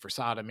arrested for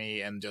sodomy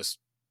and just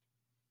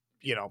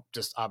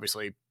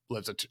obviously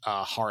lives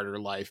a harder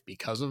life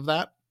because of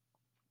that.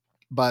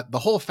 But the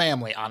whole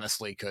family,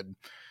 honestly,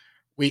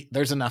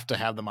 there's enough to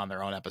have them on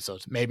their own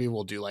episodes. Maybe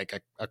we'll do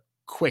like a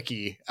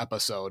quickie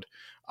episode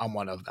on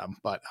one of them,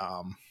 but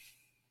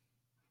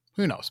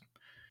who knows?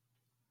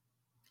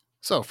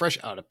 So, fresh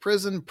out of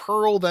prison,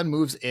 Pearl then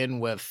moves in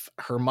with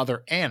her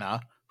mother,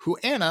 Anna, who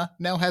Anna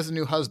now has a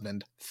new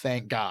husband.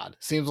 Thank God.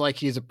 Seems like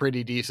he's a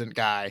pretty decent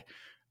guy,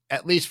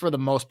 at least for the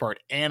most part.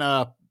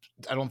 Anna,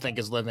 I don't think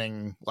is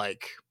living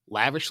like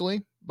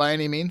lavishly by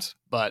any means,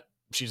 but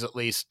she's at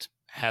least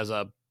has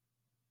a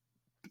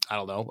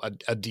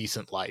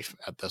decent life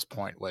at this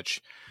point, which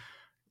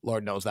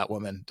Lord knows that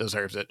woman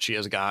deserves it. She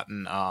has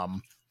gotten,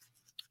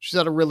 she's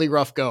had a really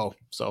rough go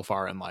so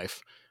far in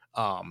life.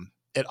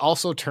 It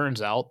also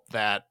turns out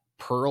that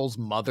Pearl's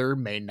mother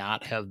may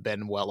not have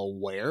been well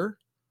aware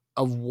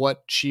of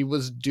what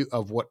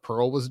what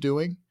Pearl was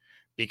doing,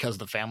 because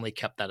the family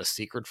kept that a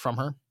secret from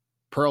her.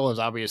 Pearl is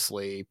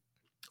obviously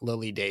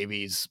Lily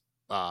Davies'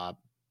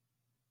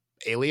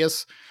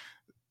 alias.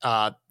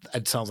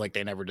 It sounds like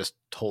they never just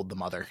told the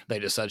mother. They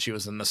just said she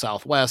was in the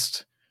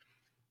Southwest.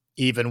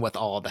 Even with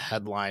all of the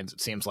headlines,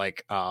 it seems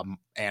like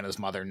Anna's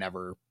mother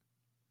never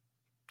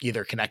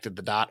either connected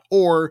the dot,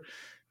 or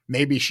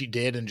maybe she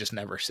did and just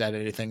never said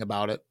anything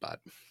about it. But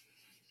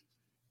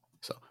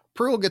so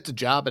Pearl gets a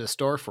job at a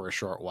store for a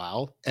short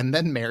while and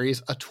then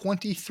marries a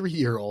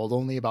 23-year-old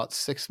only about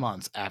 6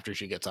 months after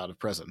she gets out of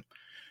prison.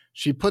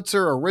 She puts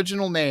her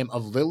original name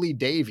of Lily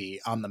Davy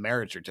on the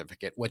marriage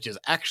certificate, which is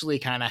actually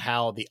kind of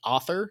how the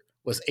author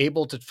was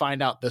able to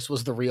find out this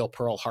was the real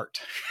Pearl Hart.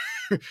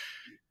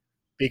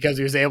 Because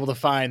he was able to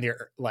find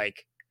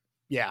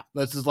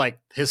this is like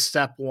his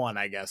step one,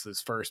 I guess,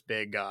 his first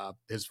big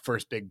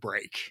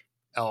break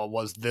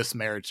was this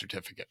marriage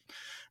certificate.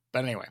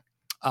 But anyway,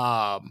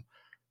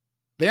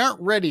 they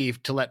aren't ready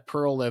to let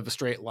Pearl live a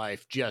straight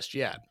life just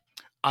yet.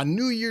 On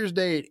New Year's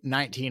Day,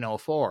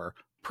 1904,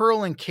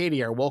 Pearl and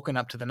Katie are woken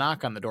up to the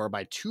knock on the door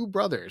by two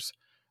brothers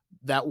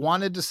that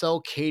wanted to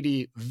sell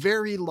Katie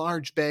very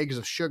large bags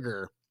of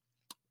sugar,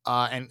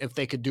 and if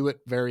they could do it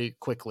very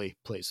quickly,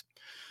 please.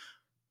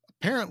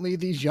 Apparently,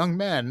 these young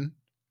men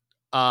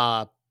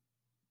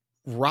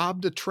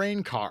robbed a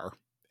train car,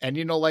 and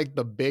like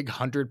the big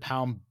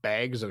 100-pound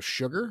bags of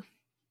sugar,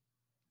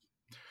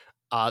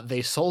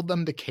 they sold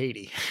them to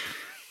Katie.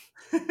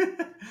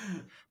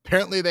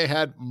 Apparently they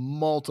had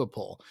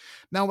multiple.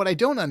 Now, what I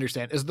don't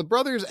understand is the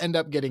brothers end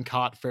up getting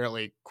caught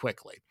fairly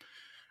quickly.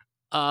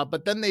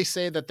 But then they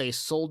say that they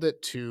sold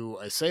it to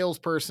a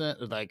salesperson,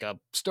 like a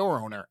store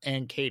owner,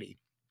 and Katie.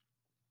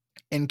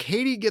 And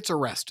Katie gets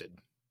arrested,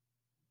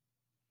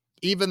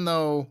 even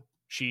though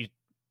she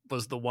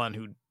was the one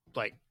who,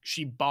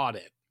 she bought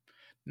it.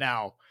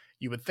 Now,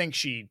 you would think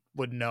she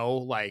would know,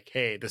 like,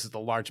 hey, this is the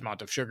large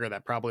amount of sugar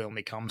that probably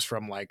only comes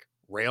from, like,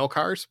 rail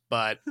cars,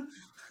 but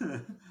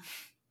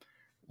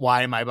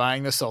why am I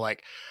buying this? So,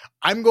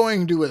 I'm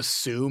going to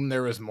assume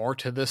there is more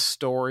to this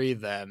story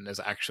than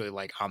is actually,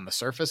 on the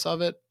surface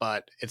of it,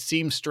 but it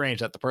seems strange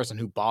that the person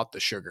who bought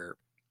the sugar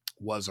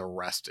was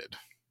arrested,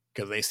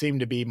 because they seem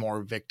to be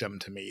more victim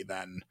to me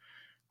than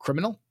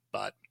criminal,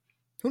 but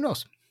who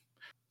knows?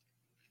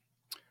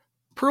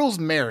 Pearl's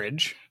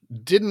marriage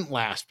didn't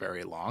last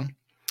very long.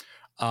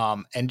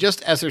 And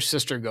just as her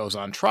sister goes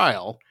on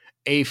trial,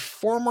 a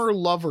former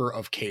lover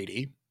of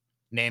Katie,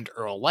 named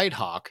Earl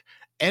Lighthawk,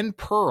 and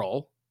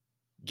Pearl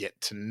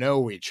get to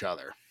know each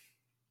other.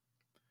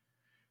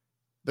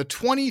 The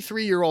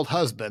 23-year-old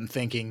husband,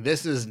 thinking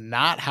this is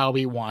not how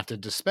he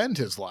wanted to spend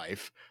his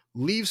life,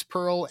 leaves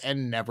Pearl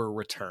and never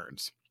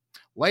returns.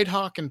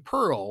 Lighthawk and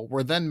Pearl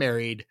were then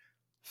married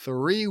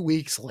 3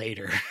 weeks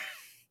later.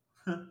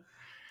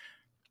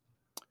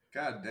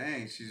 God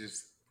dang, she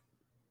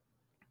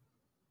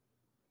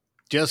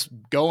just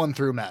going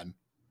through men.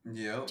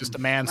 Yep. Just a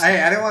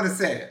manslayer. I didn't want to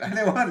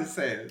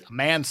say it. A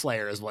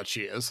manslayer is what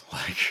she is.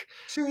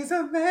 She's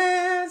a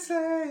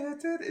manslayer.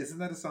 Isn't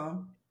that a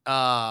song?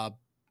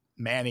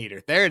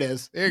 Man-eater. There it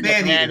is. There you go.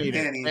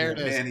 Man-eater. There it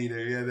is.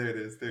 Man-eater. Yeah, there it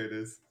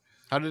is.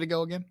 How did it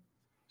go again?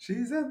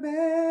 She's a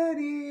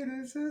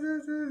man-eater.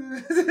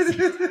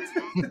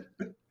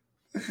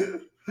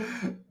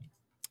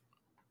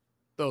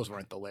 Those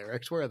weren't the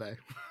lyrics, were they?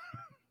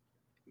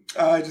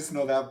 Oh, I just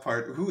know that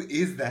part. Who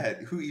is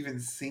that? Who even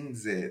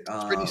sings it? It's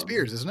Britney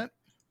Spears, isn't it?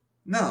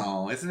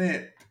 No, isn't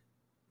it?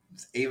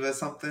 It's Ava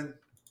something.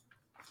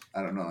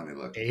 I don't know. Let me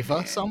look.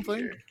 Ava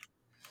something.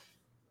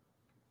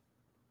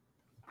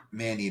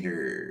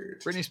 Man-eater.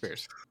 Britney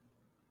Spears.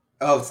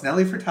 Oh, it's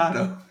Nelly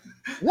Furtado.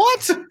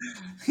 What?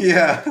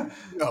 Yeah.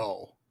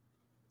 No.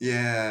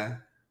 Yeah.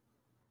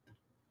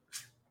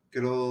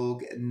 Good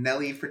old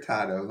Nelly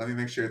Furtado. Let me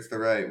make sure it's the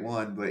right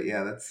one, but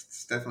yeah,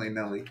 it's definitely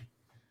Nelly.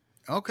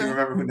 Okay. Do you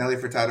remember who Nelly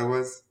Furtado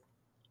was?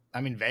 I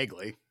mean,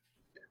 vaguely.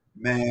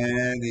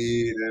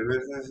 Man-eater.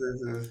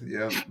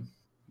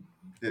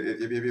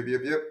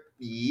 Yep.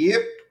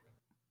 Yep.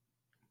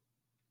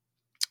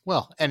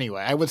 Well,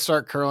 anyway, I would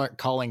start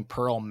calling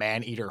Pearl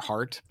Man-Eater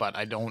Hart, but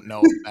I don't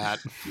know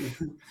if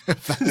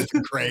that's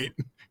the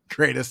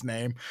greatest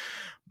name.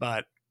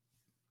 But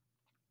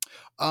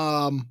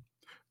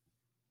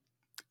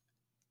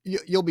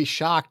you'll be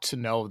shocked to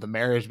know the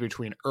marriage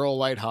between Earl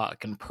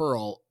Lighthawk and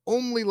Pearl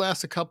only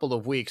lasts a couple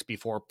of weeks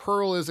before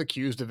Pearl is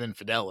accused of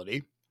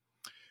infidelity.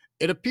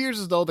 It appears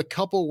as though the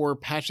couple were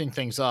patching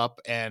things up,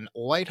 and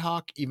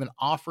Lighthawk even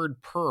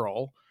offered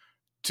Pearl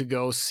to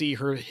go see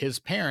his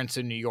parents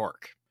in New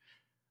York.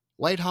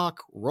 Lighthawk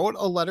wrote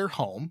a letter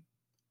home,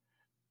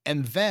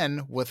 and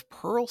then, with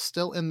Pearl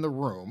still in the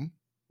room,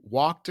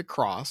 walked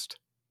across,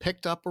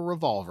 picked up a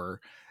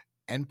revolver,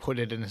 and put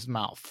it in his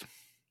mouth.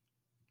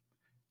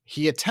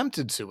 He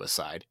attempted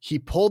suicide. He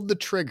pulled the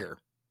trigger.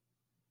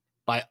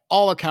 By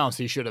all accounts,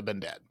 he should have been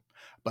dead.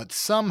 But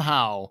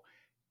somehow,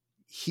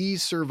 he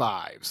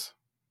survives.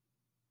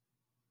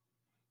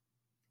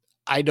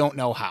 I don't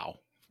know how.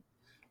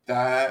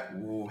 That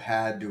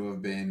had to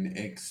have been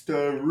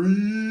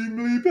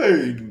extremely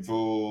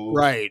painful.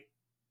 Right.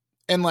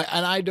 And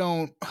I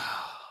don't.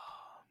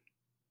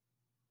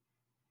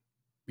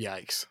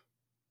 Yikes.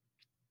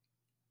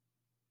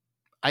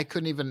 I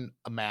couldn't even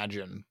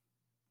imagine.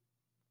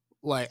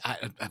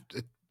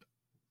 It's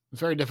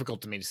very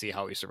difficult to me to see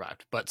how he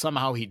survived, but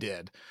somehow he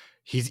did.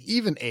 He's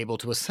even able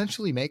to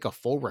essentially make a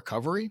full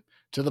recovery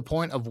to the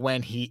point of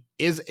when he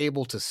is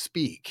able to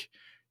speak.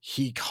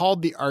 He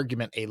called the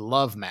argument a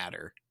love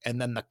matter,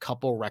 and then the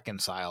couple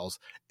reconciles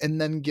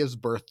and then gives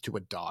birth to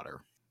a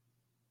daughter.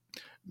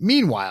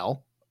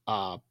 Meanwhile,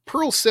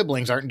 Pearl's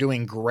siblings aren't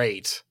doing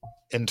great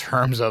in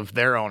terms of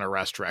their own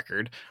arrest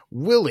record.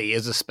 Willie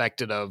is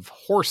suspected of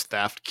horse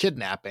theft,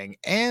 kidnapping,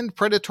 and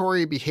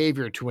predatory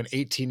behavior to an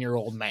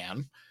 18-year-old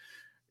man.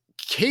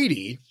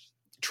 Katie,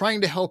 trying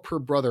to help her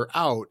brother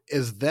out,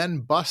 is then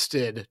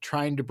busted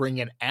trying to bring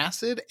in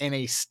acid and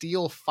a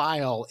steel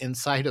file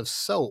inside of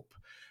soap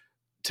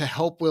to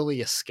help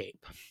Willie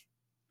escape.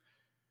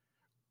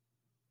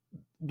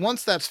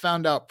 Once that's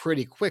found out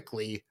pretty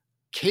quickly,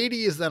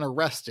 Katie is then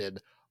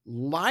arrested,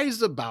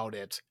 lies about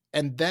it,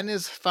 and then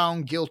is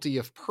found guilty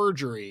of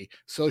perjury,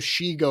 so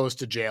she goes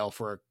to jail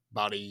for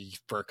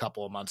a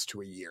couple of months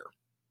to a year.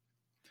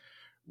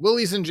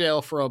 Willie's in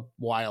jail for a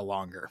while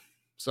longer.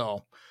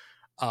 So,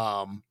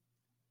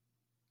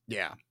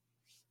 yeah.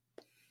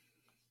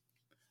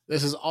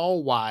 This is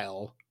all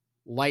while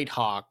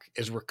Lighthawk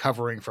is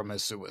recovering from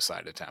his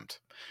suicide attempt.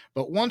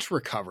 But once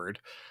recovered,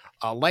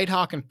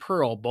 Lighthawk and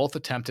Pearl both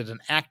attempted an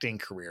acting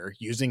career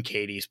using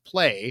Katie's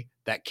play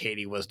that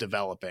Katie was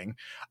developing,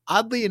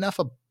 oddly enough,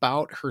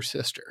 about her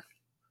sister.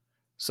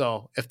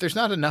 So if there's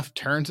not enough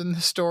turns in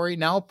the story,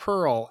 now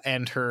Pearl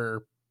and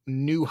her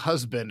new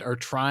husband are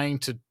trying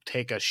to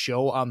take a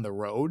show on the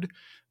road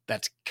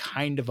that's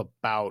kind of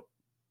about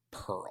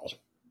Pearl.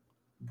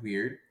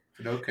 Weird,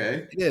 but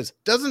okay. It is.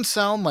 Doesn't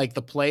sound like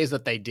the plays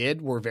that they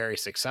did were very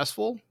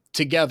successful,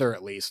 together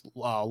at least.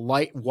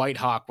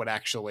 Whitehawk would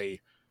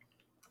actually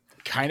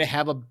kind of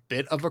have a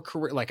bit of a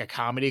career, like a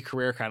comedy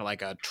career, kind of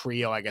like a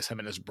trio. I guess him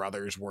and his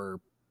brothers were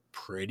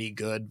pretty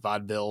good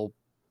vaudeville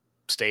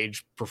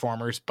stage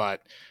performers,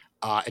 but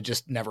it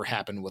just never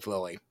happened with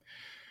Lily.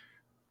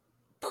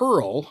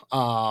 Pearl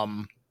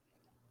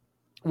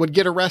would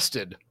get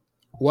arrested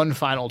one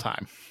final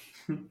time.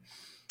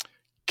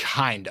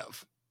 Kind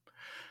of.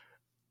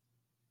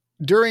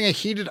 During a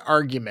heated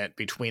argument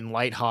between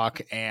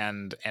Lighthawk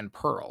and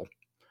Pearl,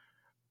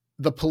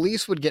 the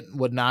police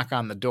would knock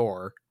on the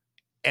door,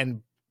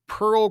 and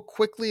Pearl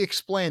quickly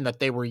explained that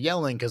they were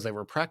yelling because they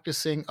were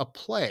practicing a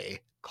play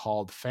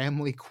called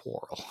Family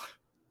Quarrel.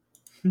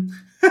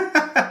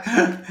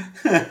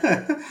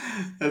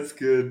 That's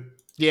good.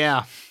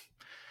 Yeah.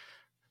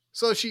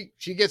 So she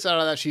gets out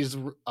of that. She's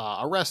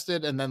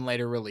arrested and then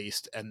later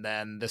released. And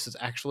then this is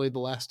actually the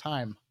last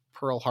time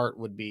Pearl Hart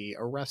would be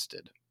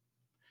arrested.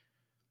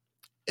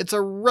 It's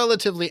a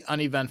relatively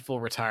uneventful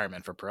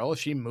retirement for Pearl.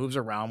 She moves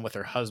around with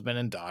her husband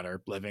and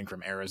daughter, living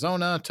from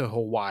Arizona to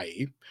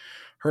Hawaii.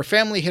 Her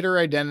family hid her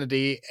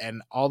identity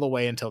and all the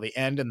way until the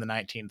end in the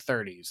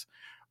 1930s,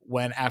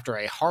 when after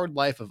a hard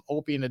life of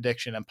opium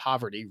addiction and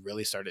poverty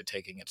really started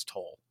taking its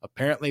toll.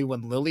 Apparently,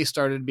 when Lily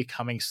started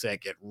becoming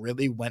sick, it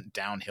really went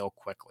downhill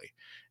quickly,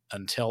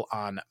 until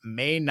on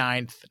May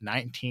 9th,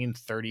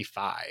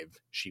 1935,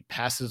 she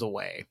passes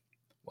away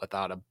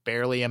without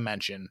barely a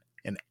mention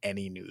in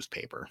any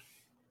newspaper.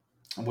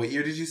 What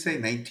year did you say?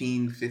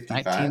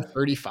 1955?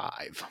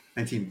 1935.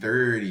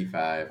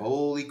 1935.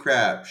 Holy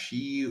crap.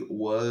 She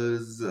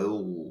was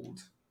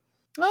old.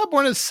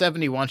 Born in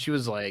 71, she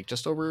was like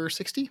just over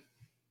 60.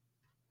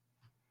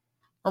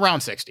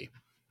 Around 60.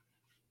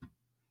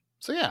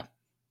 So yeah.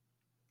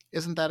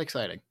 Isn't that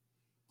exciting?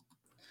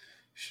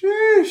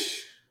 Sheesh.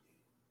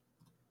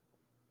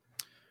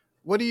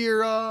 What are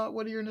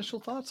your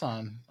initial thoughts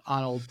on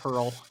old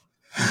Pearl?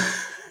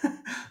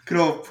 Good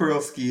old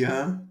Pearlski,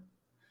 huh?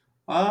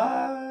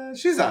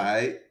 She's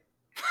alright.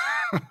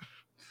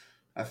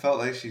 I felt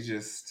like she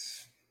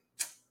just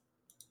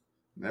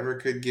never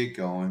could get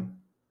going.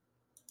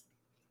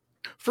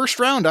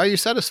 First round, are you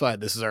satisfied?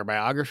 This is our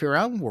biography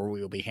round where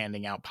we will be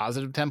handing out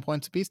positive 10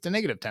 points apiece to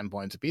negative 10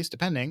 points apiece,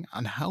 depending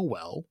on how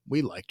well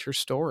we liked her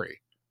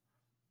story.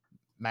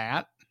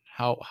 Matt,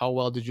 how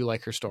well did you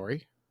like her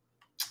story?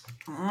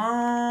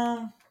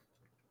 It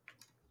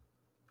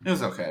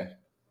was okay.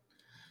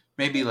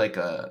 Maybe like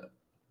a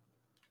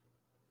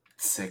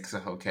 6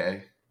 of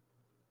okay.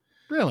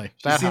 Really?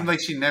 She seemed like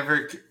she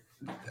never.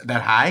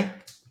 That high?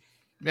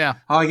 Yeah.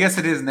 Oh, I guess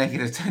it is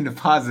 -10 to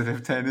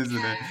 +10, isn't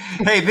it?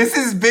 Hey, this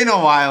has been a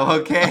while,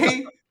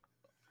 okay?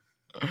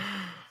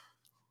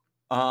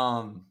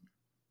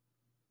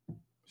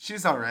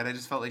 She's all right. I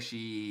just felt like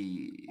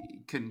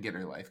she couldn't get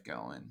her life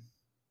going.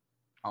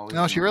 Always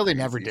No, she doing really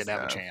never crazy did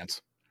have a stuff.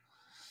 chance.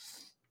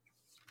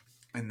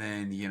 And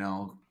then,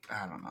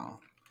 I don't know.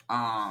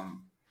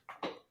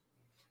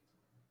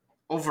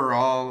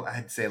 Overall,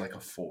 I'd say like a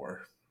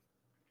 4.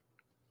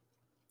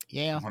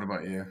 Yeah. What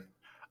about you?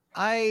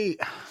 How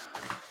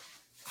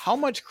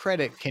much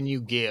credit can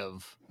you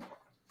give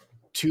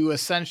to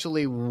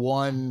essentially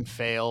one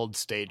failed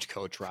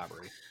stagecoach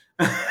robbery?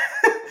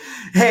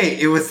 Hey,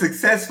 it was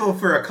successful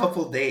for a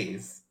couple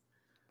days.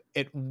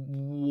 It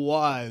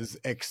was,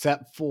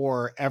 except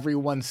for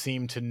everyone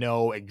seemed to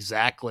know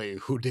exactly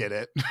who did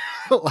it.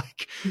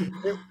 Like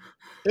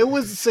it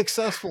was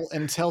successful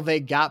until they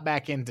got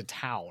back into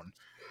town.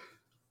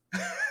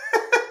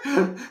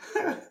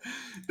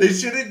 They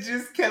should have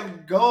just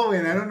kept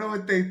going. I don't know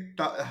what they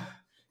thought.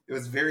 It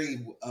was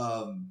very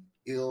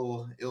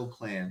ill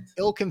planned.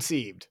 Ill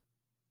conceived.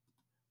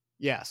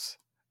 Yes.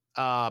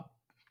 I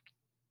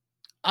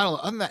don't know.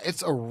 Other than that,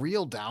 it's a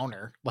real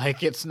downer.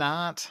 Like it's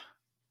not.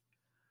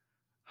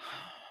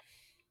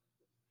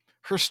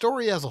 Her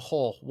story as a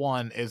whole,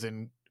 one, is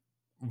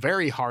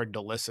very hard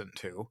to listen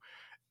to.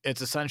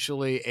 It's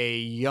essentially a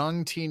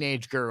young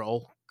teenage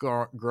girl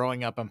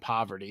growing up in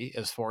poverty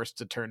is forced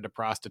to turn to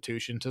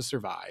prostitution to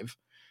survive.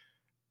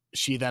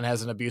 She then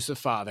has an abusive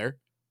father,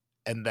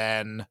 and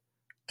then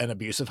an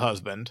abusive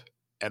husband,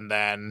 and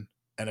then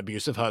an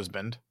abusive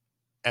husband.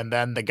 And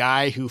then the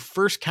guy who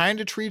first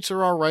kind of treats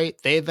her all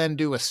right, they then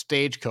do a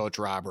stagecoach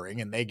robbery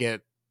and they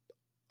get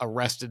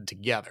arrested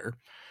together.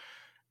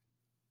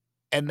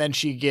 And then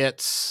she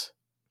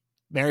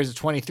marries a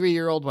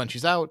 23-year-old when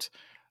she's out,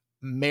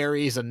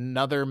 marries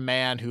another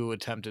man who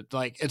attempted,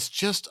 like, it's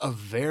just a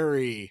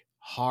very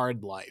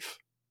hard life.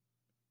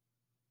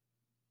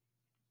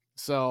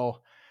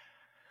 So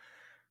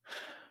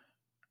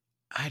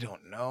I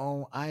don't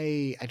know.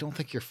 I don't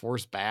think your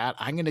 4's bad.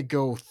 I'm gonna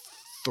go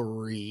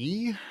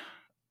 3,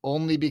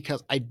 only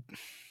because do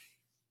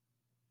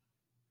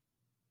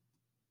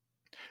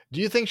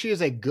you think she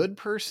is a good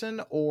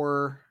person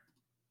or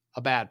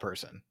a bad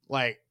person?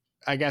 Like,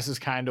 I guess is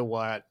kind of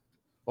what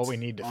we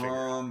need to figure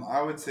out.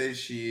 I would say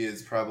she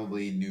is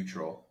probably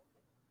neutral.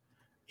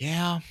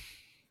 Yeah.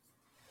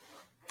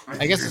 I I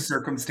think guess her it's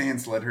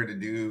circumstance led her to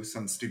do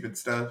some stupid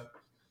stuff.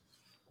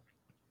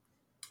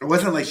 It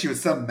wasn't like she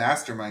was some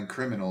mastermind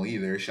criminal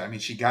either.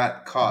 She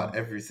got caught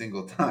every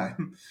single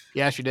time.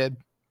 yeah, she did.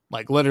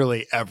 Like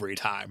literally every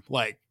time.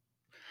 Like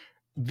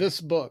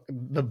this book,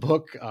 the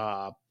book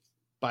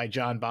by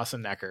John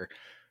Bosnecker.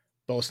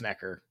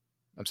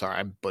 I'm sorry,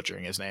 I'm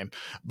butchering his name,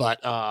 but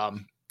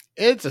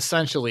it's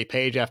essentially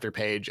page after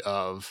page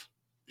of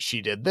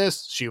she did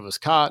this, she was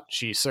caught,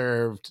 she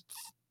served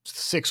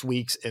 6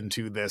 weeks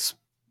into this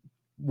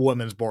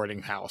women's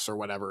boarding house or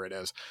whatever it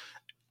is,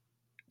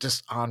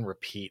 just on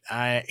repeat.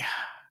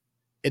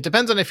 It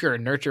depends on if you're a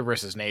nurture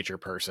versus nature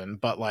person,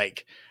 but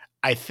like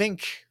I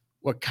think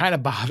what kind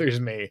of bothers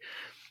me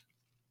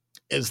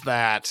is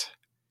that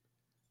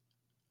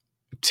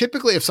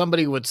typically if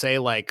somebody would say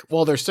like,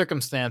 well, their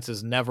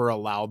circumstances never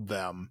allowed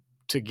them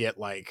to get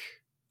like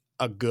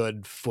a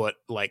good foot,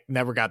 like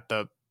never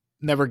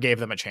gave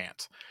them a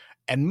chance.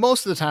 And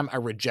most of the time I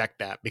reject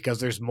that because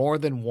there's more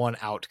than one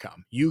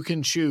outcome. You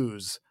can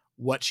choose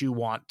what you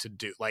want to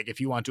do. Like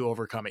if you want to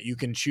overcome it, you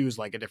can choose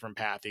like a different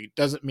path. It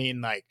doesn't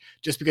mean like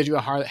just because you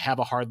have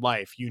a hard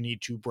life, you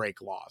need to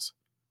break laws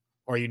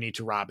or you need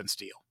to rob and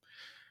steal.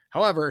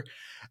 However,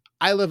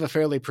 I live a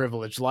fairly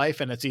privileged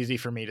life and it's easy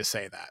for me to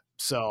say that.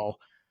 So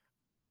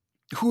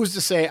who's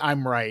to say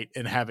I'm right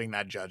in having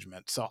that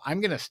judgment? So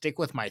I'm going to stick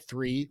with my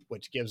 3,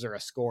 which gives her a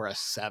score of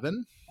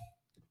 7.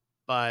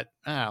 But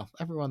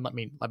everyone, let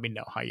me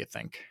know how you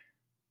think.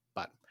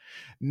 But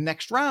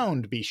next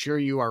round, be sure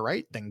you are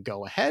right, then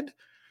go ahead.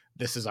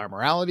 This is our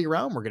morality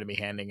round. We're going to be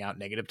handing out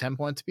negative 10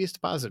 points apiece to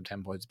positive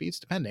 10 points apiece,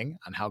 depending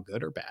on how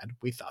good or bad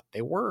we thought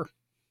they were.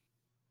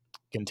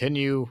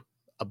 Continue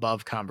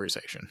above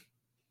conversation.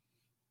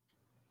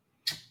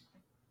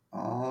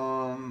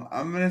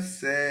 I'm gonna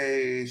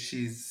say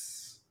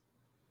she's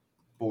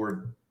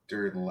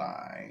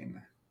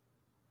borderline.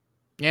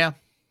 Yeah.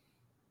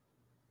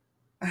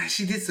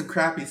 She did some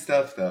crappy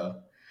stuff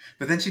though,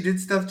 but then she did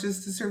stuff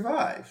just to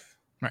survive.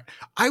 Right.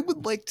 I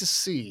would like to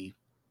see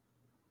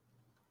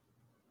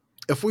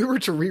if we were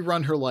to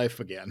rerun her life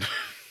again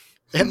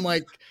and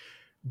like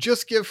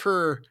just give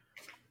her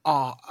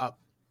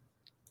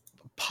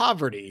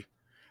poverty,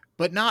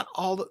 but not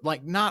all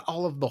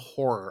of the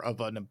horror of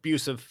an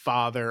abusive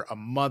father, a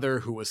mother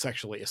who was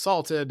sexually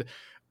assaulted,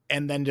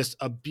 and then just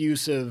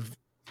abusive,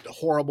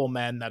 horrible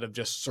men that have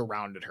just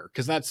surrounded her.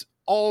 Because that's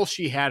all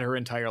she had her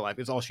entire life.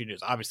 It's all she knew.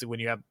 Obviously,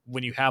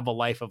 when you have a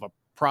life of a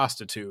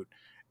prostitute,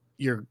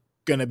 you're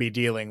gonna be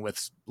dealing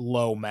with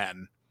low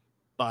men.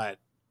 But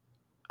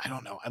I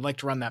don't know. I'd like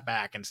to run that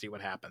back and see what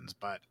happens.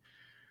 But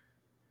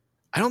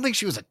I don't think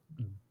she was a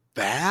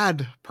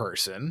bad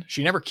person.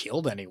 She never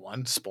killed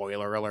anyone.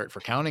 Spoiler alert for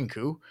Counting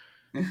Coup.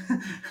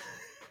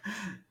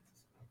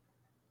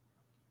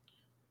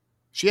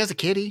 She has a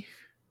kitty.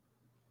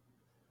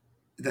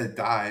 That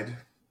died.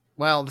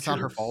 Well, that's not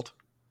her fault.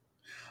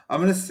 I'm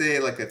gonna say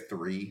like a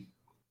 3.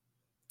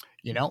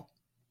 You know,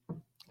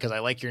 because I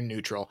like your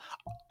neutral.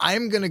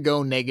 I'm gonna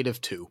go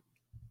 -2,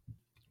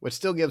 which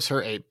still gives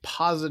her a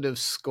positive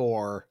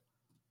score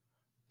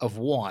of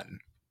 1.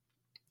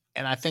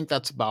 And I think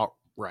that's about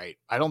right.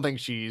 I don't think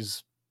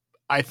she's.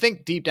 I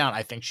think deep down,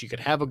 I think she could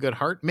have a good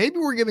heart. Maybe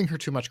we're giving her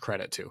too much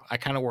credit too. I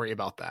kind of worry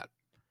about that.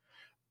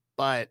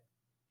 But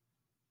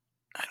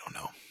I don't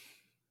know.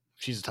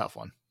 She's a tough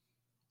one.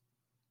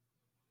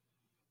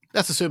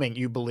 That's assuming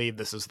you believe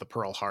this is the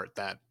Pearl Heart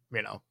that,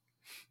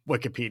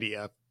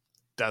 Wikipedia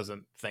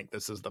doesn't think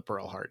this is the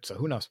Pearl Heart. So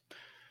who knows?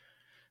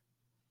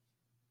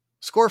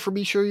 Score for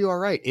Be Sure You Are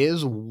Right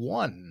is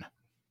 1.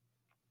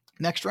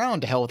 Next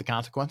round, to hell with the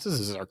consequences.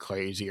 This is our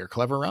crazy or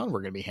clever round.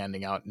 We're going to be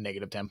handing out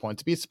 -10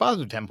 points apiece,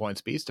 +10 points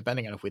apiece,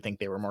 depending on if we think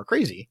they were more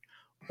crazy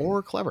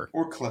or clever.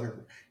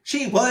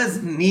 She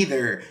was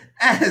neither,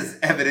 as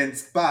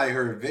evidenced by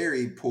her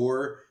very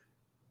poor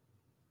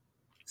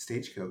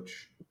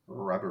stagecoach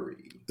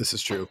robbery. This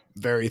is true.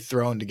 Very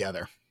thrown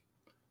together.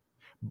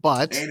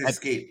 But And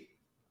escape.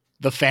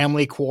 The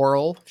family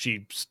quarrel,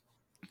 she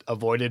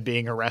avoided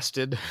being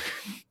arrested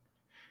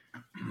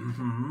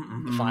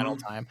the final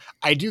time.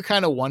 I do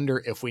kind of wonder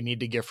if we need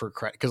to give her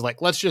credit, because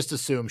let's just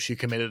assume she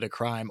committed a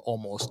crime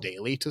almost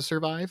daily to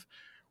survive.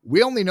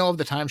 We only know of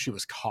the time she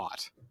was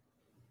caught.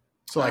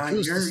 So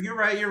you're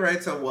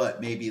right. So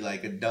what? Maybe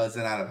like a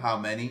dozen out of how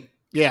many?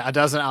 Yeah, a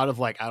dozen out of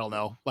I don't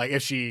know.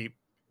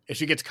 If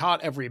she gets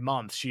caught every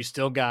month, she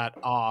still got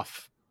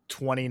off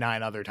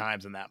 29 other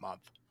times in that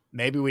month.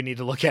 Maybe we need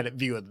to look at it,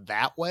 view it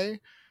that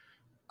way.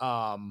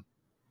 But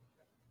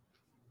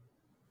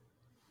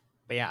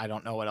yeah, I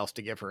don't know what else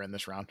to give her in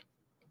this round.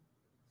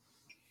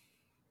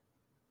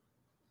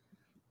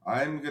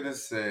 I'm gonna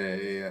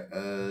say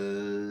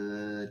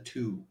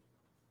 2.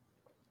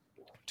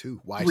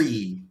 2. Why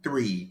 3?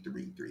 3.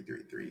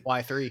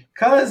 Why 3?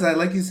 Because,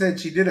 like you said,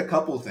 she did a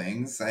couple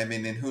things. I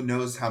mean, and who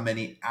knows how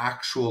many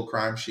actual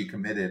crimes she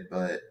committed,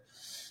 but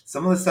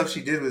some of the stuff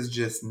she did was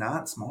just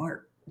not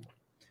smart.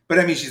 But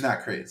I mean, she's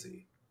not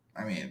crazy.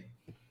 I mean,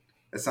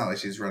 it's not like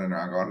she's running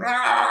around going,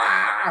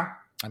 "Ah!"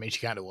 I mean, she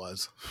kind of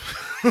was.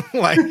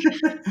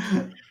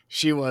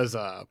 she was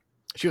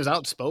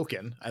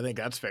outspoken. I think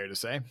that's fair to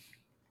say.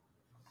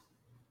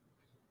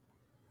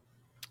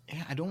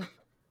 Yeah, I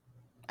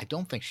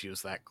don't think she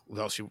was that.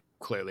 Well, she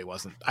clearly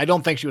wasn't. I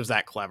don't think she was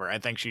that clever. I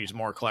think she's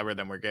more clever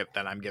than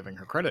I'm giving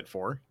her credit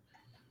for.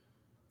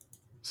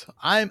 So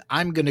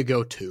I'm gonna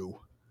go 2.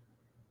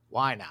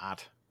 Why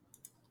not?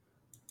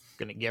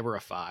 Gonna give her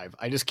a 5.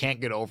 I just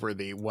can't get over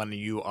the when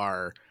you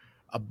are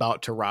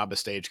about to rob a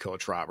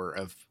stagecoach robber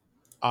of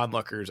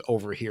onlookers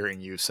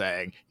overhearing you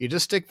saying, you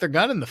just stick their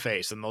gun in the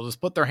face and they'll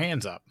just put their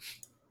hands up.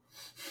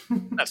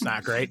 That's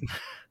not great.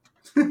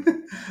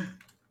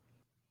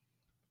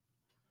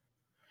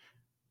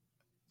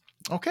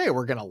 Okay,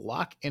 we're going to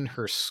lock in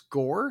her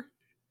score.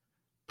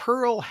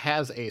 Pearl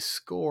has a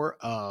score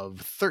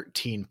of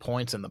 13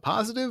 points in the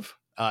positive.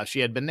 If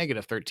she had been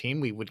 -13,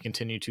 we would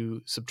continue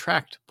to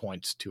subtract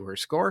points to her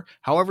score.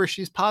 However,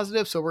 she's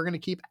positive, so we're going to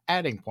keep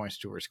adding points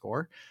to her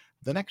score.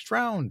 The next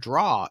round,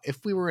 draw.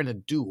 If we were in a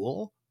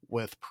duel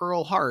with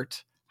Pearl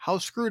Hart, how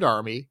screwed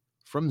are we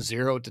from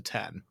 0 to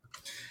 10?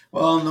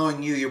 Well,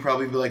 knowing you, you'll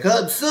probably be like,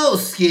 I'm so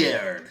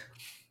scared.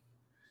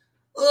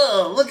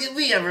 Oh, look at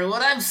me,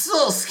 everyone. I'm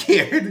so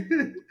scared.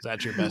 Is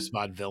that your best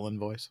vaudevillain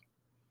voice?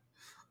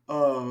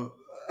 I'm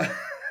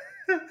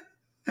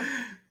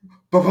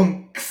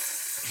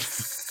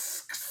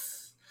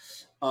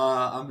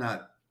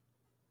not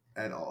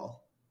at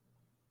all.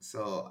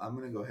 So I'm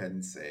going to go ahead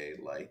and say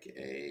like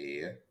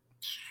a...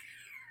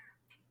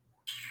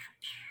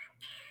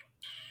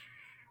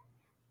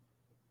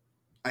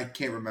 I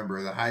can't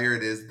remember. The higher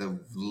it is, the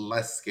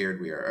less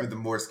scared we are, or the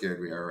more scared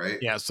we are, right?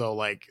 Yeah, so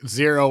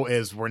 0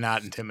 is we're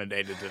not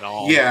intimidated at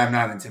all. Yeah, I'm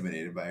not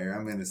intimidated by her.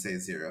 I'm going to say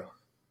 0.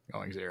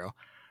 Going 0.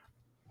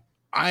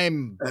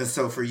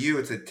 So for you,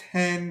 it's a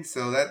 10.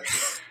 So that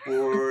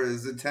score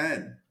is a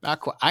 10. Not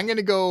quite. I'm going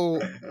to go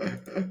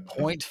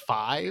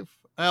 0.5.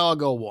 I'll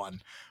go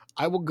 1.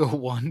 I will go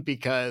 1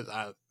 because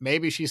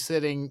maybe she's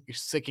sicking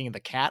the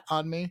cat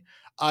on me.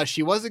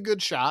 She was a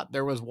good shot.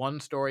 There was one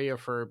story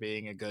of her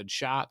being a good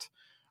shot.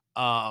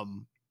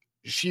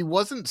 She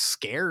wasn't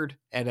scared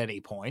at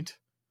any point.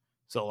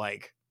 So I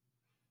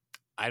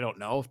don't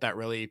know if that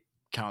really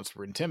counts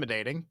for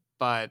intimidating,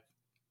 but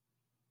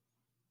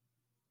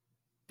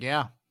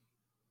yeah,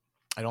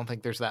 I don't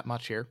think there's that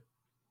much here.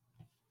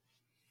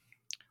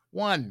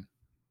 1.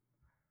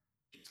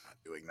 She's not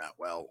doing that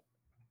well.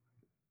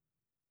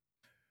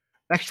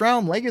 Next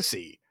round,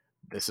 Legacy.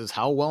 This is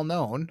how well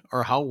known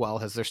or how well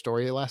has their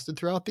story lasted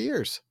throughout the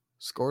years.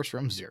 Scores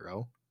from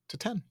 0 to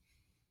 10.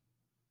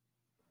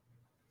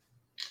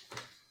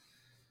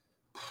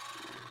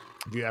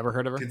 Have you ever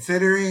heard of her?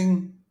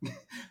 Considering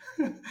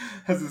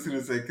I was just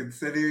gonna say,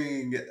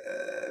 considering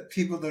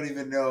people don't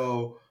even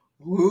know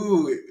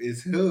who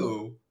is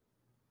who,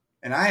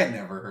 and I had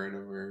never heard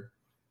of her,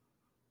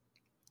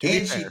 To be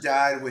and she fair,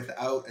 died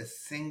without a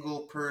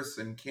single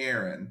person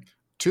caring.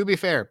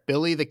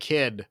 Billy the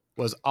Kid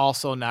was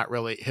also not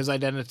really, his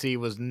identity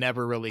was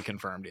never really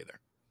confirmed either.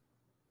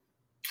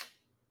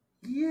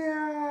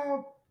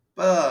 Yeah,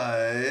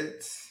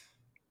 but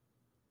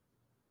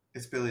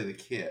it's Billy the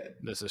Kid.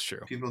 This is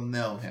true. People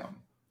know him.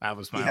 That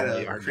was He my had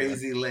only a argument.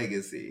 crazy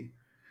legacy.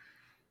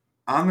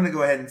 I'm gonna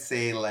go ahead and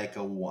say like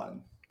a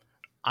 1.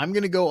 I'm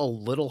going to go a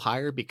little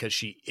higher because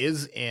she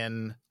is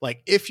in,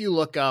 like, if you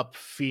look up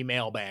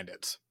female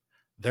bandits,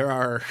 there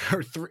are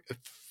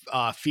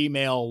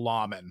female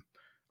lawmen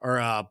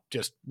or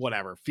just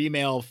whatever,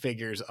 female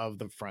figures of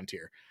the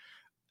frontier.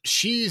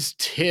 She's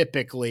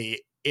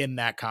typically in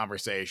that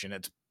conversation.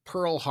 It's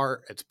Pearl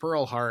Hart,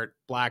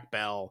 Black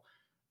Bell,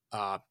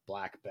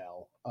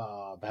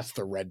 that's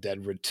the Red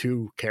Dead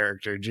 2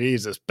 character.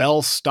 Jesus.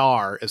 Belle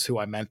Starr is who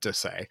I meant to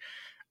say.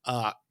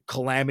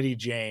 Calamity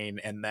Jane,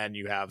 and then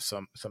you have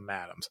some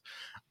madams.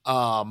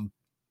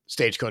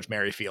 Stagecoach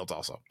Mary Fields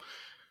also.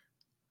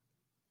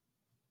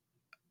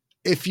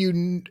 If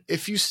you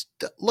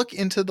look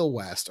into the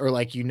West, or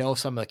like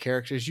some of the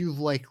characters, you've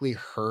likely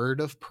heard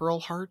of Pearl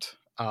Hart.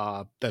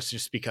 That's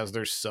just because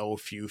there's so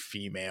few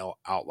female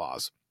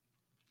outlaws.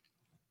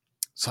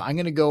 So I'm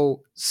gonna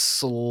go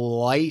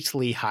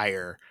slightly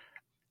higher.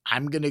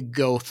 I'm gonna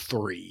go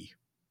 3,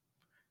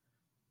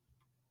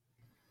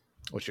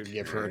 which would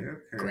give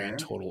her a grand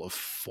Okay. total of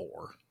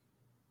 4.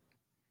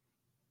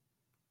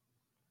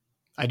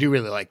 I do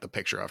really like the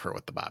picture of her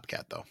with the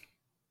bobcat, though.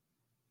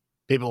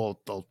 People,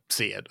 they'll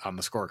see it on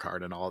the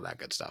scorecard and all of that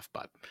good stuff.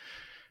 But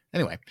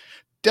anyway,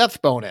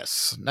 death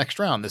bonus. Next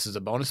round, this is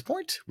a bonus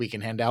point. We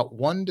can hand out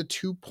 1 to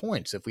 2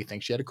 points if we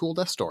think she had a cool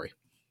death story.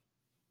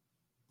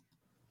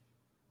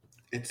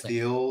 It's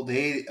the old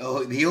age.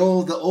 Oh, the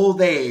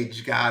old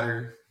age got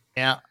her.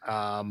 Yeah.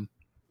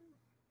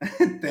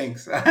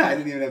 Thanks. I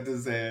didn't even have to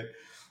say it.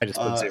 I just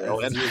put 0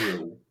 in.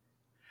 0.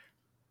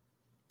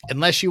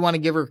 Unless you want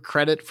to give her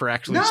credit for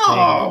actually staying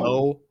No.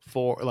 low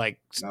for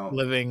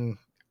living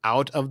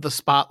out of the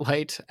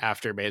spotlight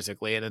after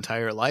basically an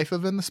entire life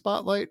of in the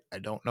spotlight. I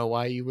don't know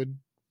why you would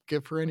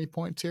give her any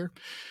points here.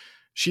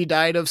 She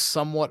died of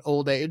somewhat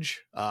old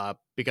age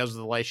because of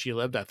the life she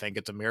lived. I think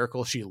it's a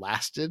miracle she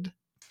lasted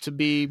to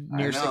be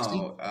near 60.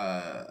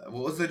 What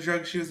was the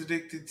drug she was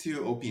addicted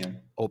to?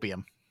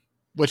 Opium,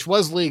 which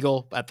was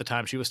legal at the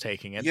time she was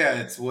taking it. Yeah,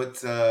 it's what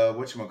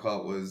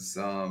whatchamacallit was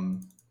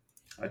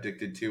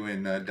addicted to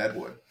in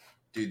Deadwood.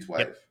 Dude's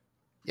wife.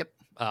 Yep.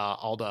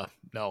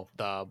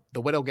 The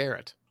Widow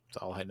Garrett. That's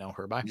all I know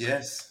her by.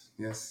 Yes.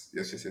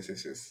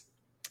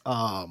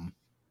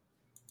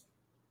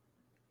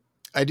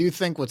 I do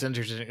think what's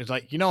interesting is,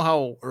 like,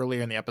 how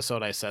earlier in the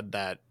episode I said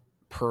that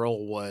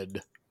Pearl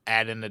would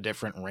add in a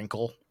different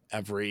wrinkle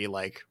every,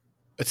 like,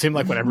 it seemed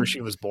like whenever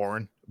she was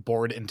bored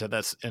into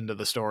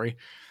the story.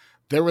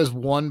 There was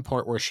one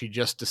part where she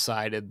just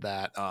decided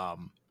that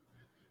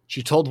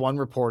she told one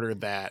reporter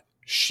that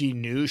she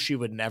knew she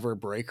would never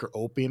break her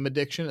opium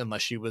addiction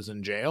unless she was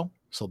in jail.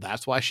 So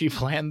that's why she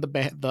planned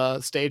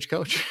the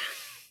stagecoach.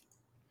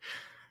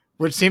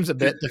 Which seems a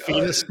bit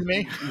defeatist to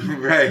me.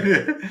 Right.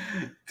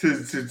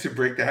 to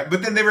break that.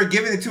 But then they were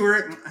giving it to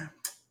her.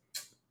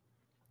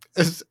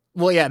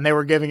 Well, yeah, and they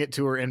were giving it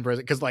to her in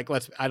prison because, like,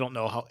 I don't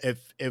know how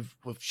if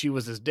she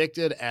was as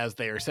addicted as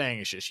they are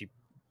saying, she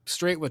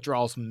straight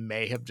withdrawals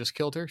may have just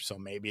killed her. So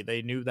maybe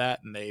they knew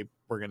that and they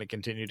were going to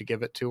continue to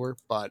give it to her.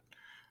 But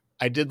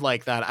I did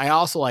like that. I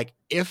also like,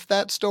 if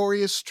that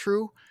story is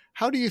true,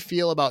 how do you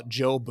feel about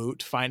Joe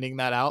Boot finding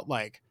that out?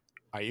 Like,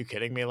 are you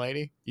kidding me,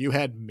 lady? You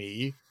had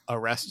me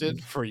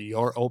arrested for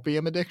your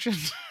opium addiction?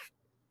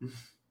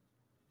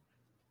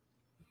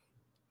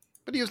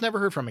 But he was never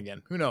heard from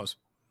again. Who knows?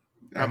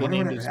 Probably I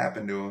wonder whatever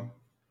happened to him.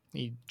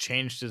 He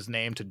changed his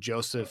name to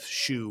Joseph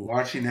Shue.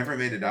 Watch, he never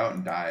made it out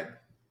and died.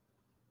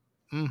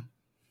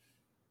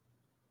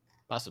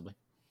 Possibly.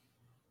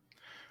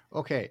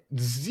 Okay,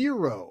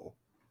 0.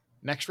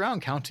 Next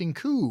round, counting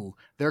coup.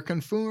 They're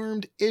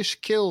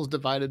confirmed-ish kills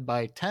divided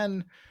by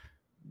 10.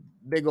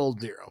 Big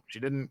old 0. She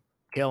didn't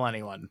kill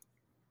anyone.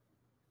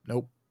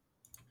 Nope.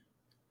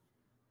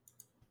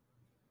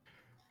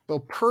 So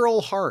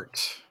Pearl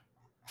Hart.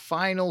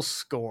 Final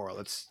score.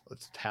 Let's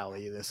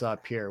tally this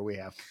up here. We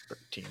have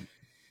 13.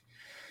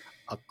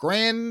 A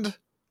grand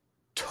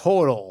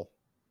total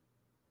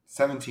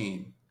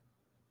 17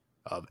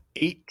 of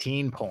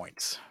 18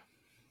 points.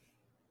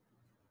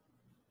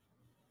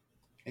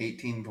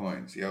 18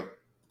 points. Yep.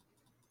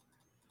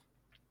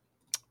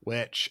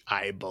 Which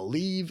I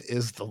believe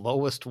is the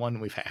lowest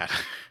one we've had.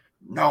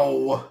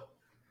 No.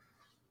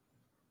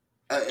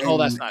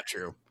 That's not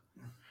true.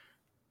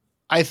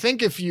 I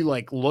think if you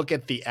look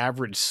at the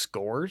average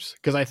scores,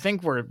 because I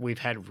think we've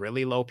had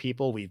really low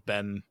people, we've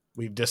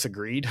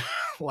disagreed.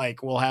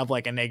 We'll have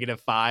a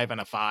 -5 and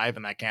a 5,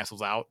 and that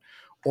cancels out.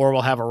 Or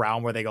we'll have a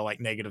round where they go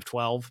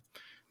 -12,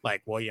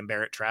 like William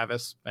Barrett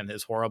Travis and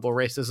his horrible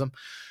racism.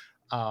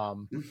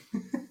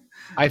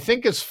 I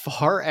think as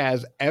far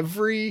as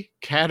every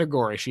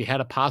category, she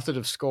had a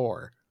positive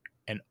score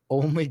and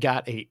only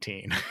got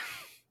 18.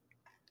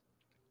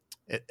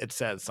 It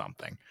says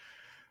something.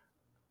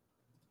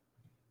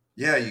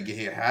 Yeah,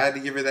 you had to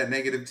give her that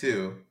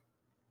 -2.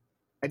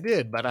 I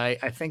did, but I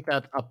think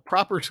that a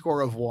proper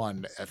score of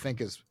 1, I think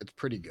it's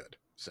pretty good.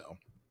 So,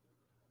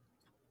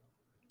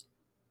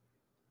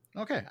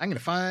 okay, I'm going to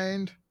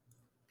find.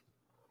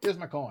 Here's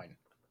my coin.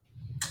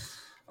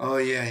 Oh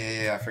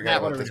yeah. I forgot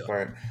Matt, what about are we this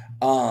doing?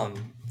 part.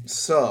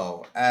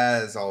 So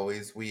as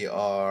always, we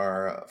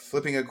are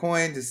flipping a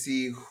coin to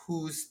see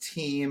whose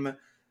team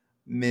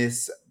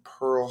Miss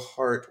Pearl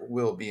Hart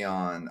will be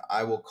on.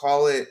 I will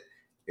call it.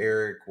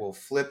 Eric will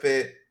flip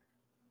it,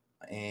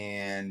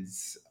 and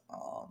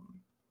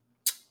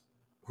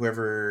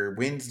whoever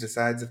wins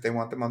decides if they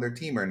want them on their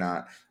team or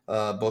not.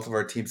 Both of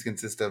our teams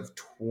consist of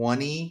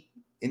 20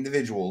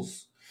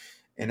 individuals,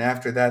 and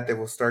after that, they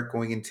will start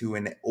going into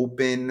an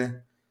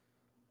open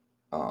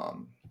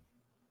um,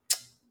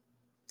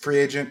 free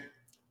agent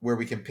where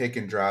we can pick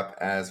and drop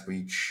as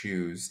we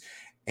choose.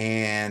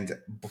 And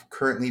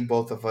currently,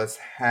 both of us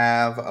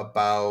have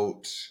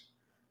about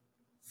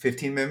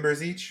 15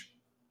 members each.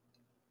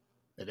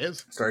 It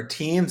is. So our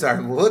teams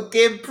are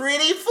looking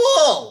pretty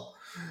full.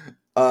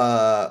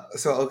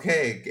 So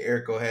okay,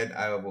 Eric, go ahead.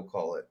 I will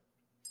call it.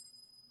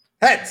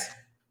 Heads.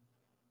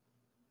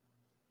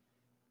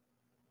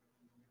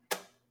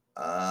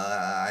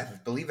 I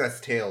believe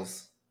that's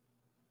tails.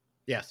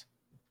 Yes.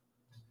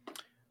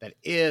 That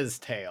is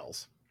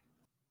tails.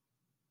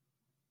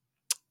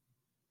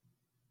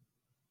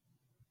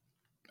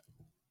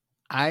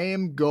 I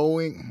am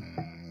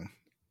going,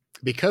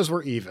 because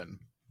we're even,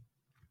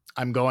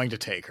 I'm going to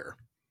take her.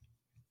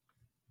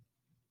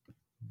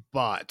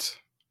 But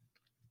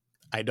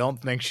I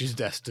don't think she's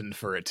destined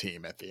for a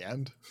team at the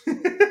end.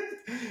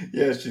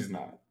 Yeah, she's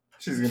not.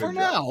 She's gonna For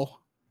drop. now.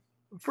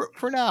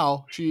 For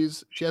now, she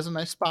has a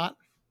nice spot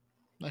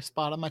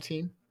on my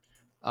team.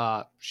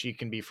 She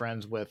can be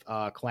friends with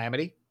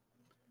Calamity.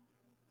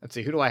 Let's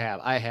see, who do I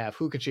have?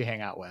 Who can she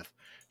hang out with?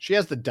 She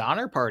has the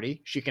Donner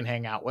Party she can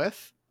hang out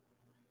with.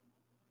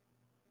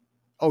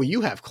 Oh,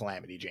 you have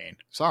Calamity, Jane.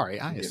 Sorry,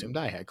 I assumed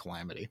I had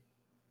Calamity.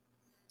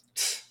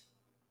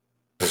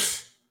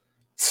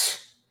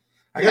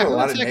 I got a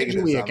lot and of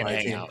negatives Sacagawea on can my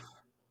hang team. out.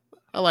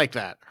 I like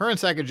that. Her and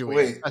Sacagawea,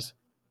 Wait. best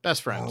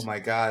Oh friends. my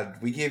god.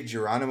 We gave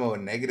Geronimo a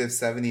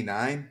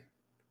 -79.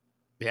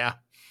 Yeah,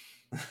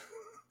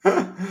 he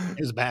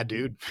was a bad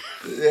dude.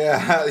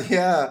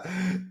 Yeah.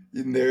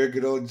 And there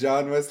good old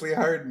John Wesley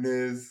Harden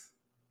is.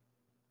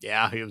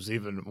 Yeah, he was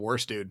even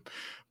worse, dude.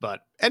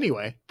 But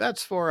anyway,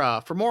 that's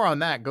for more on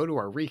that. Go to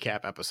our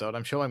recap episode.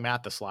 I'm showing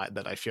Matt the slide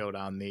that I showed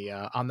on the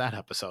on that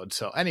episode.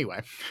 So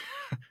anyway,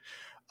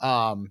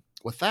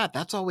 with that,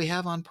 that's all we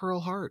have on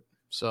Pearl Hart.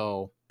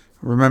 So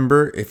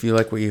Remember, if you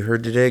like what you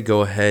heard today,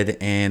 go ahead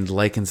and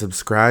like and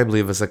subscribe.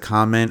 Leave us a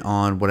comment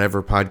on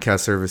whatever podcast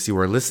service you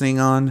are listening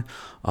on.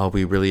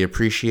 We really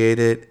appreciate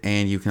it.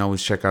 And you can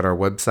always check out our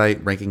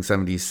website,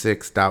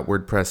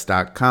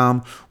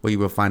 ranking76.wordpress.com, where you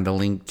will find a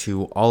link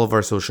to all of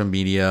our social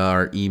media,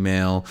 our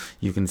email.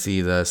 You can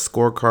see the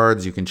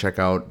scorecards. You can check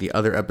out the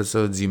other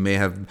episodes you may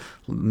have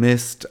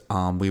missed.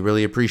 We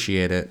really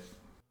appreciate it.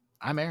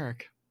 I'm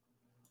Eric.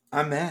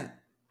 I'm Matt.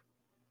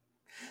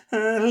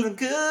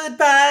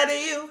 Goodbye to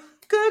you.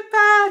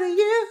 Goodbye to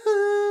you.